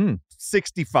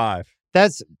 65.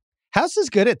 House is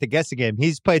good at the guessing game.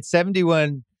 He's played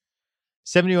 71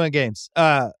 games.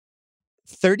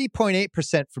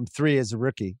 30.8% from 3 as a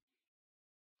rookie.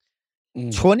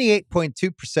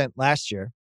 28.2% last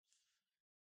year.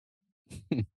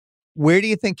 Where do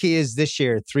you think he is this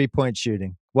year at 3-point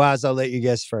shooting? Waz, I'll let you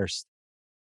guess first.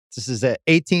 This is an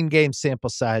 18-game sample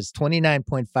size,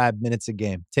 29.5 minutes a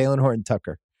game. Taylor Horton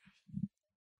Tucker.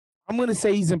 I'm going to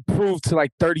say he's improved to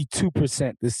like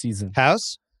 32% this season.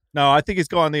 House? No, I think he's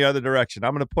going the other direction.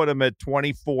 I'm going to put him at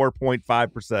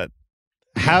 24.5%.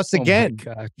 House again.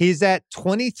 Oh he's at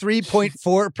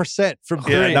 23.4% from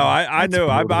 3. Yeah, no, I know.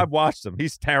 I've watched him.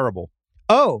 He's terrible.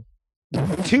 Oh,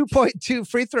 2.2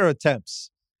 free throw attempts.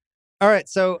 All right,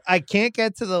 so I can't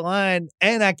get to the line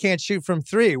and I can't shoot from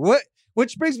 3.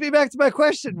 Which brings me back to my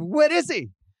question. What is he?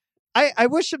 I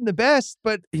wish him the best,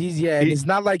 but it's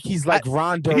not like he's like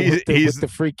Rondo with the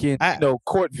freaking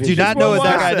court vision. Do not know what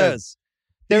that guy does.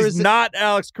 He's not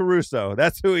Alex Caruso.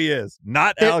 That's who he is.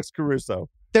 Not Alex Caruso.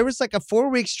 There was like a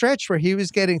 4-week stretch where he was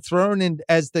getting thrown in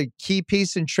as the key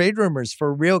piece in trade rumors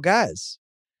for real guys.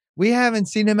 We haven't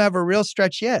seen him have a real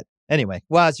stretch yet. Anyway,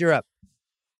 Waz, you're up.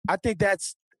 I think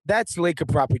that's Laker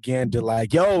propaganda.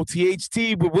 Like, yo,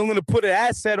 THT, we're willing to put an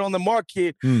asset on the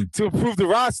market to improve the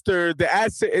roster. The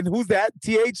asset, and who's that?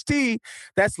 THT.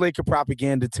 That's Laker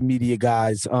propaganda to media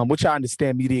guys, which I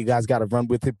understand media guys got to run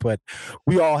with it, but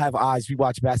we all have eyes. We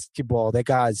watch basketball. That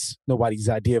guy's nobody's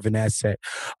idea of an asset.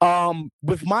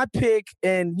 With my pick,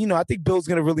 and, I think Bill's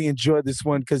going to really enjoy this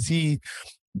one because he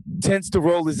tends to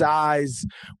roll his eyes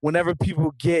whenever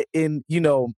people get in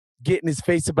in his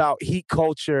face about heat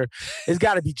culture. It's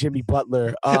got to be Jimmy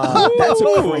Butler. That's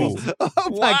crazy. Oh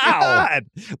my God.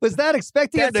 Was that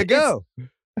expecting him to go?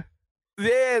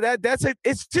 Yeah,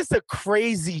 it's just a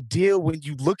crazy deal when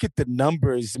you look at the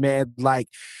numbers, man. Like,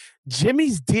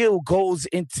 Jimmy's deal goes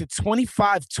into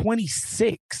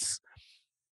 25-26.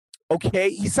 Okay,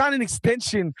 he signed an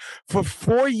extension for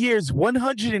 4 years,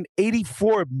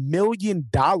 $184 million.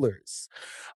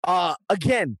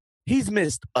 Again, he's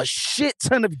missed a shit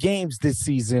ton of games this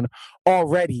season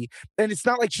already. And it's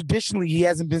not like traditionally he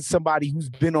hasn't been somebody who's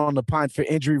been on the pine for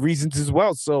injury reasons as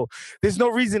well. So there's no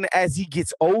reason as he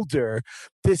gets older,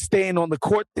 this staying on the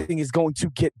court thing is going to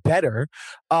get better.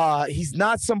 He's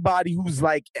not somebody who's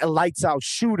like a lights out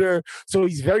shooter. So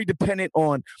he's very dependent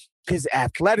on his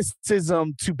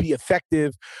athleticism to be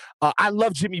effective. I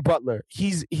love Jimmy Butler.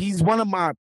 He's one of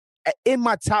my in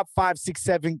my top 5, 6,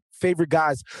 7 favorite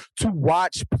guys to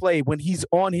watch play. When he's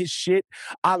on his shit,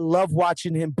 I love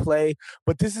watching him play,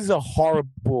 but this is a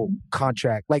horrible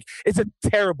contract. Like, it's a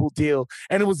terrible deal,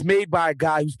 and it was made by a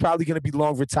guy who's probably going to be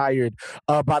long retired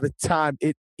by the time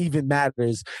it even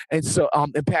matters. And so,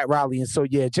 and Pat Riley. And so,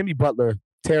 yeah, Jimmy Butler,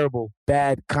 terrible,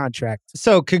 bad contract.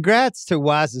 So congrats to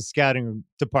Waz's scouting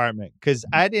department, because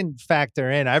I didn't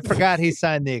factor in. I forgot he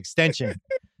signed the extension.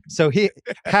 So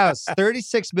House,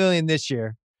 $36 million this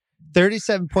year,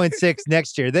 37.6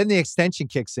 next year. Then the extension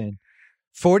kicks in,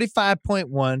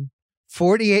 45.1,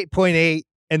 48.8,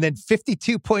 and then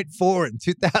 52.4 in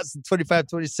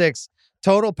 2025-26.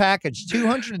 Total package,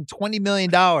 $220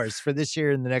 million for this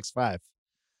year and the next 5.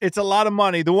 It's a lot of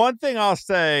money. The one thing I'll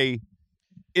say,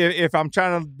 if I'm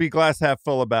trying to be glass half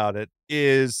full about it,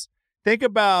 is think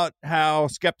about how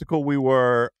skeptical we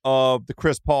were of the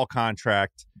Chris Paul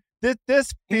contract.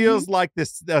 This feels like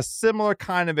a similar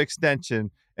kind of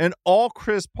extension, and all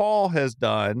Chris Paul has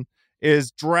done is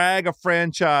drag a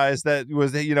franchise that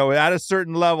was, at a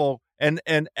certain level and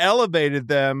elevated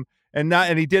them, and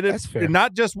he did it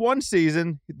not just one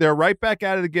season. They're right back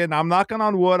at it again. I'm knocking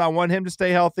on wood. I want him to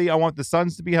stay healthy. I want the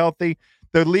Suns to be healthy.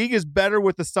 The league is better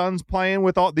with the Suns playing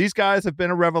with all these guys. Have been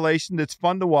a revelation. It's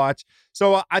fun to watch.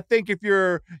 So I think if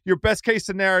your best case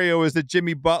scenario is that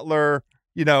Jimmy Butler,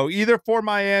 either for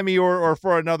Miami or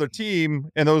for another team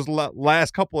in those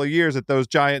last couple of years at those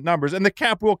giant numbers, and the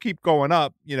cap will keep going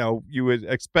up, you would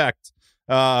expect,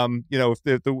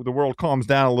 if the world calms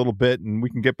down a little bit and we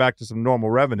can get back to some normal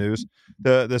revenues,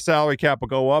 the salary cap will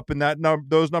go up, and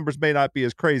those numbers may not be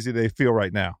as crazy as they feel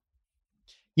right now.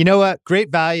 You know what? Great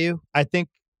value. I think,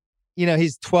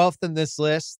 he's 12th in this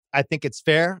list. I think it's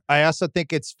fair. I also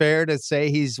think it's fair to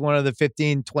say he's one of the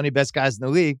 15, 20 best guys in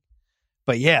the league.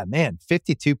 But yeah, man,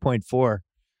 52.4.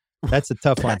 That's a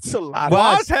tough one. That's a lot.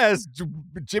 Woz has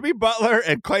Jimmy Butler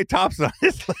and Klay Thompson on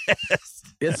his list.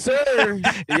 Yes, sir.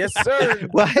 Yes, sir.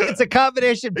 Well, it's a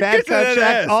combination bad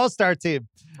contract all-star team.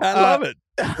 I love it.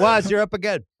 Woz, you're up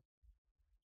again.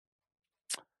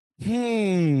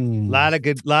 Lot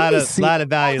of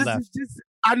value left.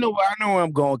 I know where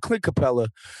I'm going. Clint Capella.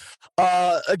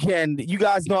 Again, you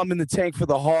guys know I'm in the tank for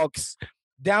the Hawks.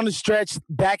 Down the stretch,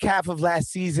 back half of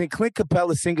last season, Clint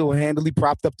Capella single-handedly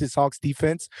propped up this Hawks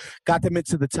defense, got them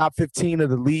into the top 15 of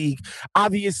the league.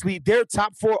 Obviously, their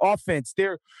top 4 offense,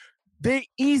 they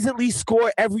easily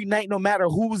score every night, no matter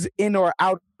who's in or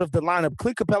out of the lineup.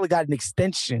 Clint Capella got an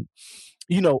extension,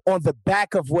 on the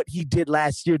back of what he did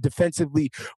last year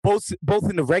defensively, both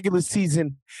in the regular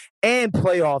season and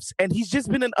playoffs. And he's just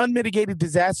been an unmitigated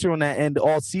disaster on that end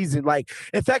all season.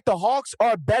 In fact, the Hawks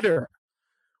are better.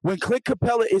 When Clint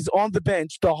Capella is on the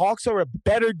bench, the Hawks are a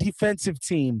better defensive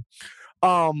team.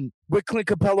 With Clint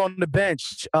Capella on the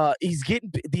bench, he's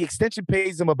getting the extension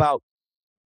pays him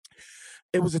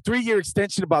it was a 3-year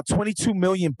extension, about $22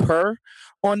 million per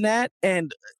on that,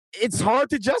 and it's hard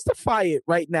to justify it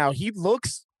right now. He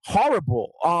looks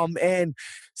horrible. And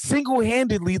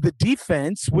single-handedly, the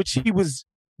defense, which he was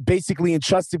basically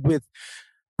entrusted with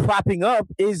propping up,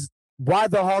 is why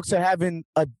the Hawks are having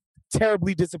a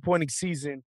terribly disappointing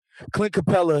season. Clint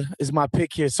Capella is my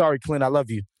pick here. Sorry, Clint, I love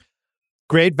you.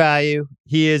 Great value.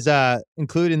 He is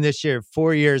including this year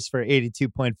 4 years for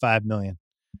 $82.5 million,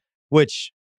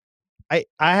 which I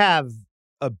have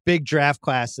a big draft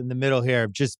class in the middle here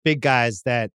of just big guys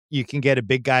that you can get a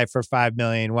big guy for $5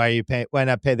 million. Why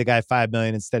not pay the guy $5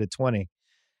 million instead of 20?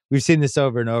 We've seen this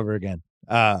over and over again.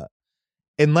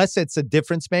 Unless it's a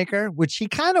difference maker, which he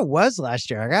kind of was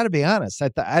last year. I got to be honest.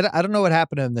 I don't know what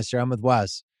happened to him this year. I'm with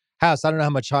Woz. House, I don't know how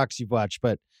much Hawks you've watched,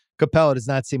 but Capella does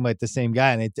not seem like the same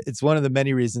guy. And it's one of the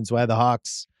many reasons why the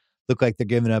Hawks look like they're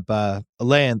giving up a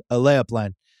layup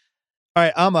line. All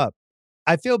right, I'm up.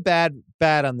 I feel bad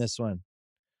on this one.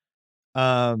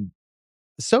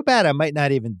 So bad I might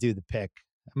not even do the pick.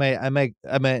 I'm going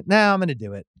to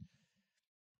do it.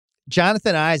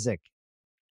 Jonathan Isaac,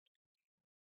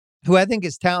 who I think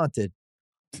is talented,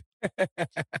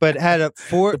 but had a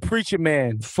the preacher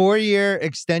man 4-year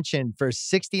extension for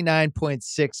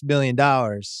 $69.6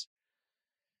 million.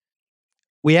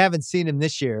 We haven't seen him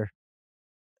this year.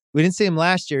 We didn't see him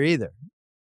last year either.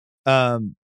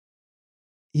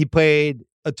 He played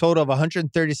a total of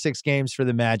 136 games for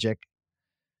the Magic.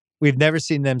 We've never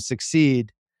seen them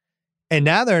succeed. And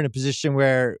now they're in a position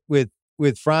where with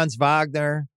Franz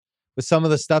Wagner, with some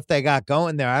of the stuff they got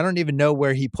going there, I don't even know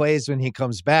where he plays when he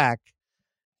comes back.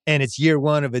 And it's year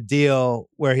 1 of a deal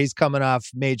where he's coming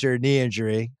off major knee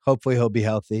injury. Hopefully he'll be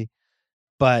healthy.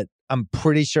 But I'm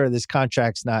pretty sure this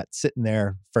contract's not sitting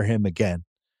there for him again.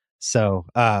 So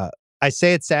I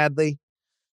say it sadly.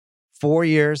 4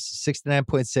 years,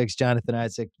 69.6. Jonathan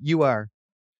Isaac, you are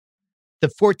the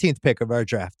 14th pick of our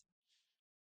draft.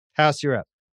 House, you're up.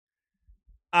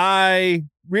 I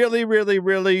really, really,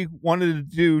 really wanted to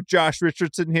do Josh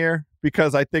Richardson here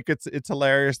because I think it's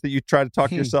hilarious that you try to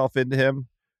talk yourself into him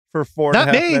for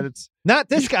 4.5 minutes. Not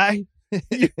this guy.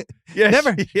 Yes,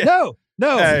 Never. yeah.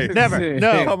 No, Hey, never.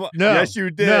 No. Yes, you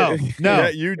did. No. Yeah,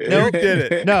 you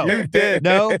did it. No. You did.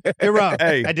 No, you're wrong.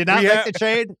 Hey, I did not like the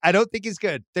trade. I don't think he's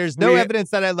good. There's no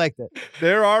evidence that I liked it.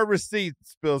 There are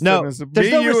receipts, Bill No, Simmons. there's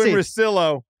Me, no you, and receipts.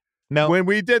 Russillo. No. When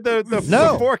we did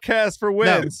the forecast for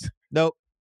wins, Nope.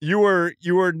 you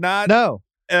were not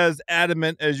as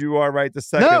adamant as you are right this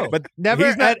second. No, but never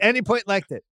he's not, at any point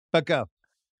liked it. But go.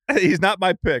 He's not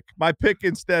my pick. My pick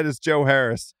instead is Joe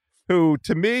Harris, who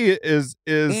to me is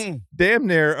damn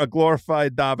near a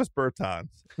glorified Davis Bertans.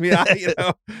 I mean,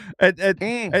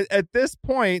 at this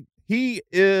point, he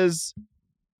is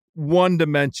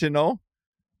one-dimensional,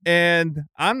 and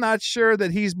I'm not sure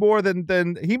that he's more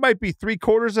than he might be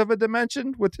 3/4 of a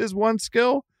dimension with his one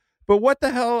skill. But what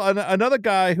the hell? Another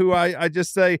guy who I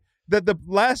just say that the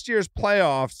last year's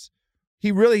playoffs,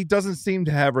 he really doesn't seem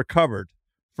to have recovered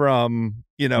from,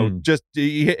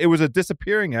 it was a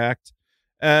disappearing act.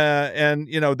 And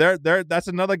that's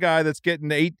another guy that's getting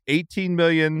 $18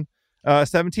 million,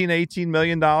 $18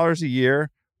 million a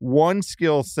year, one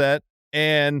skill set.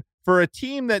 And for a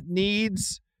team that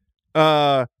needs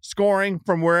scoring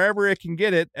from wherever it can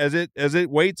get it, as it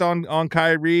waits on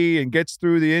Kyrie and gets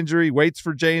through the injury, waits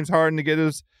for James Harden to get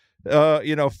his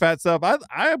fats up.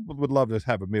 I would love to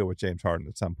have a meal with James Harden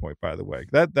at some point, by the way.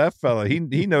 That fella, he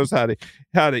knows how to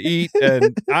eat,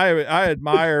 and I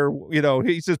admire,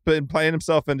 he's just been playing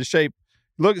himself into shape.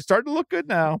 Starting to look good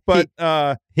now, but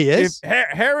he is.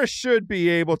 Harris should be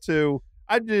able to.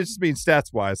 I just mean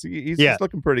stats wise, he's just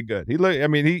looking pretty good.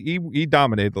 He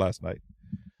dominated last night.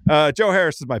 Joe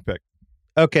Harris is my pick.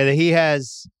 Okay, he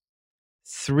has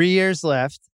 3 years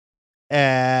left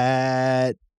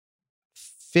at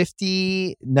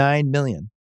 $59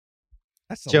 million.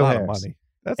 That's Joe a lot Harris. of money.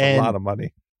 That's a lot of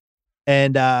money.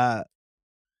 And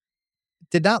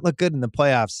did not look good in the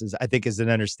playoffs, I think is an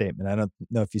understatement. I don't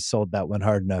know if you sold that one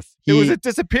hard enough. It was a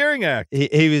disappearing act.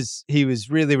 He was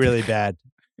really, really bad.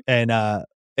 And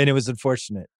it was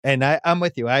unfortunate. And I'm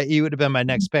with you. He would have been my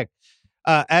next pick.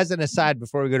 As an aside,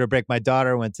 before we go to break, my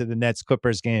daughter went to the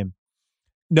Nets-Clippers game.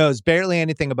 Knows barely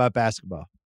anything about basketball.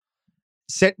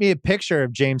 Sent me a picture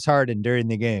of James Harden during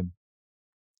the game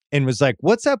and was like,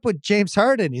 "What's up with James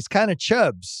Harden? He's kind of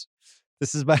chubs."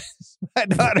 This is my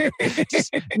daughter.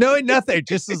 Just knowing nothing.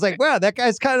 Just was like, wow, that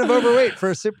guy's kind of overweight for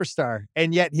a superstar.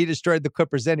 And yet he destroyed the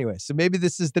Clippers anyway. So maybe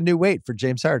this is the new weight for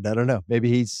James Harden. I don't know. Maybe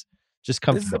he's just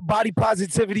comfortable. This is a body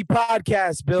positivity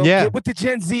podcast, Bill. Yeah. Get with the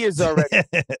Gen Zers already.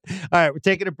 All right, we're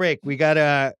taking a break. We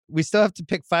still have to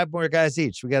pick 5 more guys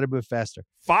each. We got to move faster.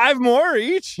 5 more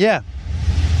each? Yeah.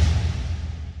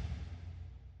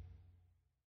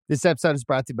 This episode is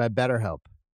brought to you by BetterHelp.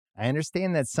 I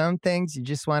understand that some things you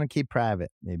just want to keep private.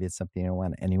 Maybe it's something you don't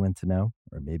want anyone to know,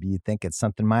 or maybe you think it's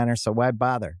something minor, so why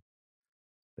bother?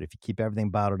 But if you keep everything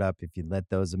bottled up, if you let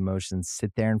those emotions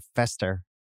sit there and fester,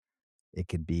 it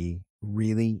could be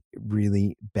really,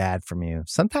 really bad from you.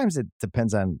 Sometimes it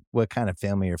depends on what kind of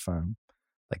family you're from.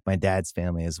 Like my dad's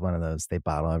family is one of those. They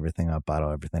bottle everything up,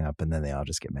 and then they all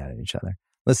just get mad at each other.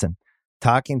 Listen,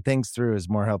 talking things through is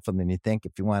more helpful than you think.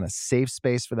 If you want a safe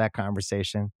space for that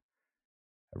conversation,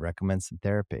 I recommend some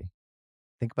therapy.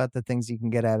 Think about the things you can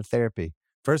get out of therapy.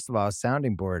 First of all, a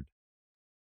sounding board.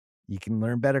 You can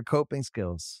learn better coping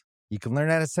skills. You can learn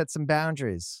how to set some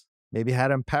boundaries. Maybe how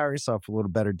to empower yourself a little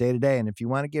better day to day. And if you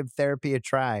want to give therapy a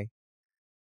try,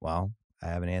 well, I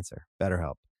have an answer.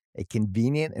 BetterHelp. A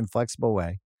convenient and flexible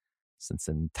way, since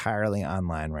it's entirely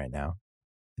online right now.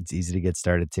 It's easy to get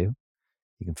started too.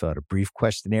 You can fill out a brief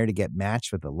questionnaire to get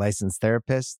matched with a licensed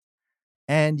therapist,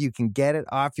 and you can get it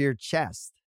off your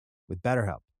chest with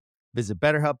BetterHelp. Visit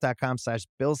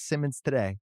BetterHelp.com/Bill Simmons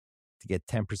today to get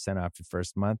 10% off your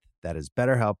first month. That is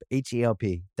BetterHelp,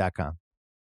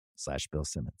 HELP.com/Bill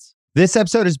Simmons. This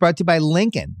episode is brought to you by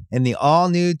Lincoln and the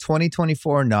all-new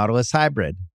 2024 Nautilus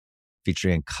Hybrid,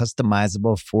 featuring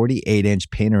customizable 48-inch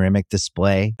panoramic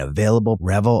display, available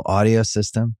Revel audio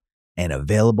system, and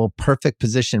available perfect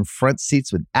position front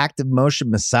seats with active motion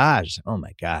massage. Oh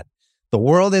my God. The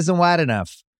world isn't wide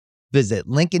enough. Visit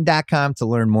Lincoln.com to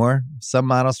learn more. Some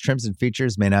models, trims, and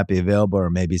features may not be available or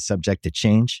may be subject to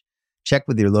change. Check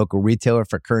with your local retailer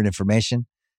for current information.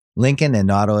 Lincoln and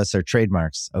Nautilus are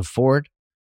trademarks of Ford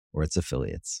or its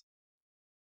affiliates.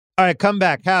 All right, come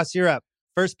back. House, you're up.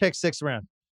 First pick, 6th round.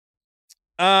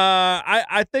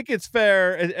 I think it's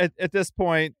fair at this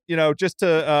point, just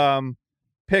to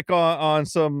pick on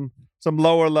some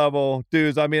lower level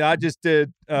dudes. I mean, I just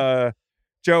did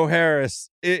Joe Harris.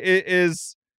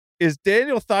 Is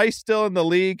Daniel Theis still in the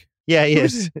league? Yeah, he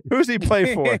is. Who's he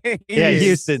play for? Yeah,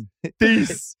 Houston.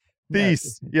 Theis.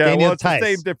 Yeah, Daniel well, it's the Theis.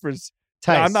 same difference.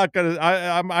 Theis. I'm not gonna.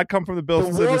 I come from the Bill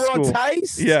The Simmons war on school.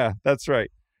 Theis? Yeah, that's right.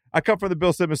 I come from the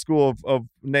Bill Simmons school of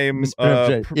name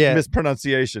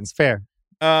mispronunciation. It's fair.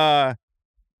 3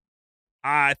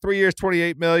 years,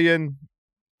 $28 million.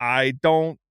 I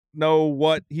don't know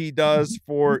what he does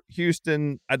for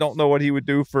Houston. I don't know what he would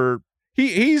do for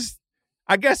he's.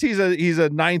 I guess he's a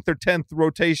 9th or 10th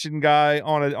rotation guy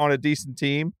on a decent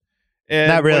team. And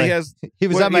not really. He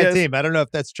was on my has team. I don't know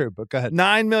if that's true, but go ahead.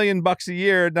 $9 million a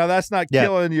year. Now that's not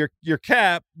killing your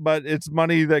cap, but it's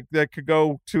money that could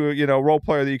go to a role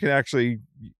player that you can actually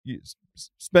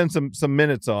spend some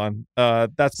minutes on.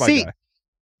 That's my guy.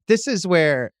 This is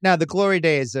where now the glory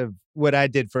days of what I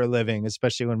did for a living,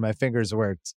 especially when my fingers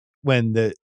worked, when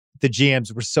the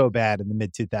GMs were so bad in the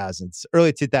mid 2000s,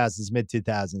 early 2000s, mid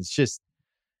 2000s, just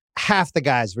half the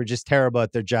guys were just terrible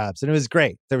at their jobs. And it was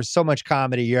great. There was so much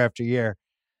comedy year after year.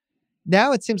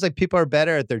 Now it seems like people are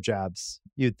better at their jobs,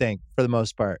 you'd think, for the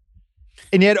most part.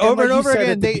 And yet over and over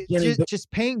again, they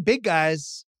just paying big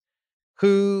guys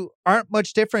who aren't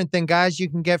much different than guys you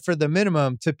can get for the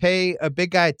minimum to pay a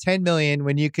big guy $10 million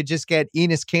when you could just get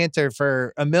Enes Kanter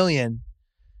for $1 million.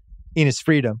 Enes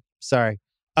Freedom. Sorry.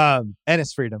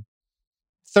 Enes Freedom.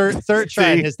 Third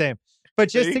try in his name. But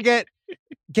just to get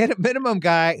a minimum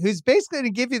guy who's basically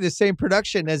going to give you the same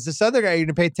production as this other guy you're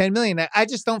going to pay $10 million. I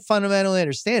just don't fundamentally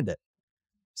understand it.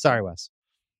 Sorry, Wes.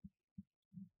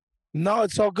 No,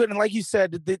 it's all good. And like you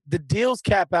said, the deals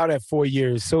cap out at 4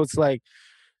 years. So it's like,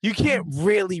 you can't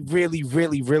really, really,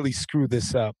 really, really screw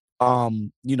this up,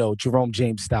 Jerome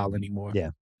James style anymore. Yeah.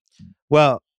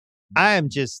 Well, I am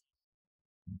just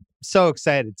so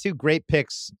excited. 2 great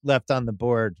picks left on the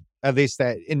board, at least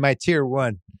that in my tier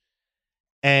 1.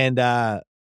 And, man,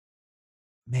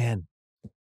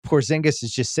 Porzingis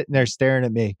is just sitting there staring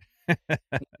at me.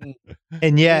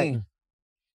 And yet,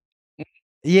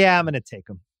 yeah, I'm going to take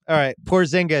him. All right.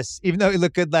 Porzingis, even though he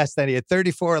looked good last night, he had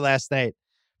 34 last night.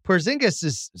 Porzingis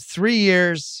is 3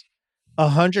 years,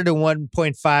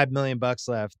 $101.5 million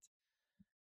left.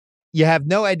 You have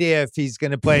no idea if he's going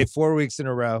to play 4 weeks in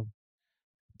a row.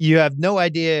 You have no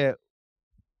idea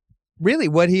really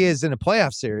what he is in a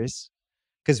playoff series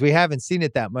because we haven't seen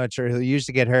it that much, or he'll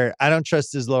usually get hurt. I don't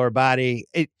trust his lower body.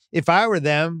 If I were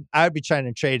them, I would be trying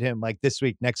to trade him like this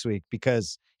week, next week,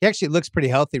 because he actually looks pretty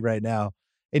healthy right now,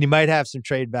 and he might have some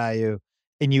trade value,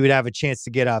 and you would have a chance to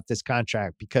get off this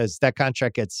contract because that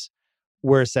contract gets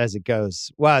worse as it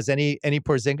goes. Wow, any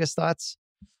Porzingis thoughts?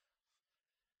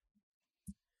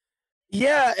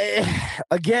 Yeah,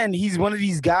 again, he's one of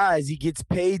these guys. He gets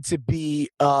paid to be,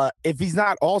 if he's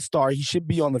not all-star, he should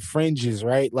be on the fringes,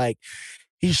 right? Like,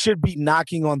 he should be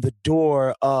knocking on the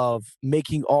door of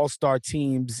making all-star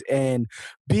teams and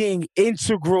being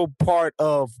integral part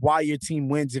of why your team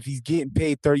wins if he's getting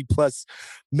paid $30+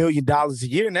 million a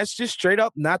year. And that's just straight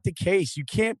up not the case. You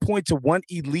can't point to one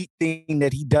elite thing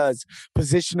that he does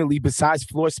positionally besides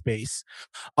floor space.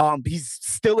 He's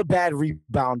still a bad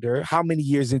rebounder. How many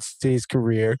years into his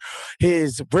career?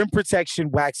 His rim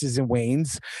protection waxes and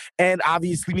wanes. And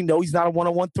obviously we know he's not a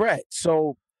one-on-one threat.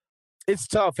 So it's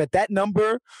tough. At that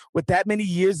number, with that many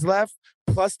years left,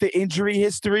 plus the injury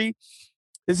history,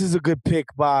 this is a good pick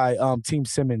by Team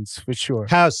Simmons for sure.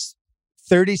 House,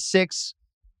 $36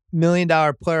 million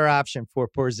player option for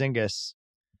Porzingis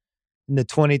in the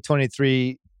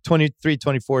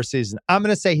 2023-24 season. I'm going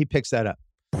to say he picks that up.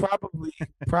 Probably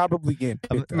getting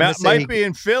picked up. Might be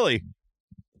in Philly.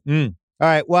 All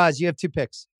right, Waz, you have 2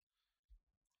 picks.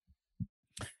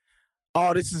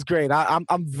 Oh, this is great.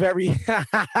 I'm very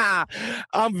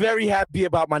I'm very happy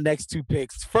about my next 2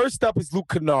 picks. First up is Luke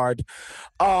Kennard.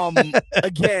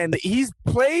 Again, he's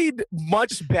played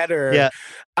much better,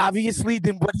 obviously,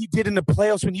 than what he did in the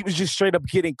playoffs when he was just straight up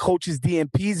getting coaches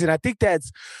DMPs. And I think that's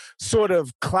sort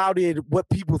of clouded what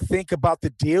people think about the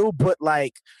deal. But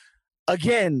like,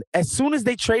 again, as soon as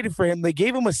they traded for him, they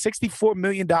gave him a $64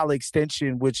 million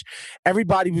extension, which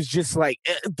everybody was just like,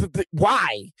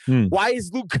 why? Why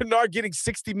is Luke Kennard getting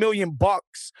 $60 million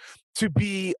to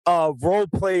be a role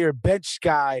player bench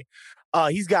guy?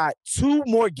 He's got 2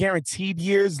 more guaranteed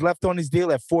years left on his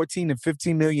deal at $14 and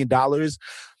 $15 million.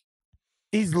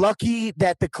 He's lucky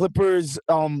that the Clippers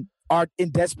are in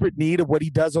desperate need of what he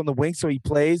does on the wing, so he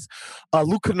plays.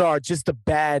 Luke Kennard, just a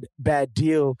bad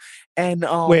deal. And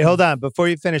wait, hold on. Before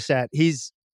you finish that,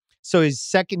 he's So his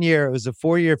second year, it was a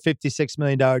 4-year, $56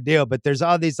 million deal, but there's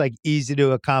all these like easy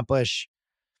to accomplish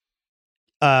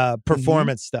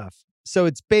performance stuff. So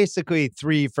it's basically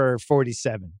 3 for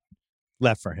 47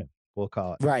 left for him. We'll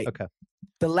call it. Right. Okay.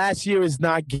 The last year is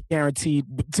not guaranteed,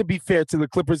 to be fair to the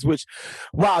Clippers, which,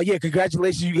 wow, yeah,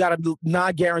 congratulations. You got a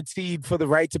non-guaranteed for the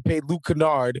right to pay Luke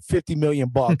Kennard $50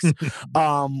 million.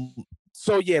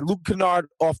 So, yeah, Luke Kennard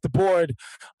off the board.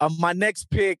 My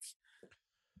next pick,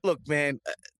 look, man,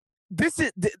 this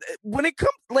is when it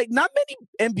comes, like, not many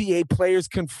NBA players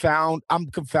I'm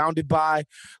confounded by,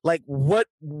 like,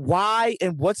 why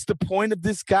and what's the point of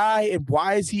this guy, and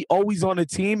why is he always on a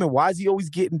team, and why is he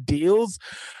always getting deals?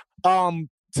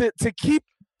 To keep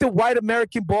the white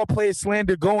American ball player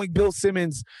slander going, Bill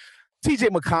Simmons, TJ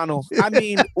McConnell. I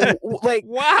mean, like,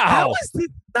 wow, how is this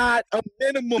not a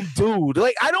minimum dude?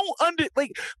 Like, I don't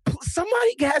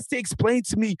somebody has to explain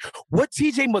to me what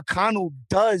TJ McConnell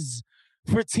does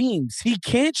for teams. He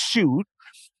can't shoot.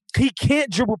 He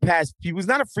can't dribble past people. He's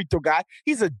not a free throw guy.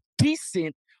 He's a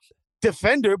decent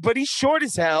defender, but he's short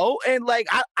as hell. And like,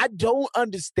 I don't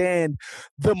understand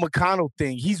the McConnell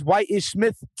thing. He's White-ish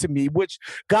Smith to me, which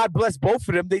God bless both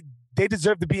of them. They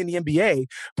deserve to be in the NBA,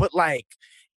 but like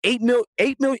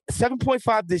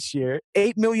 7.5 this year,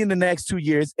 $8 million the next 2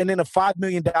 years, and then a $5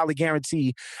 million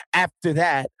guarantee after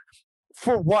that.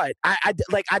 For what? I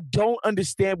don't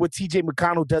understand what TJ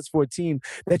McConnell does for a team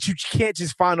that you can't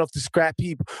just find off the scrap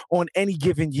heap on any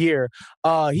given year.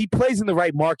 He plays in the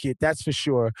right market, that's for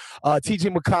sure.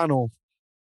 TJ McConnell,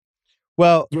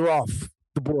 well, you're off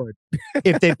the board.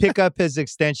 If they pick up his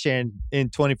extension in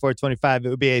 24-25, it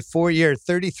would be a 4-year,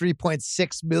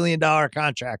 $33.6 million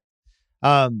contract.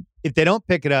 If they don't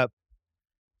pick it up,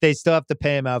 they still have to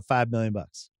pay him out $5 million.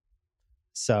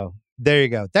 So there you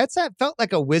go. That felt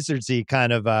like a Wizardsy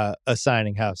kind of a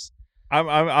signing house.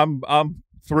 I'm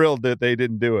thrilled that they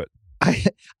didn't do it.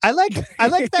 I like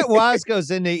that Woz goes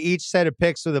into each set of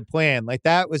picks with a plan. Like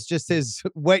that was just his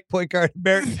white point guard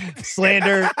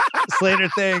slander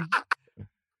thing.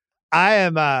 I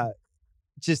am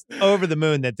just over the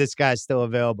moon that this guy's still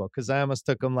available because I almost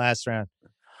took him last round.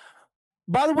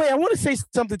 By the way, I want to say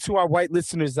something to our white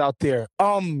listeners out there.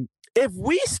 If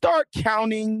we start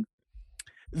counting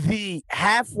the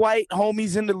half-white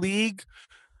homies in the league,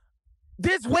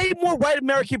 there's way more white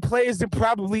American players than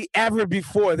probably ever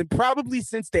before, than probably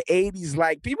since the 80s.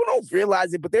 Like, people don't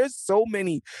realize it, but there's so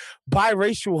many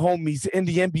biracial homies in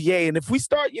the NBA. And if we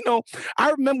start,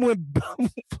 I remember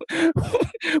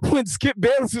when Skip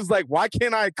Bayless was like, why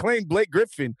can't I claim Blake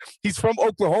Griffin? He's from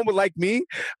Oklahoma like me.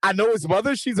 I know his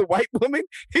mother. She's a white woman.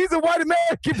 He's a white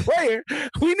American player.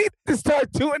 We need to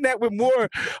start doing that with more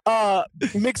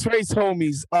mixed race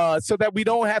homies so that we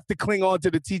don't have to cling on to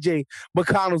the TJ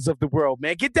McConnells of the world.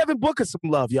 Man, get Devin Booker some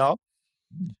love, y'all.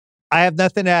 I have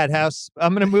nothing to add, House.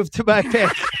 I'm going to move to my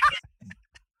pick.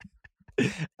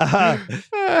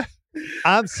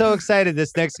 I'm so excited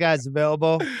this next guy's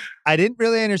available. I didn't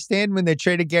really understand when they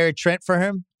traded Gary Trent for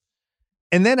him.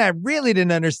 And then I really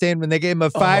didn't understand when they gave him a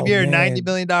 5-year, $90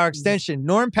 million extension.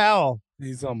 Norm Powell.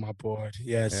 He's on my board.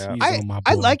 Yes, yeah. he's on my board.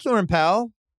 I like Norm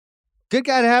Powell. Good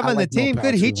guy to have on the team.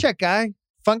 Good heat check guy.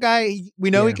 Fun guy. We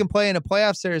know he can play in a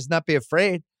playoff series, not be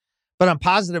afraid. But I'm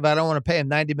positive I don't want to pay him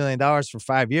 $90 million for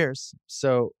 5 years.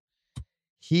 So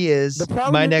he is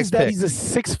my next pick. He's a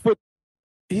 6'3"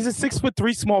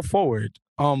 small forward.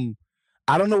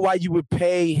 I don't know why you would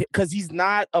pay, because he's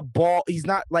not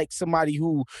like somebody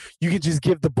who you can just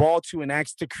give the ball to and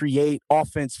ask to create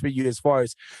offense for you as far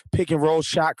as pick and roll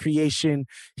shot creation.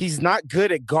 He's not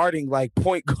good at guarding like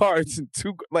point guards and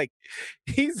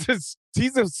he's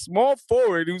a small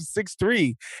forward who's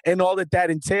 6'3" and all that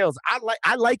entails. I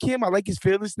like him. I like his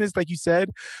fearlessness, like you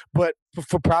said, but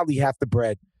for probably half the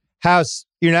bread. House,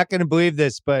 you're not going to believe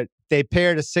this, but they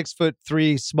paired a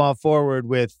 6'3" small forward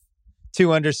with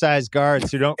 2 undersized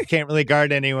guards who can't really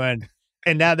guard anyone,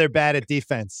 and now they're bad at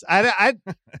defense. I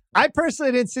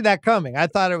personally didn't see that coming. I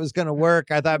thought it was going to work.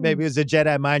 I thought maybe it was a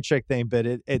Jedi mind trick thing, but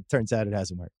it turns out it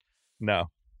hasn't worked. No.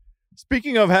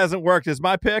 Speaking of hasn't worked, is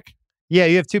my pick? Yeah,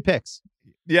 you have 2 picks.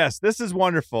 Yes, this is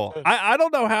wonderful. I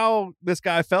don't know how this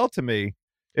guy fell to me.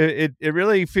 It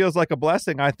really feels like a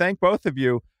blessing. I thank both of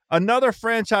you. Another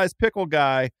franchise pickle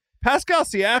guy, Pascal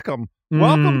Siakam.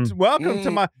 Welcome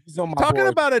to my talking board.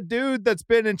 About a dude that's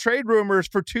been in trade rumors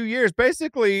for 2 years.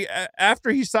 Basically,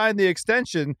 after he signed the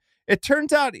extension, it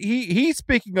turns out he's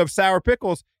speaking of sour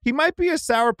pickles. He might be a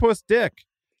sourpuss dick.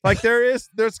 Like there's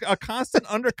a constant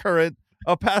undercurrent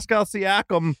of Pascal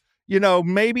Siakam.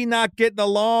 Maybe not getting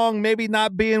along, maybe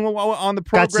not being on the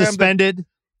program. Got suspended.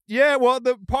 Yeah, well,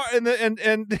 the part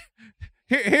and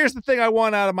here's the thing I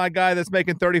want out of my guy that's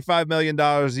making $35 million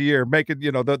a year, making,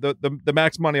 the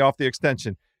max money off the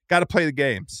extension. Got to play the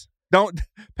games.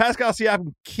 Pascal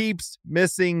Siakam keeps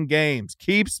missing games,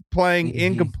 keeps playing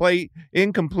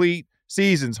incomplete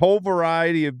seasons, whole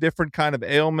variety of different kind of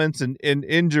ailments and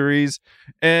injuries.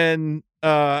 And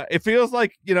it feels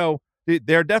like,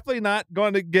 they're definitely not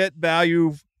going to get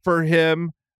value for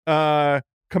him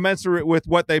commensurate with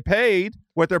what they're paying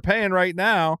right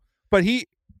now. But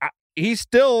he's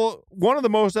still one of the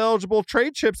most eligible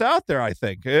trade chips out there, I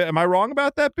think. Am I wrong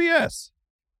about that, BS?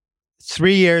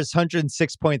 3 years,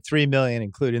 $106.3 million,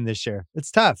 including this year. It's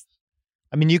tough.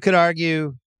 I mean, you could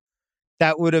argue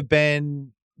that would have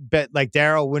been like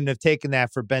Daryl wouldn't have taken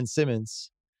that for Ben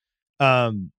Simmons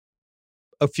a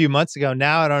few months ago.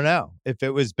 Now I don't know if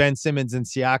it was Ben Simmons and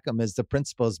Siakam as the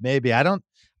principals. Maybe I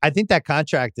think that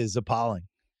contract is appalling,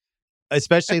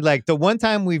 especially like the one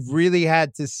time we've really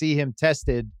had to see him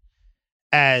tested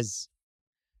as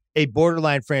a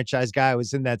borderline franchise guy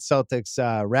was in that Celtics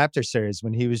Raptor series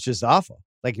when he was just awful.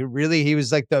 Like he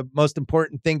was like the most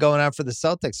important thing going on for the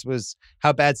Celtics was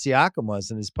how bad Siakam was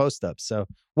in his post-ups. So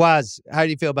Woz, how do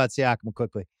you feel about Siakam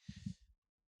quickly?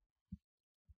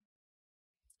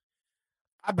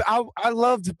 I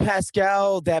loved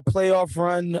Pascal, that playoff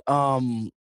run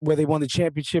where they won the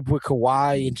championship with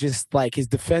Kawhi, and just like his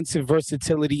defensive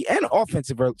versatility and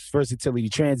offensive versatility,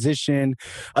 transition,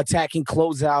 attacking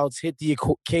closeouts, hit the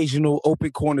occasional open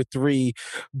corner three.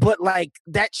 But like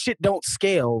that shit don't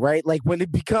scale, right? Like when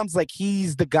it becomes like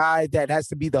he's the guy that has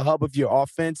to be the hub of your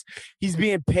offense, he's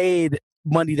being paid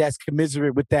money that's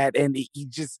commensurate with that. And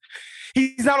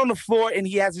he's not on the floor, and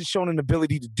he hasn't shown an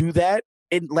ability to do that.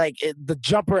 And the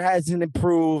jumper hasn't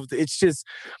improved. It's just,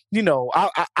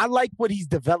 I like what he's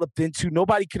developed into.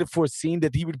 Nobody could have foreseen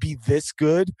that he would be this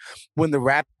good when the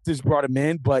Raptors brought him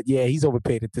in. But yeah, he's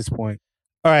overpaid at this point.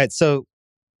 All right. So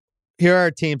here are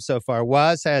our teams so far.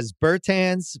 Woz has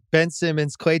Bertans, Ben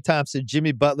Simmons, Klay Thompson,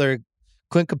 Jimmy Butler,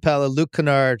 Clint Capella, Luke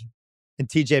Kennard, and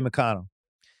TJ McConnell.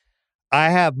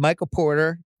 I have Michael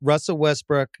Porter, Russell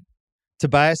Westbrook,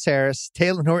 Tobias Harris,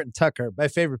 Taylor Horton Tucker, my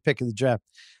favorite pick of the draft,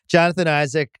 Jonathan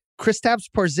Isaac, Kristaps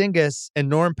Porzingis, and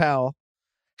Norm Powell.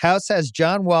 House has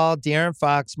John Wall, De'Aaron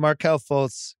Fox, Markelle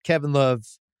Fultz, Kevin Love.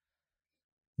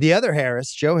 The other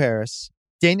Harris, Joe Harris,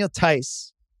 Daniel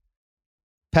Tice,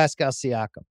 Pascal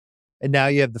Siakam. And now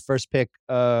you have the first pick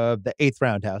of the 8th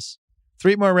round, House.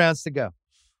 3 more rounds to go.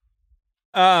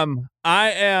 I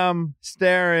am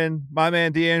staring my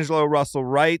man D'Angelo Russell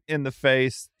right in the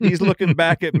face. He's looking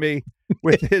back at me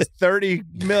with his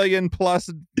 $30 million plus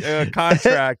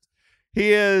contract.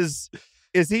 Is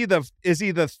he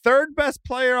the third best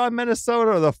player on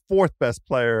Minnesota or the 4th best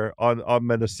player on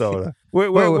Minnesota?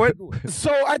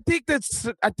 So I think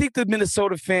the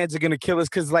Minnesota fans are gonna kill us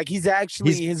because like he's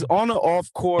his on or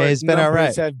off court he's been all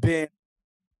right. Have been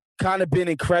kind of been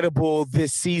incredible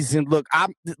this season. Look,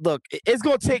 it's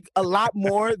going to take a lot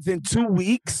more than 2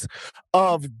 weeks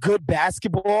of good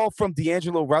basketball from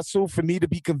D'Angelo Russell for me to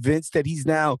be convinced that he's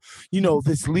now,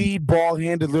 this lead ball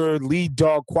handler, lead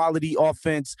dog, quality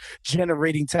offense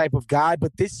generating type of guy.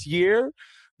 But this year,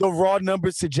 the raw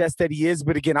numbers suggest that he is.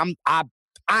 But again, I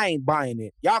ain't buying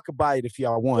it. Y'all could buy it if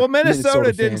y'all want. Well,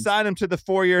 Minnesota didn't sign him to the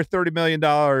 4-year, $30 million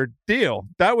deal.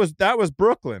 That was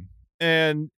Brooklyn.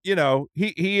 And,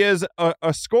 he is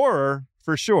a scorer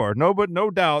for sure.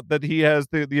 No doubt that he has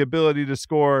the ability to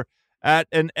score at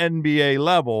an NBA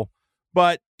level.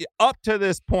 But up to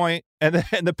this point, and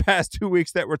in the past 2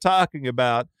 weeks that we're talking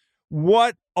about,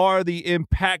 what are the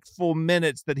impactful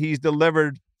minutes that he's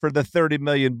delivered for the $30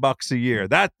 million a year?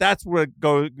 That's what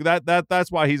goes.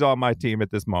 That's why he's on my team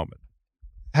at this moment.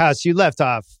 House, you left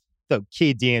off the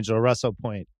key D'Angelo Russell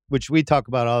point, which we talk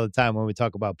about all the time when we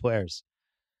talk about players.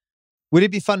 Would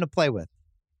it be fun to play with?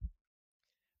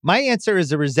 My answer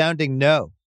is a resounding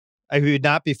no. He would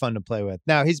not be fun to play with.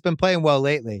 Now, he's been playing well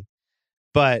lately,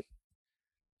 but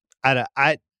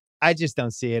I just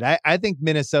don't see it. I think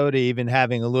Minnesota even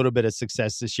having a little bit of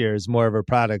success this year is more of a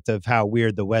product of how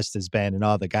weird the West has been and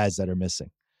all the guys that are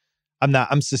missing.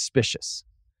 I'm suspicious.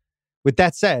 With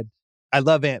that said, I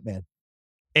love Ant-Man.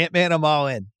 Ant-Man, I'm all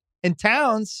in. And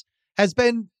Towns has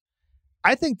been,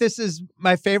 I think this is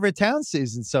my favorite Towns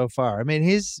season so far. I mean,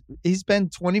 he's been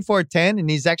 24-10 and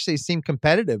he's actually seemed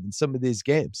competitive in some of these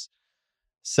games.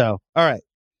 So, all right,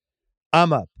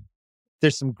 I'm up.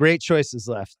 There's some great choices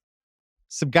left.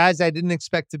 Some guys I didn't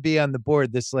expect to be on the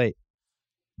board this late.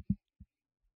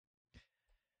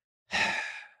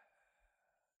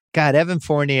 God, Evan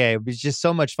Fournier, it was just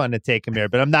so much fun to take him here,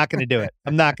 but I'm not going to do it.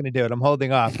 I'm I'm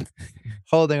holding off.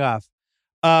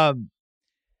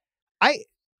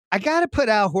 I got to put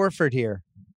Al Horford here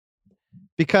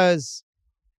because,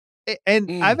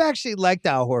 and I've actually liked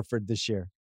Al Horford this year.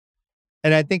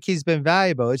 And I think he's been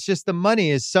valuable. It's just the money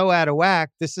is so out of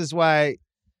whack. This is why,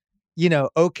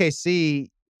 OKC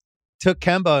took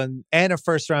Kemba and a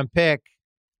first-round pick.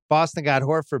 Boston got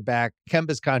Horford back.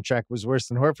 Kemba's contract was worse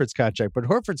than Horford's contract, but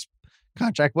Horford's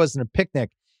contract wasn't a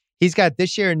picnic. He's got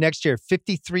this year and next year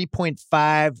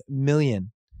 $53.5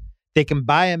 million. They can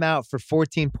buy him out for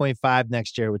 $14.5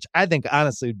 next year, which I think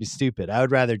honestly would be stupid. I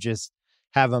would rather just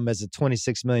have him as a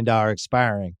 $26 million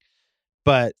expiring.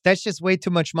 But that's just way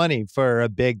too much money for a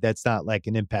big that's not like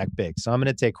an impact big. So I'm going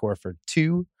to take Horford.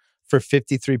 2 for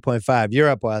 53.5. You're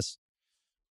up, Wes.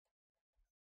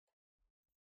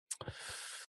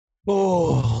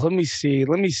 Oh, let me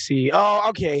see. Oh,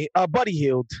 okay. Buddy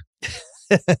Hield.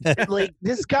 Like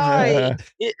this guy,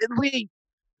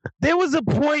 there was a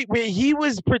point where he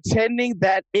was pretending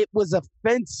that it was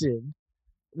offensive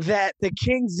that the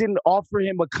Kings didn't offer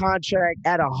him a contract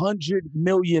at $100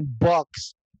 million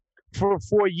for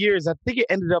 4 years. I think it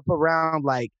ended up around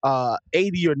like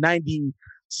 80 or 90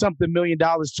 something million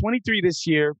dollars. 23 this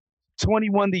year,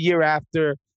 21 the year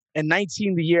after, and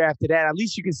 19 the year after that. At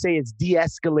least you can say it's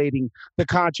de-escalating the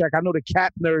contract. I know the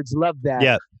cap nerds love that.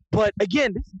 Yeah. But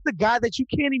again, this is the guy that you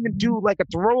can't even do like a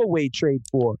throwaway trade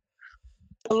for.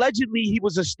 Allegedly, he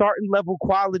was a starting level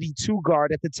quality 2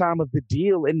 guard at the time of the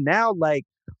deal. And now, like,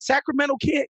 Sacramento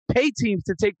can't pay teams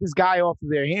to take this guy off of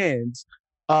their hands.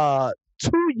 2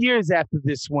 years after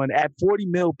this one, at $40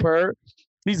 million per,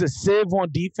 he's a sieve on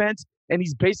defense, and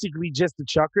he's basically just a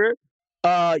chucker.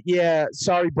 Yeah,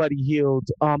 sorry, Buddy Hield.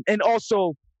 And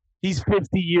also, he's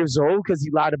 50 years old because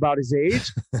he lied about his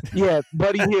age. Yeah,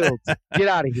 Buddy Hield, get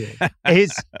out of here.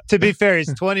 To be fair,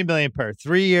 he's $20 million per.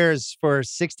 3 years for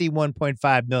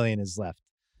 $61.5 million is left.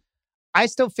 I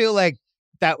still feel like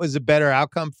that was a better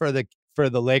outcome for the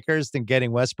Lakers than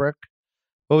getting Westbrook.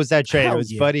 What was that trade? It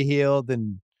was Buddy Hield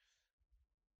and.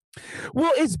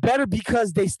 Well, it's better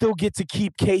because they still get to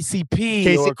keep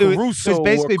KCP or Caruso. It was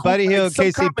basically Buddy Hield,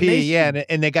 KCP, yeah,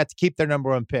 and they got to keep their number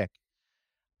 1 pick.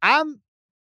 I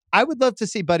would love to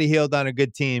see Buddy Hield on a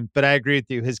good team, but I agree with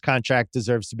you. His contract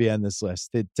deserves to be on this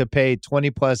list. To pay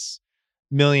 $20+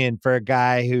 million for a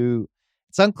guy who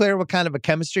it's unclear what kind of a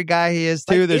chemistry guy he is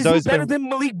too. Like, is he better than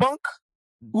Malik Monk,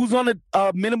 who's on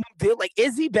a minimum deal? Like,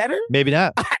 is he better? Maybe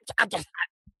not.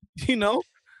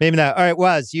 Maybe not. All right,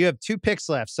 Waz, you have 2 picks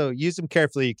left, so use them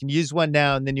carefully. You can use one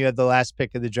now, and then you have the last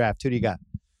pick of the draft. Who do you got?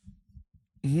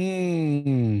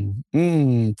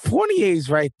 Fournier's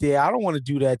right there. I don't want to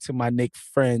do that to my Knick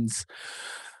friends.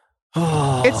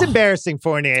 It's embarrassing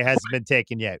Fournier hasn't been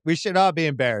taken yet. We should all be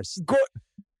embarrassed.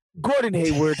 Gordon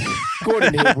Hayward.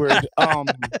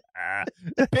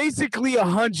 Basically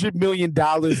 $100 million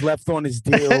left on his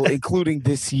deal, including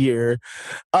this year.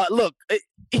 Look,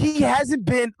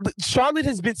 Charlotte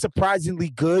has been surprisingly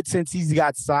good since he's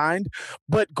got signed,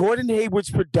 but Gordon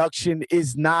Hayward's production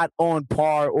is not on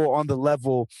par or on the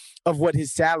level of what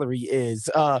his salary is.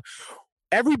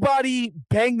 Everybody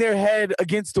banged their head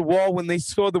against the wall when they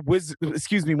saw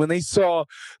when they saw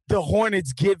the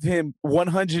Hornets give him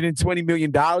 $120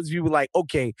 million. We were like,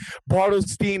 okay,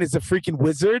 Bartelstein is a freaking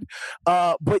wizard.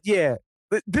 But yeah,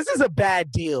 this is a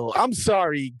bad deal. I'm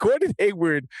sorry. Gordon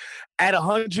Hayward at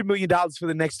 $100 million for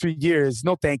the next 3 years.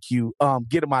 No, thank you.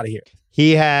 Get him out of here.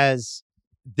 He has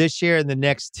this year and the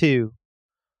next 2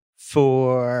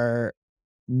 for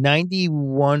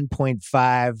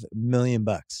 $91.5 million.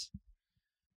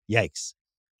 Yikes.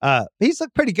 He's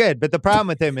looked pretty good, but the problem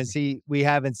with him is we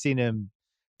haven't seen him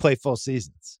play full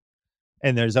seasons.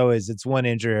 And there's always, it's one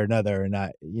injury or another, and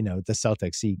the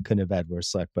Celtics, he couldn't have had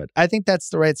worse luck, but I think that's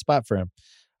the right spot for him.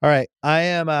 All right.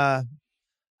 I'm up.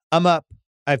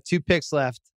 I have 2 picks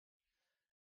left,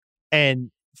 and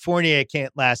Fournier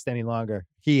can't last any longer.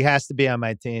 He has to be on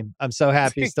my team. I'm so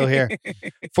happy he's still here.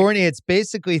 Fournier, it's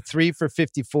basically 3 for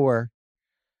 54.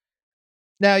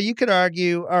 Now, you could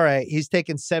argue, all right, he's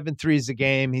taking 7 threes a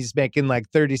game. He's making like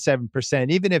 37%.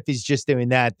 Even if he's just doing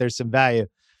that, there's some value.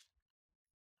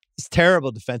 He's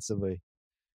terrible defensively.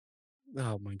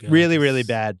 Oh, my God. Really, really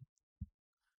bad.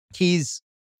 He's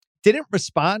didn't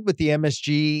respond with the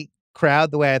MSG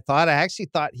crowd the way I thought. I actually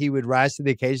thought he would rise to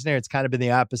the occasion there. It's kind of been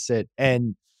the opposite.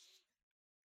 And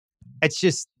it's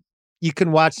just, you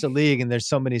can watch the league and there's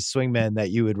so many swingmen that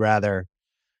you would rather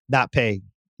not pay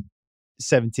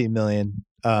 $17 million.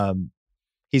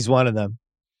 He's one of them.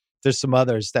 There's some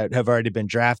others that have already been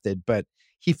drafted, but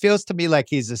he feels to me like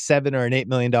he's a $7 or an $8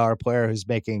 million player who's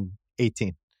making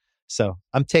 18. So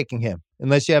I'm taking him,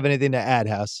 unless you have anything to add,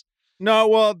 House. No,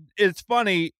 well, it's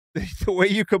funny the way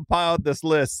you compiled this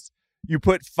list. you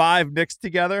put 5 Knicks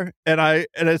together, and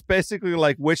it's basically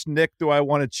like, which Knick do I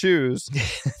want to choose?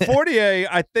 Fournier,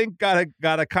 I think, got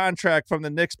a contract from the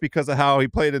Knicks because of how he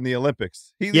played in the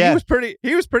Olympics. He was pretty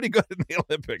good in the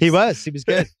Olympics. He was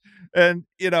good. And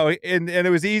and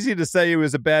it was easy to say he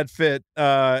was a bad fit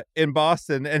in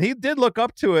Boston, and he did look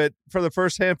up to it for the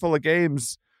first handful of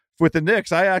games with the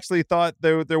Knicks. I actually thought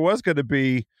there was going to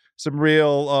be some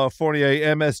real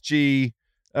Fournier MSG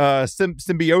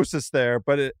symbiosis there,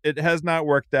 but it has not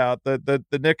worked out. The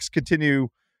Knicks continue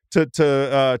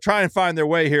to try and find their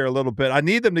way here a little bit. I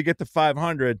need them to get to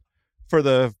 500 for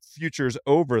the futures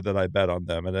over that I bet on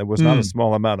them, and it was not a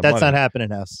small amount of money. That's not happening,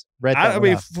 House. I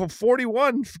mean,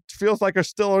 41 feels like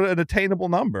still an attainable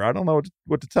number. I don't know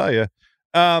what to tell you.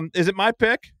 Is it my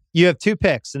pick? You have 2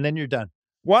 picks, and then you're done.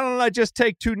 Why don't I just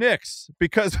take 2 Knicks,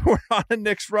 because we're on a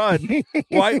Knicks run?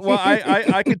 Why? Well,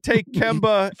 I could take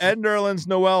Kemba and Nerlens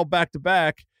Noel back to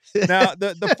back. Now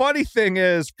the funny thing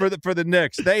is for the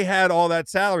Knicks, they had all that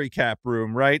salary cap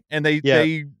room, right? And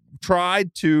they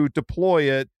tried to deploy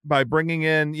it by bringing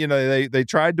in, they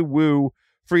tried to woo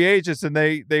free agents, and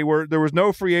there was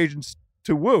no free agents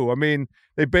to woo. I mean,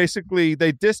 they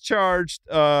discharged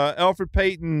Elfrid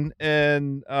Payton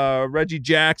and Reggie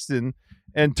Jackson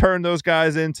and turned those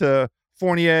guys into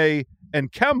Fournier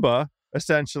and Kemba,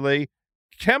 essentially.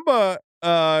 Kemba,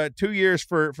 2 years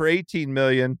for $18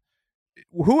 million.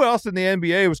 Who else in the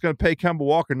NBA was going to pay Kemba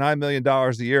Walker $9 million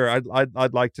a year?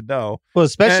 I'd like to know. Well,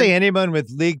 especially anyone with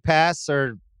league pass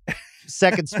or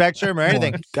second spectrum or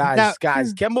anything. Guys,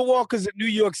 Kemba Walker's a New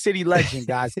York City legend,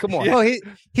 guys. Come on. Well,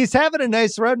 he's having a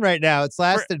nice run right now. It's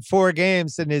lasted 4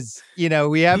 games, and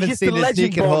we haven't seen his knee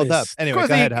can hold up. Anyway,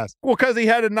 go ahead, House. Well, because he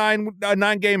had a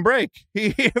 9-game break.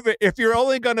 If you're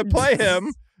only going to play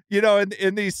him,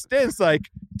 in these stints, like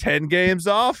 10 games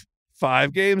off,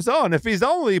 5 games on. If he's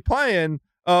only playing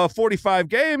 45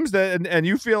 games, and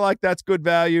you feel like that's good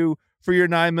value for your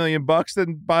 $9 million,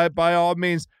 then by all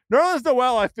means. Nerlens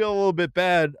Noel, I feel a little bit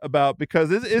bad about, because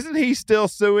isn't he still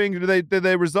suing? Did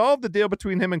they resolve the deal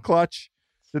between him and Clutch?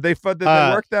 Did they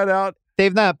work that out?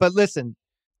 They've not. But listen,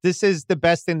 this is the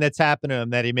best thing that's happened to him,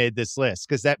 that he made this list,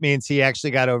 because that means he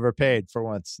actually got overpaid for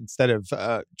once instead of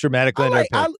dramatically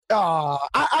underpaid.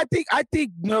 I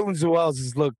think Nerlens Noel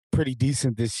has looked pretty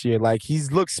decent this year. Like,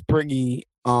 he's looked springy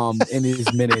in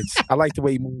his minutes. I like the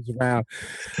way he moves around,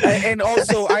 and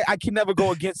also I can never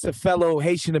go against a fellow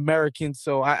Haitian American,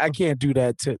 so I can't do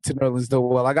that to Nerlens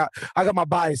Noel. I got my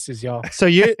biases, y'all.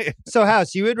 So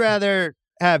House, you would rather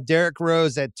have Derrick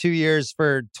Rose at 2 years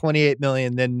for $28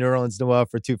 million than Nerlens Noel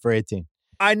for 2 for 18.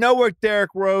 I know what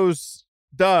Derrick Rose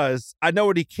does. I know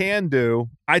what he can do.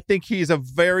 I think he's a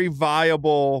very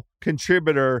viable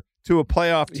contributor to a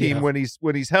playoff team when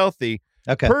he's healthy.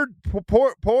 Okay.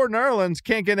 Poor Nerlens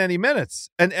can't get any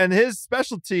minutes, and his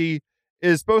specialty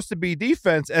is supposed to be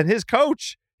defense, and his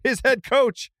head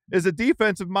coach is a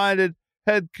defensive minded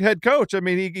head coach. I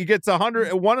mean, he gets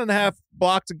 1.5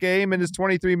 blocks a game in his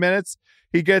 23 minutes.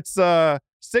 He gets 6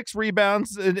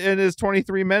 rebounds in his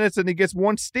 23 minutes, and he gets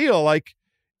 1 steal. Like,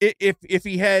 if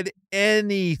he had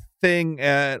anything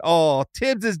at all,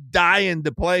 Tibbs is dying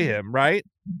to play him, right?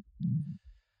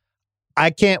 I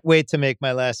can't wait to make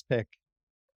my last pick.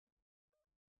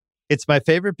 It's my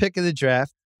favorite pick of the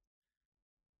draft.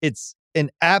 It's an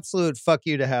absolute fuck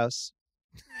you to House.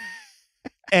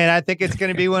 And I think it's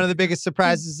going to be one of the biggest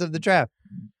surprises of the draft.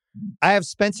 I have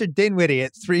Spencer Dinwiddie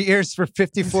at 3 years for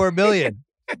 $54 million.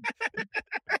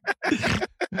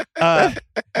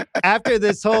 After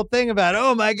this whole thing about,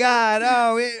 oh my God,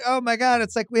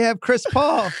 it's like we have Chris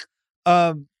Paul.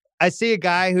 I see a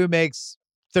guy who makes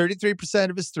 33%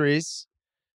 of his threes,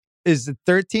 is a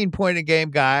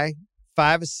 13-point-a-game guy,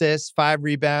 5 assists, 5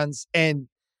 rebounds, and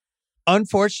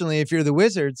unfortunately, if you're the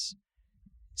Wizards,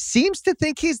 seems to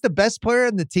think he's the best player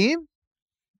on the team.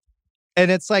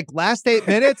 And it's like, last 8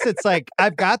 minutes, it's like,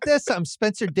 I've got this. I'm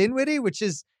Spencer Dinwiddie, which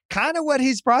is kind of what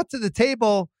he's brought to the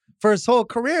table for his whole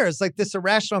career. It's like this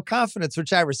irrational confidence,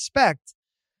 which I respect.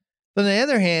 But on the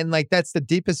other hand, like, that's the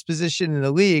deepest position in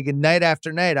the league. And night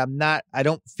after night, I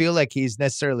don't feel like he's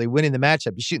necessarily winning the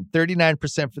matchup. He's shooting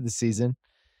 39% for the season.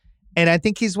 And I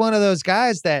think he's one of those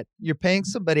guys that you're paying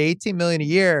somebody $18 million a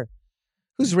year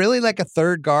who's really like a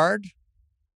third guard,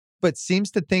 but seems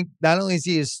to think not only is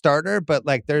he a starter, but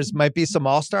like might be some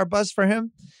all-star buzz for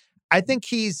him. I think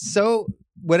he's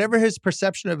whatever his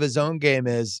perception of his own game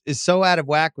is so out of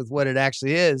whack with what it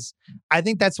actually is. I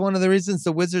think that's one of the reasons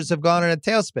the Wizards have gone in a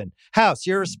tailspin. House,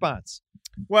 your response?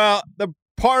 Well, the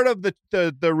part of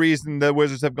the reason the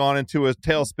Wizards have gone into a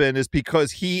tailspin is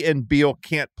because he and Beal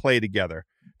can't play together.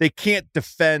 They can't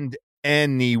defend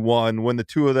anyone when the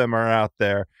two of them are out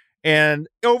there. And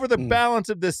over the balance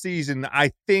of this season,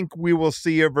 I think we will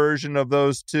see a version of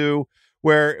those two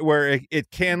where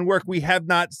it can work. We have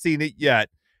not seen it yet.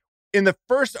 Over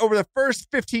the first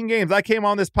 15 games I came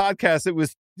on this podcast, it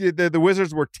was the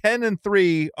Wizards were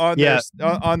 10-3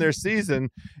 on their season,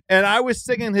 and I was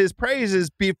singing his praises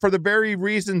for the very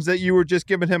reasons that you were just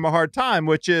giving him a hard time,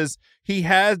 which is he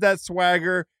has that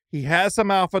swagger, he has some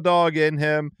alpha dog in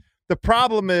him. The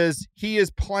problem is he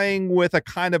is playing with a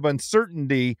kind of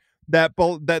uncertainty that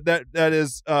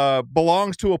is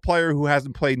belongs to a player who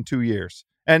hasn't played in 2 years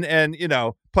and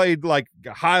played like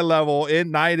high level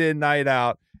night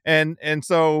out. And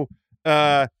so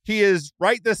he is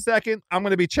right this second. I'm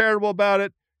going to be charitable about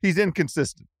it. He's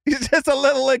inconsistent. He's just a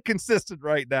little inconsistent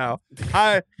right now.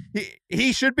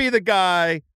 He should be the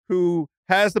guy who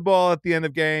has the ball at the end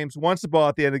of games, wants the ball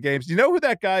at the end of games. You know who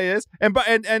that guy is? And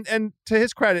to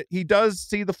his credit, he does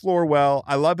see the floor well.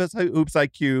 I love his hoops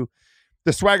IQ,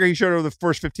 the swagger he showed over the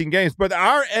first 15 games. But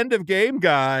our end of game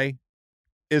guy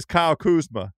is Kyle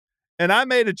Kuzma. And I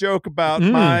made a joke about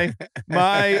my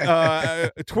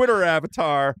Twitter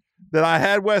avatar that I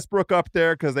had Westbrook up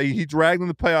there because he dragged in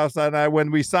the playoffs that night.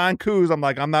 When we signed Kuz, I'm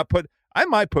like, I might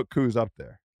put Kuz up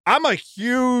there. I'm a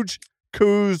huge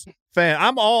Kuz fan.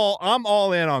 I'm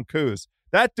all in on Kuz.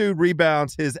 That dude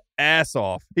rebounds his ass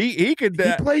off. He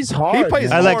plays hard. He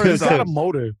plays. I like Kuz. He's got a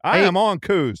motor. I am on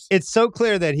Kuz. It's so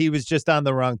clear that he was just on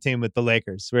the wrong team with the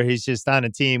Lakers, where he's just on a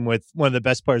team with one of the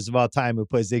best players of all time who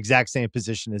plays the exact same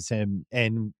position as him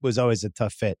and was always a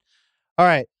tough fit. All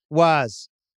right, Woz,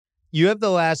 you have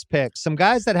the last pick. Some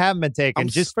guys that haven't been taken,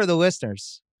 just for the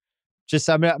listeners.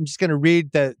 I'm just going to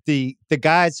read the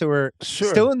guys who are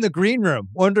still in the green room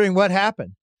wondering what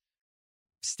happened.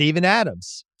 Steven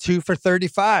Adams, 2 for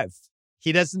 35.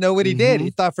 He doesn't know what he did.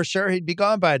 He thought for sure he'd be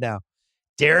gone by now.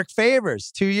 Derek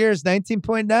Favors, 2 years,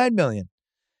 $19.9 million.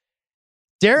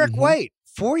 Derek White,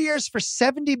 4 years for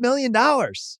 $70 million.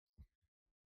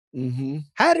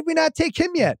 How did we not take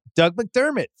him yet? Doug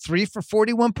McDermott, 3 for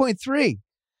 41.3.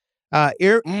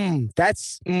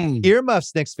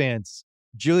 Earmuffs, Knicks fans.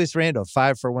 Julius Randle,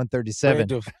 5 for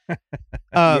 137.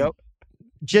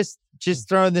 Just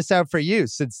throwing this out for you,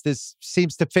 since this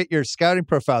seems to fit your scouting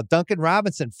profile. Duncan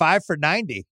Robinson, 5 for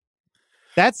 90.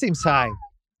 That seems high.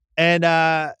 And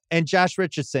Josh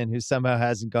Richardson, who somehow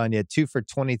hasn't gone yet, 2 for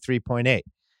 23.8.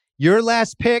 Your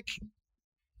last pick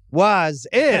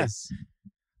is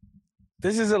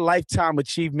This is a Lifetime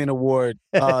Achievement Award,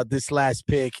 this last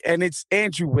pick, and it's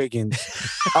Andrew Wiggins.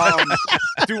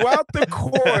 Throughout the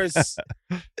course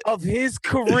of his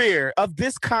career, of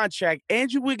this contract,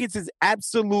 Andrew Wiggins has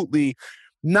absolutely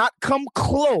not come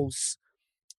close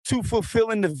to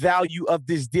fulfilling the value of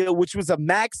this deal, which was a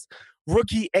max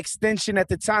rookie extension at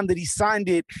the time that he signed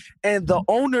it. And the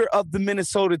owner of the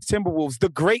Minnesota Timberwolves, the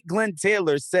great Glenn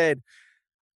Taylor, said,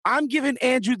 I'm giving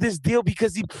Andrew this deal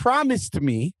because he promised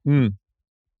me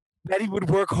that he would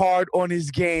work hard on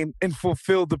his game and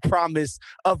fulfill the promise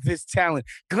of this talent.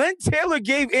 Glenn Taylor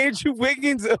gave Andrew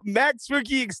Wiggins a max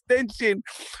rookie extension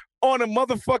on a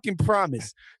motherfucking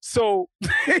promise. So,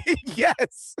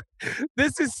 yes,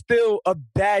 this is still a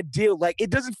bad deal. Like,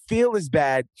 it doesn't feel as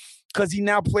bad because he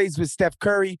now plays with Steph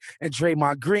Curry and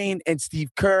Draymond Green and Steve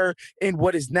Kerr in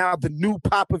what is now the new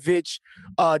Popovich,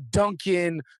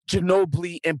 Duncan,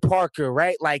 Ginobili, and Parker,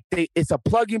 right? Like, it's a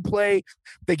plug and play.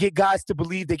 They get guys to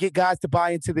believe. They get guys to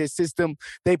buy into their system.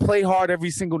 They play hard every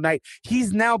single night.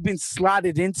 He's now been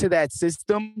slotted into that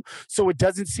system, so it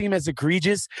doesn't seem as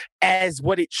egregious as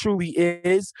what it truly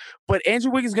is. But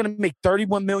Andrew Wiggins is going to make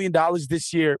 $31 million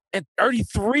this year and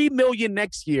 $33 million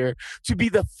next year to be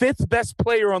the 5th best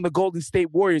player on the Golden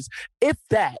State Warriors, if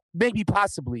that, maybe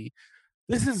possibly.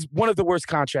 This is one of the worst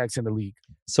contracts in the league.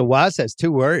 So Woz has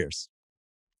 2 Warriors.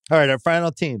 All right, our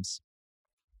final teams.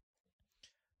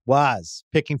 Woz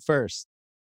picking first.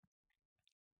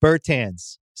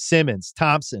 Bertans, Simmons,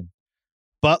 Thompson,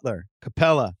 Butler,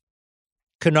 Capella,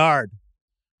 Kennard,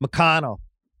 McConnell,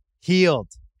 Hield,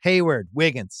 Hayward,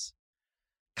 Wiggins.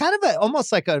 Kind of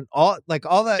almost like all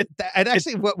that. I'd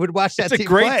actually would watch that team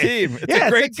play. It's a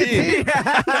great team.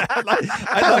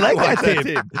 I like that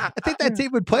team. I think that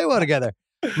team would play well together.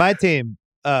 My team,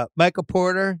 Michael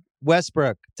Porter,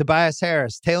 Westbrook, Tobias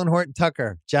Harris, Talen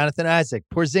Horton-Tucker, Jonathan Isaac,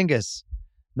 Porzingis,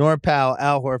 Norm Powell,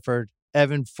 Al Horford,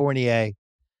 Evan Fournier,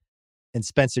 and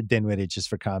Spencer Dinwiddie, just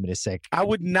for comedy's sake. I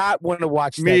would not want to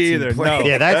watch that Me team either. play. No.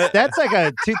 Yeah, that's like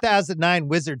a 2009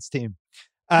 Wizards team.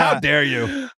 How dare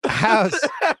you? House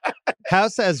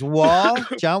has Wall,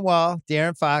 John Wall,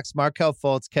 De'Aaron Fox, Markelle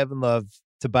Fultz, Kevin Love,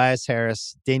 Tobias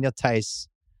Harris, Daniel Tice,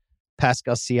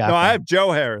 Pascal Siakam. No, I have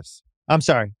Joe Harris. I'm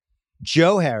sorry.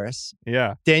 Joe Harris.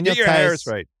 Yeah. Daniel Get your Tice. Harris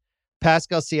right.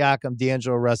 Pascal Siakam,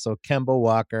 D'Angelo Russell, Kemba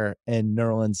Walker, and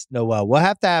Nerlens Noel. We'll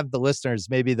have to have the listeners,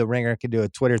 maybe the Ringer can do a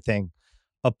Twitter thing,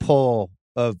 a poll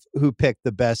of who picked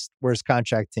the best, worst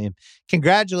contract team.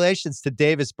 Congratulations to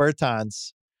Davis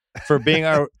Bertans for being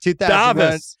our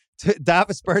 2001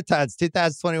 Davis Bertans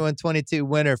 2021-22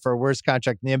 winner for worst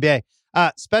contract in the NBA.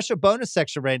 Special bonus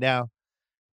section right now.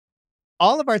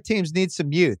 All of our teams need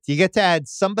some youth. You get to add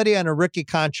somebody on a rookie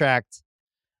contract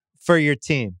for your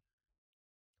team.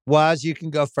 Woz, you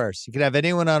can go first. You can have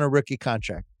anyone on a rookie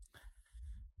contract.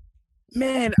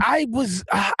 Man, I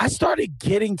started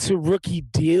getting to rookie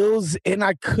deals and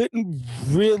I couldn't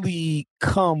really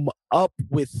come up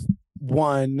with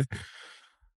one.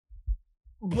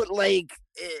 But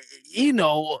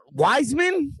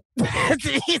Wiseman,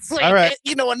 it's like, all right.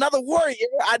 Another Warrior.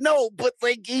 I know, but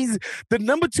he's the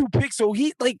number 2 pick. So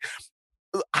he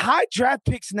high draft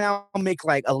picks now make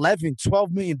like $11,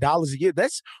 $12 million a year.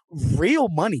 That's real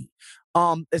money.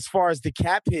 As far as the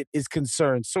cap hit is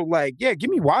concerned. So give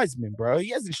me Wiseman, bro. He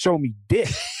hasn't shown me dick.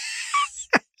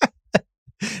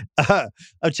 I'm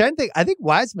trying to think. I think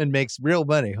Wiseman makes real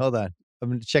money. Hold on.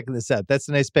 I'm checking this out. That's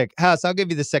a nice pick. House, I'll give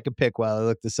you the second pick while I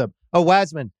look this up. Oh,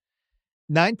 Wiseman,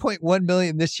 $9.1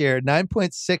 million this year,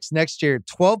 9.6 next year,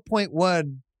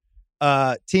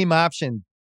 12.1 team option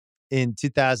in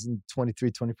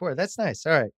 2023-24. That's nice.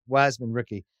 All right, Wiseman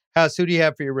rookie. House, who do you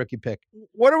have for your rookie pick?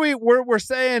 What are we're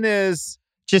saying is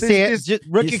just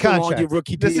rookie contract.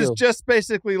 Rookie this deal. is just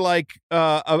basically like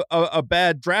a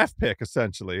bad draft pick,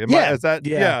 essentially.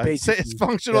 It's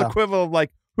functional equivalent of like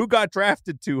who got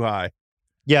drafted too high.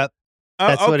 Yep.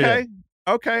 That's what it is.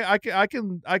 Okay,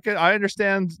 I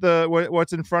understand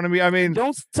what's in front of me. I mean,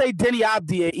 don't say Denny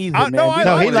Abdia either,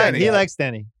 man. He likes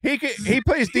Denny. He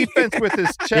plays defense with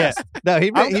his chest. Yeah.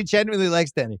 No, he genuinely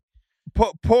likes Denny.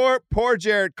 Poor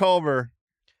Jarrett Culver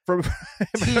from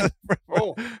let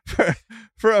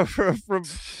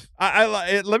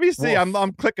me see.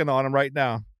 I'm clicking on him right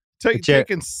now.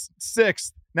 Taking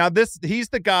 6th. Now he's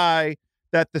the guy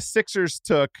that the Sixers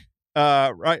took.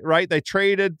 Right. They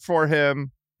traded for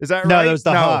him. Is that right? No, it was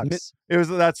the Hawks.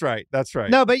 That's right.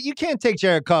 No, but you can't take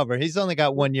Jarrett Culver. He's only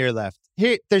got 1 year left.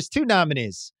 Here, there's 2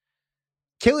 nominees.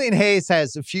 Killian Hayes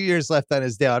has a few years left on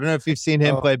his deal. I don't know if you've seen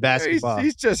him play basketball.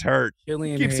 He's just hurt.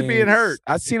 Killian Keeps Hayes. being hurt.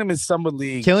 I've seen him in summer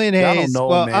league. Killian Hayes. I don't know,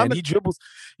 well, man. He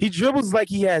dribbles like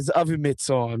he has oven mitts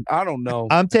on. I don't know.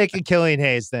 I'm taking Killian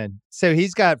Hayes then. So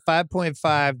he's got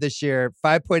 5.5 this year,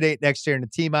 5.8 next year, and a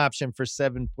team option for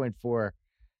 7.4.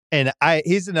 And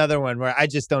he's another one where I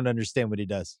just don't understand what he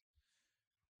does.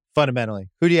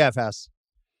 Fundamentally. Who do you have, House?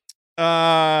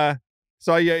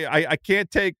 So I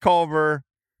can't take Culver.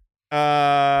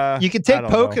 You can take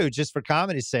Poku just for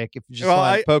comedy's sake if you just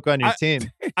want Poku on your team.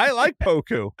 I like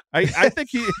Poku. I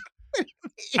think he.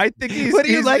 I think he's. What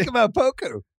do you like about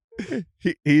Poku?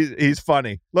 He's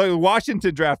funny. Look,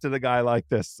 Washington drafted a guy like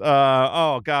this.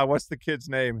 Oh God, what's the kid's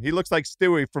name? He looks like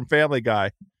Stewie from Family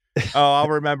Guy. Oh, I'll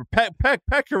remember.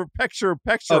 Pecharov.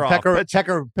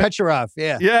 Pecharov.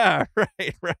 Yeah. Yeah.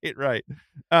 Right.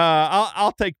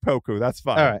 I'll take Poku. That's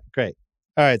fine. All right. Great.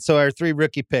 All right. So our 3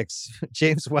 rookie picks: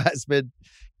 James Wiseman,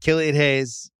 Killian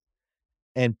Hayes,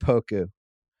 and Poku.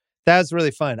 That was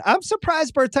really fun. I'm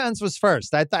surprised Bertans was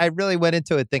first. I really went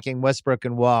into it thinking Westbrook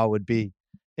and Wall would be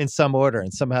in some order,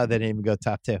 and somehow they didn't even go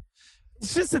top 2.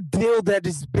 It's just a deal that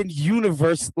has been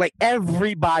universal. Like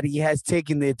everybody has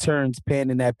taken their turns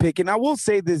panning that pick. And I will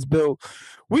say this, Bill,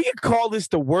 we could call this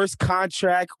the worst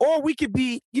contract, or we could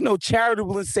be,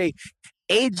 charitable and say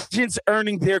agents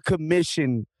earning their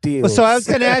commission deals. Well, so I was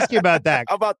going to ask you about that.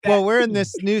 About that. Well, we're in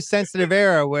this new sensitive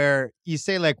era where you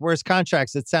say like worst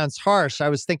contracts. It sounds harsh. I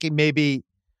was thinking maybe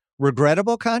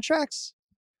regrettable contracts.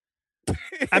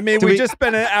 I mean, we just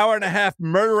spent an hour and a half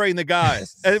murdering the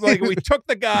guys. And we took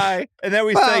the guy, and then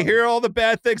we say, here are all the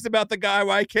bad things about the guy,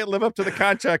 why I can't live up to the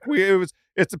contract.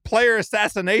 It's a player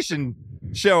assassination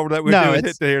show that we're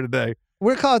doing here today.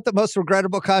 We're calling it the most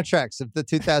regrettable contracts of the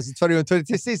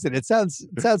 2021-22 season. It sounds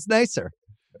nicer.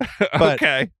 But,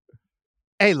 okay.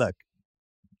 Hey, look,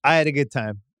 I had a good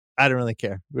time. I don't really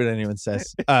care what anyone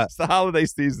says. It's the holiday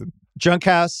season. Drunk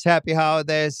House, happy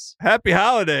holidays. Happy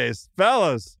holidays,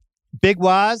 fellas. Big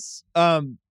Woz, I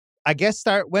guess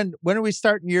when are we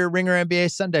starting your Ringer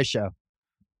NBA Sunday show?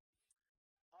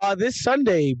 This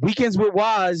Sunday, Weekends with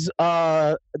Woz,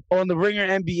 on the Ringer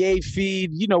NBA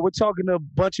feed. We're talking to a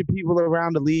bunch of people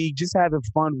around the league, just having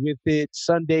fun with it.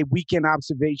 Sunday, weekend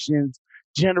observations,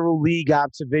 general league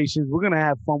observations. We're going to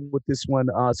have fun with this one.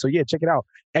 So yeah, check it out.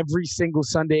 Every single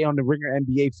Sunday on the Ringer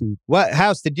NBA feed. What,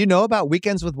 House, did you know about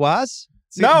Weekends with Woz?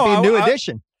 No. It'd be a new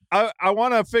edition. I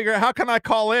want to figure out, how can I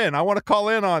call in? I want to call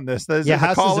in on this. House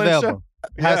is available.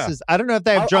 Houses. I don't know if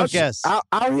they have drunk guests.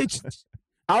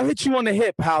 I'll hit you on the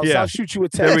hip, House. Yeah. I'll shoot you a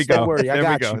text. There we go. Don't worry, I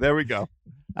got you. There we go.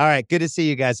 All right. Good to see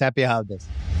you guys. Happy holidays.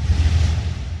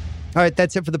 All right.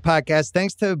 That's it for the podcast.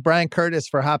 Thanks to Bryan Curtis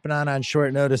for hopping on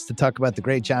short notice to talk about the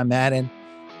great John Madden.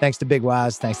 Thanks to Big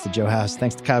Woz. Thanks to Joe House.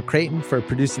 Thanks to Kyle Crichton for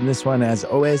producing this one as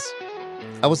always.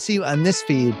 I will see you on this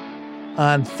feed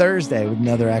on Thursday with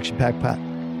another action-packed pod.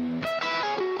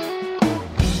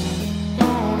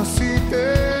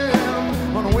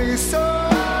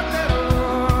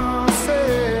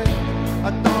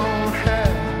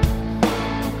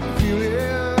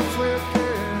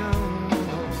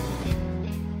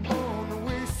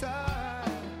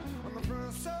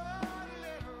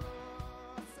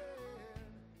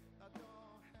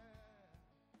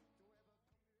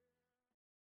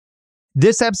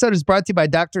 This episode is brought to you by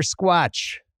Dr.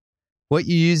 Squatch. What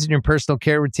you use in your personal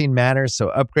care routine matters, so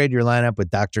upgrade your lineup with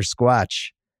Dr. Squatch.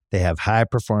 They have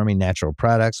high-performing natural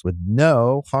products with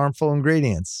no harmful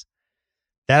ingredients.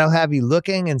 That'll have you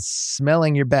looking and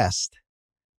smelling your best,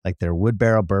 like their Wood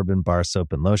Barrel Bourbon Bar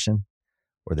Soap and Lotion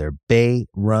or their Bay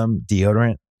Rum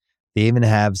Deodorant. They even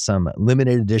have some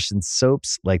limited edition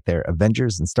soaps like their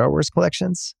Avengers and Star Wars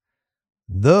collections.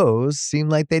 Those seem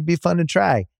like they'd be fun to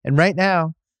try. And right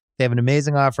now, they have an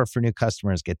amazing offer for new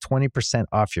customers. Get 20%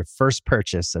 off your first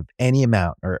purchase of any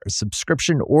amount or a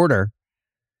subscription order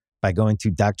by going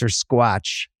to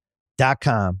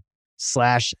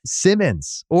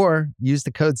drsquatch.com/Simmons or use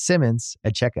the code Simmons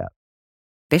at checkout.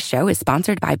 This show is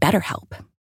sponsored by BetterHelp.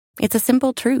 It's a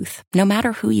simple truth. No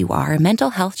matter who you are,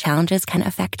 mental health challenges can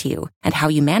affect you, and how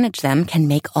you manage them can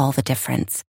make all the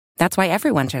difference. That's why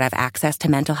everyone should have access to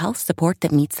mental health support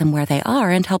that meets them where they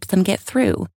are and helps them get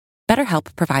through.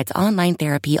 BetterHelp provides online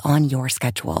therapy on your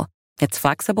schedule. It's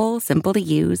flexible, simple to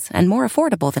use, and more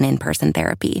affordable than in-person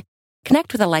therapy.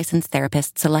 Connect with a licensed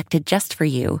therapist selected just for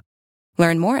you.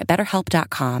 Learn more at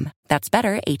BetterHelp.com. That's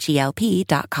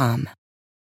BetterHelp.com.